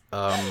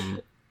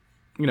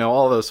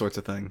 All those sorts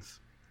of things.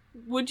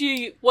 Would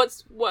you?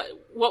 What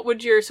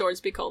would your swords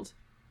be called?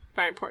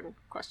 Very important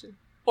question.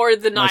 Or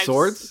the My knives.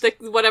 swords?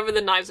 Whatever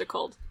the knives are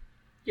called.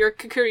 Your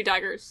Kakuri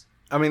daggers.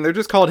 I mean, they're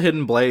just called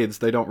hidden blades.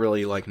 They don't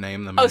really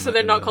name them. Oh, in so the-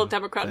 they're in not the called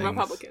Democrat and things.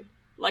 Republican.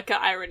 Like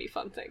a irony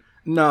fun thing.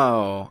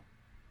 No.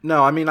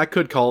 I mean, I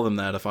could call them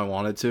that if I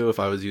wanted to, if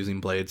I was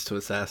using blades to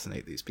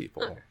assassinate these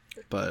people.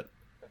 But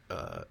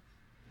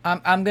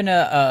I'm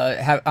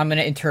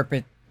gonna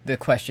interpret the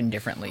question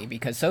differently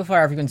because so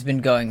far everyone's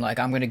been going like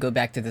I'm gonna go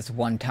back to this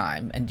one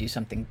time and do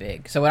something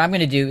big. So what I'm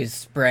gonna do is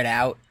spread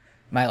out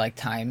my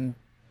time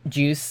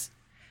juice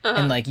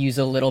and use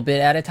a little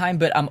bit at a time,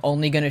 but I'm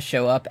only gonna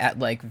show up at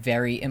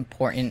very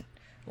important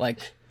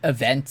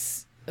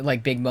events,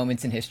 big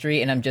moments in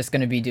history, and I'm just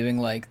gonna be doing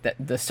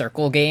the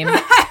circle game in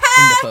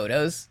the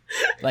photos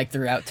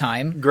throughout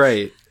time.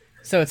 great.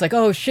 So it's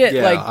oh shit,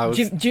 Yeah, I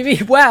was-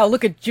 Jimmy, wow,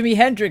 look at Jimi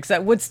Hendrix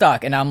at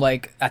Woodstock, and I'm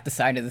at the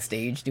side of the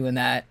stage doing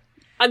that.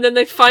 And then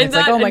they find It's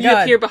that, oh my and you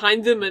God. appear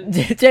behind them, and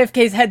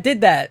JFK's head did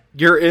that,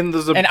 You're in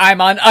the and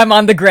I'm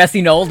on the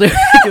grassy knoll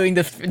doing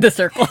the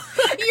circle.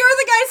 You're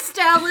the guy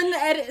Stalin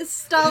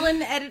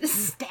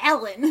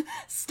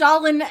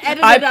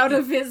edited out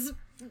of his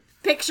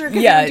picture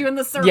because Yeah, you were doing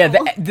the circle. yeah.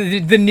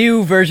 The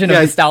new version of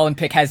Yeah. the Stalin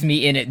pic has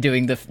me in it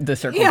doing the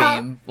circle Yeah.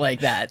 game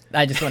like that.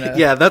 I just want to.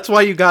 Yeah, that's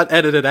why you got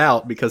edited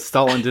out, because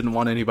Stalin didn't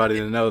want anybody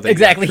to know that you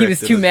got Exactly. He was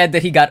tricked too into mad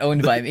that he got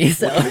owned by me.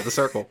 So looking at the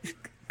circle.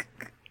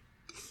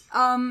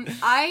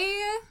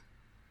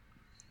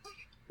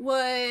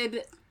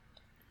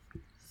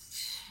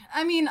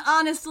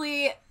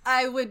 Honestly,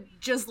 I would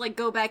just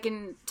go back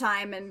in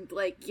time and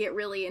get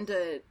really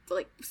into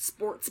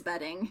sports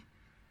betting.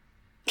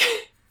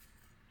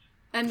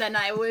 And then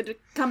I would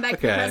come back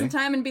to the present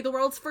time and be the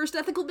world's first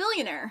ethical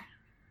billionaire.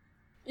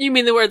 You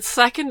mean the word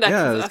second?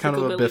 Yeah, it's kind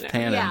of a Biff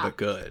billionaire. Tannen, but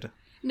good.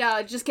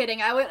 No, just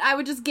kidding. I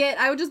would just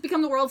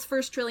become the world's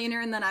first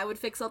trillionaire, and then I would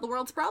fix all the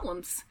world's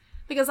problems.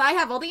 Because I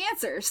have all the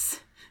answers.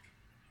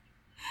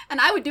 And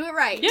I would do it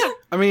right. Yeah.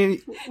 I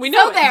mean, we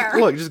know so there.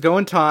 Look, just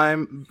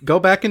go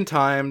back in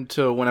time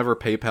to whenever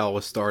PayPal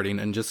was starting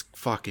and just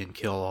fucking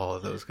kill all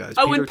of those guys.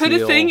 I would put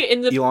a thing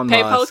in the Elon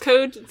PayPal Musk.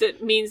 code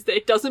that means that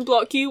it doesn't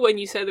block you when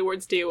you say the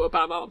words "Dear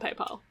Obama" on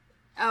PayPal.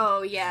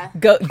 Oh, yeah.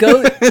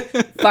 Go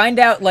find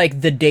out,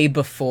 like, the day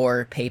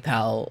before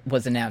PayPal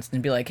was announced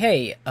and be like,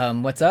 hey,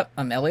 what's up?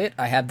 I'm Elliot.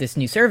 I have this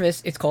new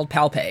service. It's called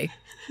PalPay.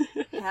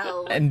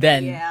 Hell And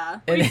then yeah.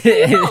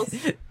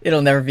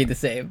 it'll never be the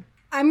same.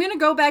 I'm gonna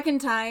go back in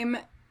time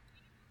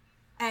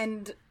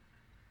and...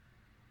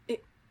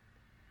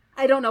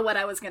 I don't know what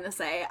I was gonna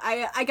say.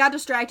 I got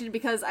distracted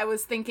because I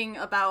was thinking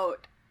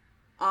about...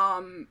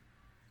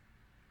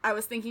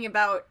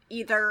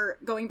 either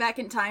going back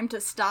in time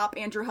to stop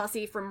Andrew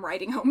Hussey from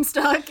writing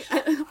Homestuck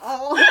at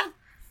all,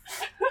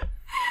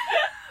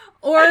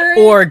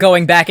 or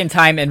going back in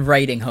time and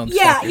writing Homestuck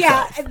yeah,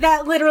 yourself.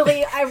 that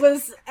literally I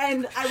was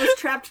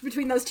trapped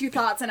between those two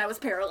thoughts and I was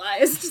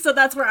paralyzed. So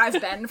that's where I've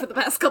been for the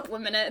past couple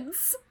of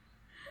minutes.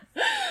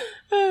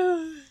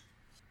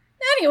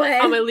 Anyway,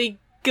 I'm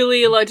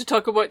illegally allowed to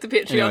talk about the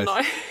Patreon Anyways. now.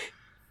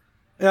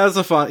 Yeah, that was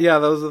a fun. Yeah,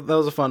 that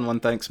was a fun one.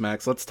 Thanks,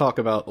 Max. Let's talk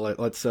about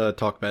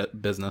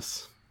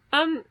business.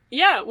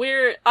 Yeah,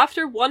 we're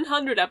after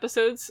 100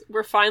 episodes.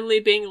 We're finally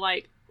being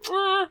like,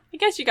 I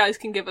guess you guys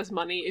can give us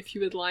money if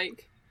you would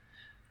like.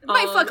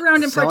 might fuck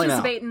around and selling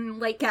participate in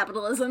late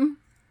capitalism.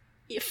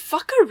 Yeah,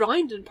 fuck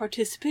around and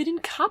participate in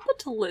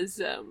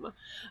capitalism,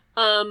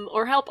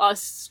 or help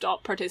us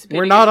stop participating.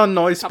 We're not in on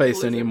Noise Space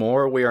capitalism.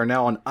 anymore. We are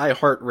now on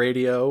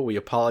iHeartRadio. We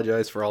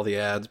apologize for all the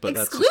ads, but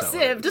that's just how it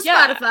Exclusive is. to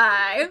Yeah.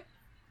 Spotify.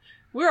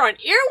 We're on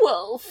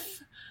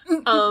Earwolf.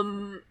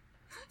 So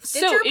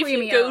Stitcher if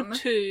you go Premium.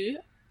 to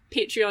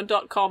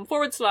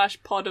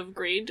patreon.com/pod of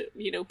greed,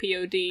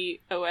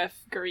 PODOF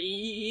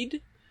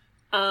greed,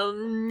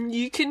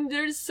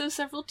 there's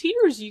several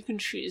tiers you can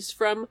choose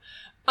from.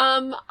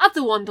 At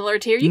the $1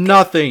 tier, you can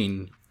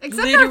Nothing.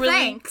 Except Literally- our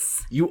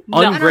thanks. You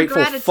No. ungrateful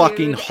Gratitude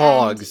fucking and,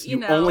 hogs. you You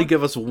know. only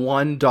give us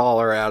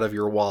 $1 out of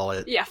your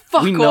wallet. Yeah,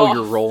 fuck We know off.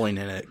 you're rolling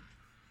in it.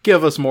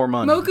 Give us more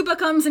money. Mokuba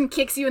comes and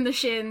kicks you in the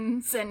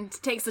shins and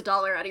takes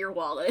 $1 out of your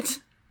wallet.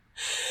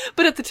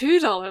 But at the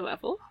 $2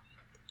 level,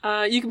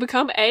 you can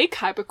become a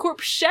Kyber Corp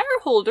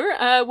shareholder,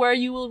 where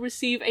you will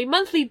receive a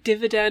monthly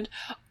dividend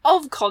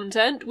of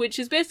content, which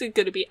is basically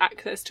going to be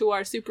access to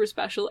our super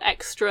special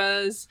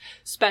extras,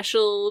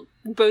 special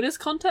bonus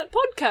content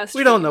podcast.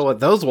 We don't know what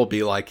those will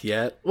be like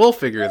yet. We'll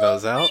figure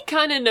those out. I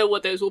kind of know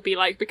what those will be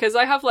like because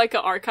I have like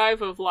an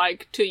archive of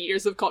like 2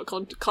 years of cut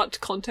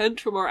content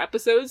from our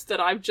episodes that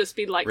I've just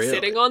been like Really?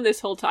 sitting on this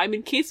whole time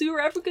in case we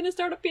were ever going to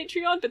start a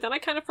Patreon, but then I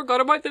kind of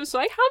forgot about them, so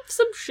I have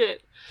some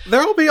shit.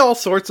 There'll be all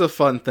sorts of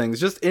fun things.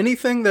 Just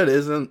anything that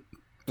isn't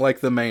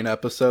like the main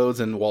episodes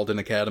in Walden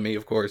Academy,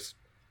 of course.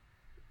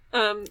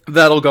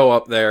 That'll go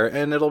up there,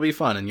 and it'll be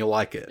fun, and you'll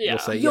like it. Yeah. You'll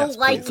say, You'll yes,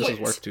 like please, this is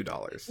it. worth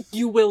 $2.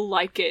 You will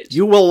like it.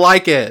 You will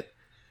like it!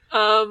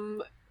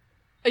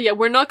 Yeah,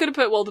 we're not going to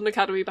put Walden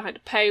Academy behind a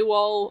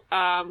paywall.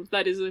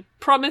 That is a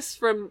promise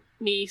from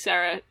me,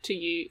 Sarah, to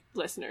you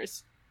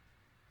listeners.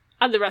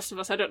 And the rest of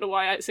us. I don't know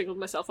why I singled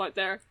myself out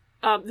there.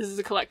 This is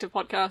a collective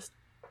podcast.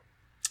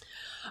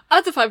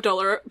 At the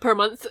 $5 per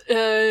month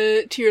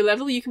tier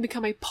level, you can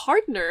become a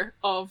partner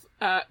of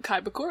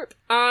Kyber Corp.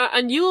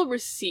 And you will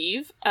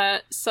receive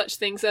such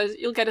things as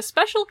you'll get a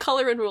special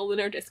color and role in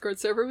our Discord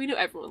server. We know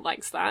everyone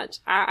likes that.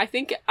 I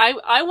think I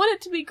want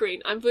it to be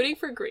green. I'm voting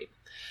for green.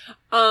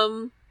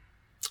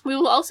 We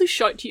will also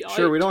shout you out.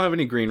 Sure, we don't have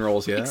any green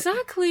rolls yet.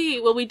 Exactly.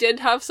 Well, we did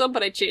have some,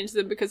 but I changed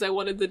them because I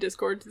wanted the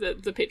Discord, the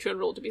Patreon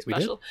role to be We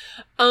did? special.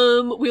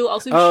 We'll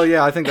also Oh,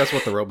 yeah, I think that's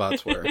what the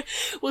robots were.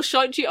 we'll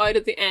shout you out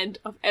at the end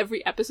of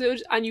every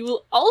episode, and you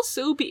will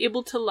also be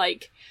able to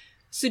like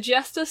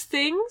suggest us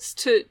things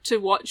to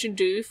watch and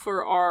do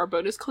for our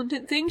bonus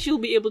content things. You'll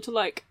be able to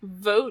like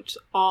vote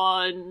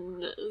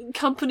on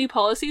company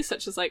policies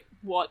such as like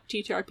what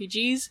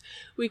TTRPGs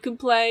we can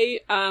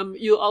play.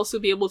 You'll also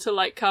be able to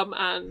like come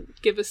and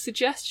give us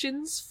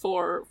suggestions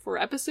for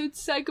episode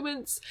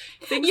segments,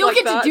 things You'll like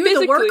get that. to do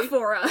the work Basically,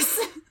 for us.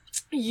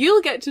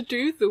 you'll get to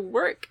do the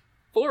work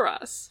for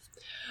us.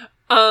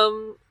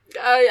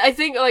 I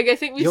think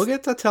we You'll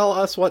get to tell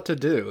us what to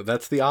do.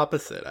 That's the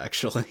opposite,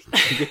 actually.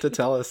 You get to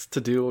tell us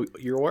to do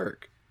your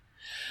work.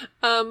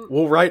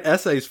 We'll write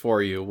essays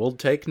for you. We'll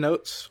take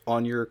notes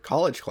on your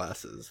college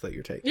classes that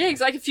you're taking. yeah,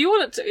 exactly.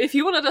 If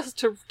you wanted us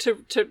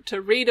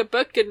to read a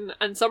book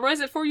and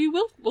summarize it for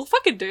you, we'll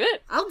fucking do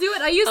it. I'll do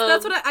it.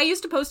 That's what I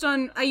used to post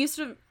on. I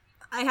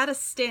had a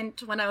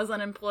stint when I was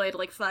unemployed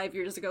like 5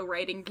 years ago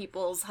writing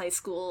people's high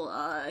school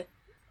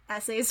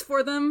essays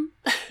for them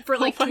for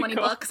like Oh my $20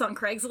 God. on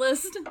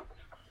Craigslist.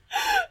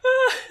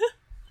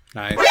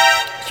 Nice.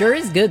 Sure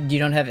is good you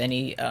don't have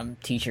any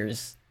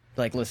teachers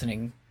like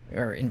listening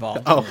or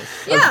involved. Oh, in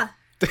this. Yeah.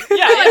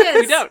 Yeah,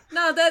 we don't.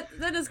 No,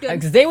 that is good.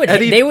 Because they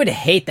would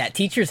hate that.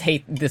 Teachers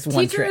hate this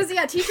one trick.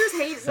 Teachers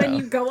hate when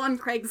you go on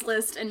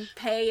Craigslist and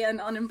pay an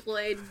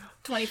unemployed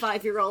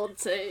 25-year-old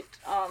to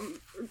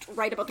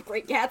write about the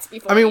Great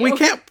Gatsby for I mean, you.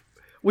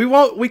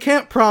 we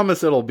can't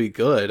promise it'll be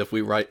good if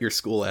we write your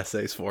school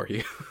essays for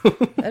you.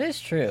 That is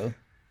true.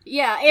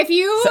 Yeah, if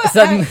you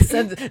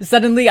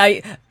Suddenly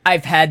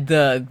I've had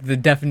the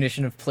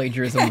definition of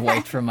plagiarism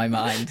wiped from my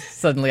mind.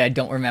 Suddenly I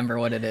don't remember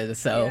what it is.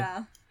 So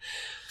yeah.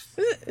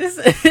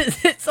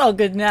 it's all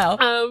good now.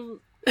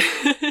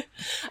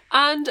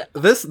 And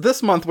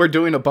this month we're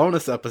doing a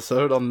bonus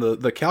episode on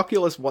the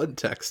Calculus 1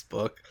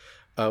 textbook.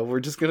 We're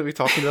just going to be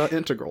talking about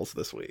integrals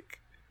this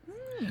week.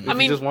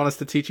 If you just want us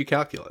to teach you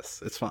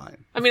calculus, it's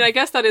fine. I mean, I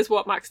guess that is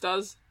what Max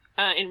does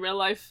in real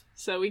life.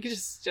 So we could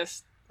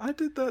just. I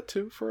did that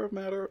too for a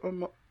matter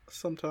of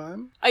some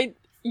time.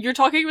 You're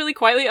talking really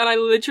quietly, and I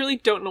literally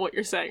don't know what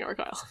you're saying,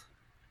 Argyle.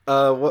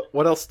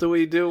 What else do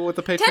we do with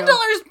the Patreon?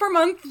 $10 per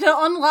month to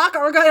unlock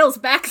Argyle's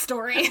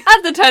backstory.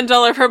 At the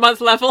 $10 per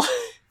month level.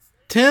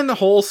 10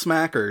 whole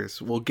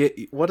smackers will get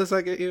you. What does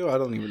that get you? I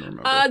don't even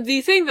remember.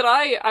 The thing that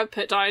I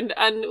put down,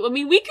 and I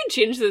mean, we could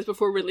change this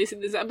before releasing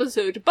this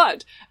episode,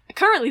 but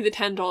currently the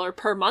 $10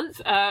 per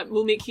month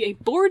will make you a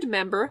board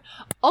member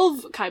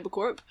of Kaiba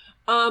Corp.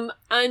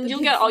 And you'll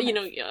get all,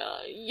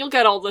 you'll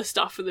get all the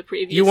stuff for the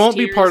previous You won't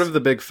tiers. be part of the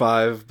big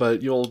five,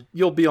 but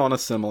you'll be on a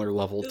similar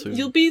level to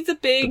You'll be the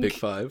big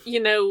five.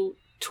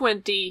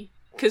 20,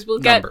 because we'll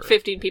get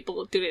 15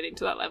 people donating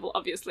to that level,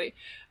 obviously.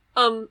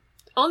 On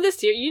this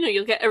tier,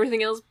 you'll get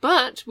everything else,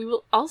 but we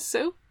will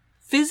also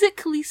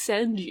physically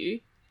send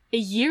you a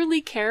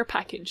yearly care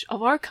package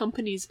of our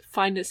company's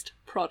finest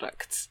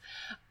products.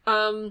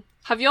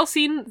 Have y'all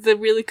seen the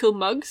really cool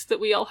mugs that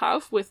we all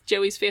have with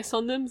Joey's face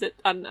on them?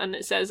 And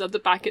it says, at the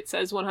back it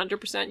says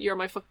 100% you're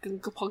my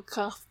fucking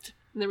podcast.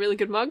 And they're really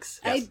good mugs.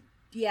 Yes.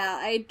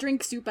 I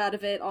drink soup out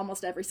of it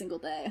almost every single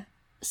day.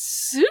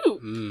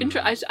 Soup?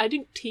 I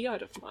drink tea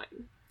out of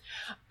mine.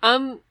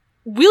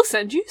 We'll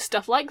send you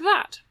stuff like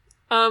that.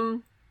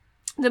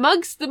 The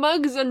mugs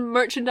and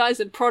merchandise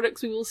and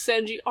products we will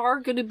send you are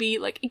going to be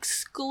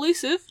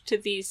exclusive to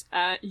these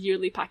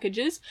yearly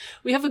packages.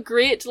 We have a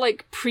great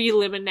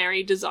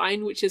preliminary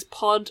design, which is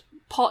Pot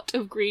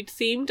of Greed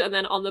themed, and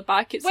then on the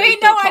back it says I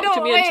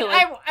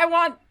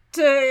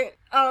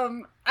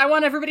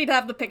want everybody to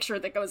have the picture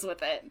that goes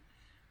with it.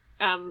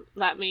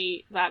 Let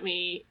me.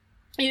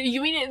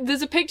 You mean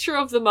there's a picture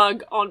of the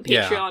mug on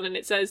Patreon, and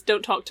it says,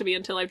 "Don't talk to me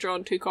until I've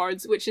drawn 2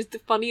 cards," which is the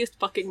funniest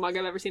fucking mug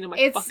I've ever seen in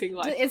my fucking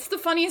life. It's the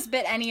funniest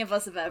bit any of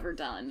us have ever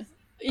done.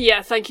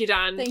 Yeah, thank you,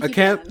 Dan.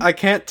 I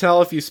can't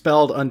tell if you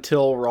spelled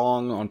 "until"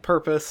 wrong on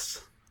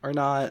purpose or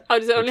not. Oh,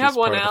 does it only have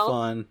one L?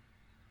 Fun.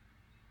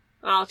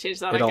 I'll change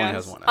that. It I only guess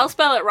has one L. I'll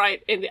spell it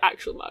right in the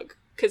actual mug.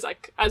 Because,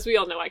 as we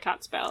all know, I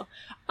can't spell.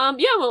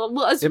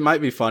 It might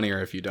be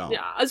funnier if you don't.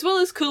 Yeah, as well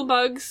as cool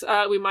mugs,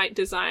 we might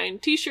design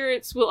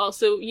t-shirts. We'll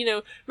also,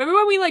 remember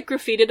when we,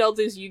 graffitied all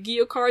those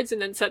Yu-Gi-Oh cards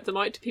and then sent them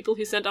out to people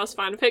who sent us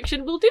fan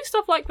fiction? We'll do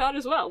stuff like that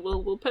as well.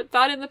 We'll put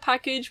that in the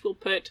package.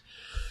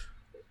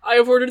 I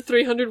have ordered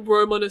 300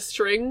 worm on a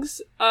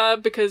strings,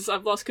 because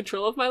I've lost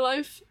control of my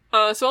life.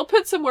 So I'll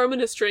put some worm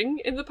on a string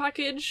in the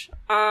package.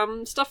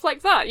 Stuff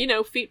like that.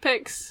 Feet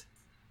pics.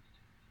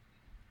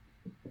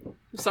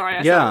 I'm sorry,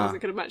 I said I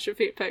wasn't going to mention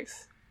feet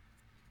pics.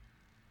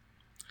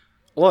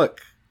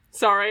 Look.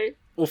 Sorry.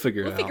 We'll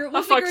figure it out.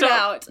 We'll figure it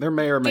out. There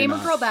may or may Gamer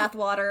not. Girl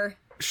bathwater.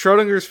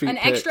 Schrodinger's feet An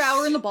pics, extra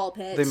hour in the ball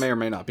pit. They may or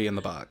may not be in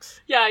the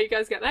box. Yeah, you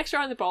guys get an extra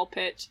hour in the ball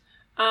pit.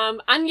 And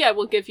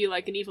we'll give you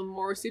an even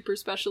more super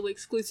special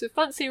exclusive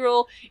fancy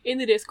roll in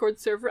the Discord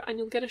server, and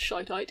you'll get a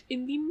shout out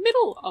in the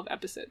middle of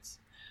episodes.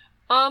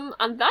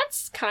 And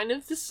that's kind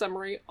of the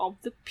summary of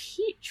the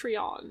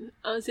Patreon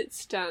as it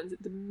stands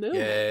at the moment.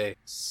 Yay.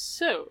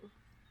 So,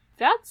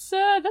 that's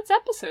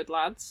episode,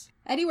 lads.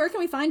 Eddie, where can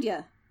we find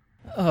you?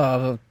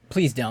 Oh,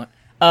 please don't.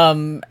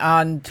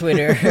 On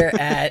Twitter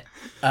at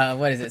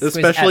what is it?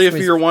 Especially if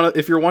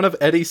you're one of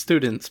Eddie's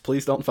students,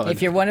 please don't find.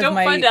 If you're one of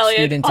my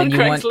students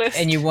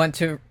and you want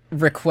to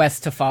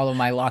request to follow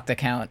my locked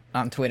account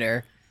on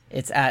Twitter,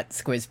 it's at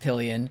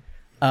Squizpillion.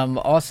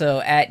 Also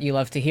at You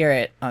Love to Hear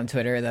It on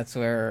Twitter. That's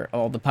where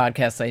all the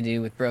podcasts I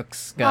do with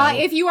Brooks go.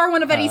 If you are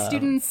one of Eddie's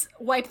students,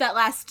 wipe that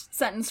last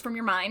sentence from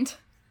your mind.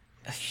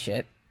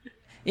 Shit.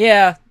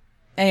 Yeah.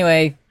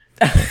 Anyway.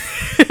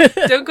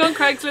 Don't go on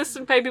Craigslist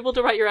and pay people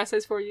to write your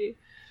essays for you.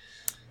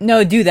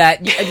 No, do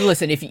that.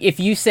 Listen, if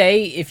you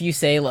say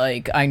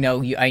I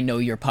know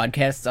your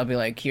podcasts, I'll be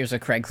like, here's a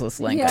Craigslist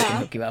link I can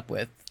hook you up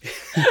with.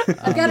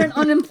 I've got an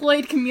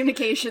unemployed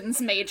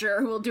communications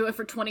major who will do it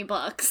for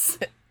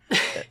 $20.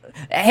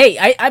 Hey,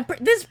 I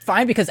this is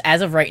fine because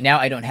as of right now,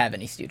 I don't have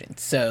any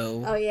students,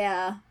 so. Oh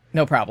yeah.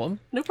 No problem.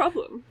 No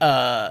problem.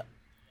 Yeah,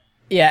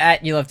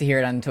 at You Love to Hear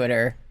It on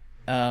Twitter.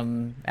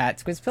 At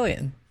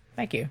Squizpillion.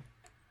 Thank you.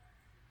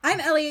 I'm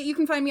Elliot. You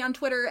can find me on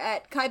Twitter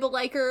at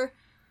KaibaLiker.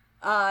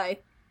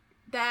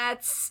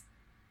 That's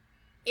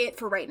it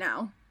for right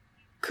now.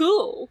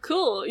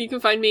 Cool. You can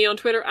find me on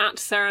Twitter at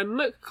Sarah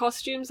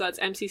McCostumes. That's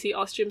MCC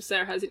Costumes.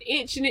 Sarah has an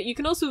H in it. You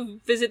can also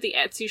visit the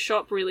Etsy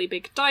shop Really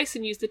Big Dice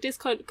and use the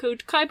discount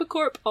code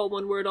KaibaCorp, all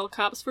one word, all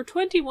caps, for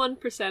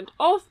 21%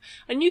 off.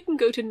 And you can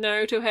go to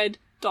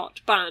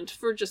narutohead.band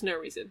for just no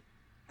reason.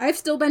 I've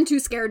still been too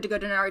scared to go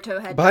to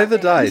Naruto Head. Buy the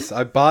dice.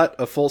 I bought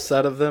a full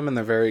set of them and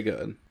they're very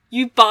good.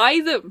 You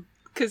buy them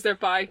because they're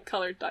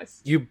bi-colored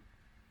dice.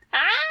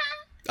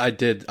 I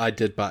did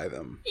buy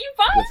them. You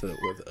buy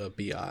with a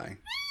BI.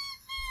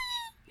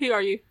 Who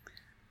are you?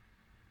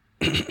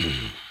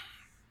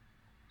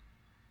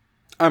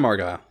 I'm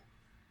Argyle.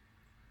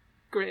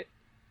 Great.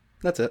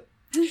 That's it.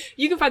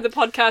 You can find the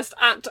podcast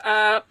at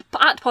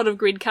Pod of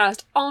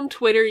Greedcast on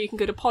Twitter. You can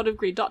go to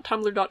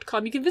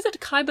podofgreed.tumblr.com. You can visit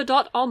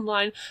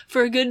kaiba.online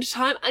for a good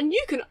time. And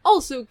you can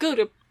also go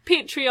to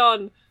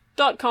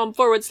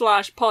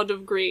patreon.com/Pod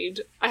of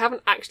Greed. I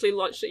haven't actually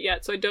launched it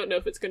yet, so I don't know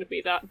if it's going to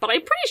be that. But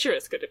I'm pretty sure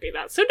it's going to be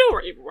that, so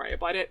don't even worry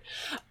about it.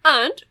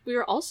 And we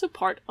are also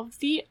part of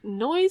the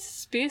Noise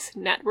Space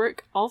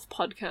network of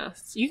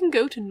podcasts. You can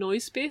go to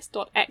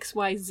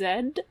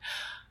noisespace.xyz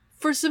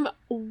for some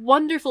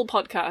wonderful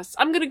podcasts.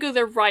 I'm going to go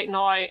there right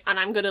now, and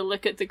I'm going to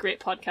look at the great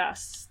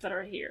podcasts that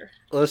are here.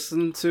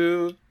 Listen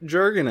to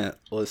Jurgenet.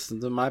 Listen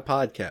to My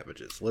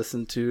Podcabbages.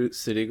 Listen to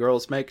City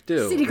Girls Make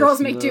Do. City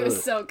Girls Make Do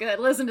is so good.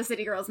 Listen to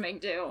City Girls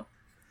Make Do.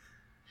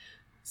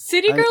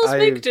 City Girls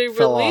Make Do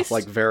fell released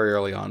off very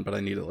early on, but I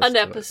need to listen an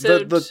to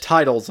episode. It. The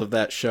titles of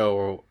that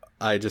show,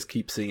 I just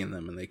keep seeing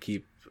them, and they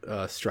keep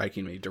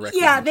striking me directly.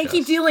 Yeah, they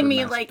keep dealing me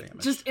damage.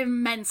 just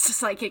immense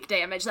psychic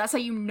damage. That's how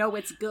you know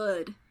it's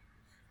good.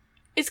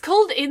 It's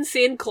called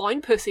Insane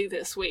Clown Pussy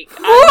this week.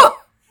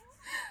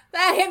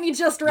 That hit me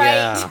just right.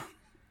 Yeah.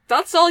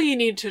 That's all you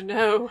need to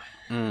know,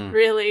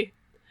 really.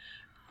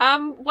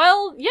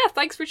 Well, yeah,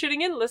 thanks for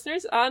tuning in,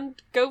 listeners, and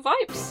go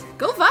Vibes.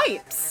 Go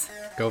Vibes.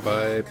 Go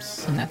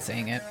Vibes. I'm not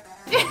saying it.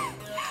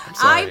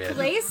 I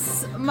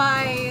place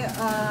my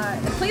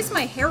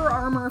hair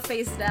armor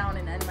face down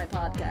and end my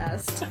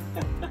podcast.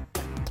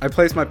 I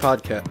place my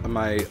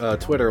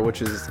Twitter,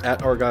 which is at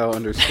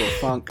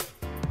Argyle_funk.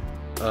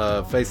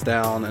 Face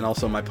down, and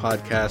also my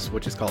podcast,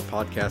 which is called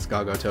Podcast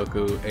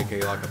Gagotoku,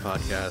 aka Laka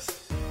Podcast,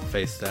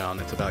 face down.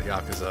 It's about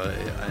Yakuza,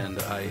 and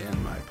I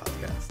end my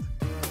podcast.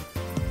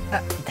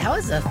 That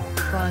was a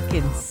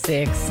fucking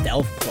sick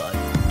stealth plug.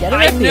 Get it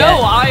I at the know,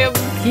 end. I am.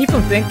 Keep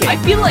them thinking. I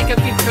feel like I've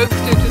been coaxed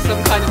into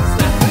some kind of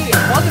snafu. It's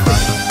wonderful.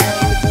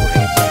 It's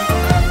great.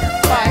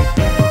 Bye.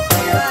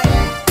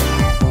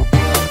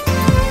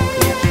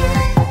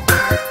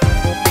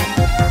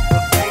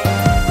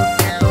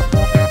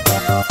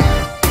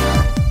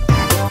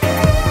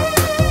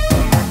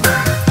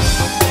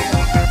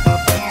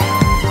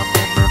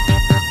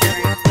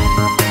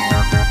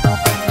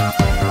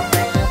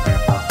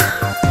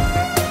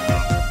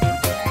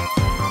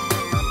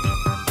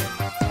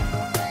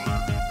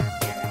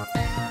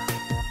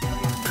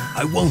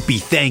 I won't be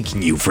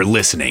thanking you for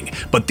listening,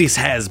 but this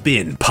has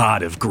been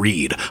Pod of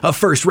Greed, a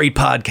first-rate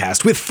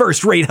podcast with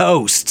first-rate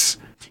hosts.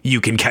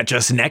 You can catch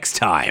us next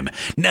time.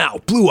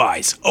 Now, Blue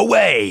Eyes,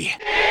 away!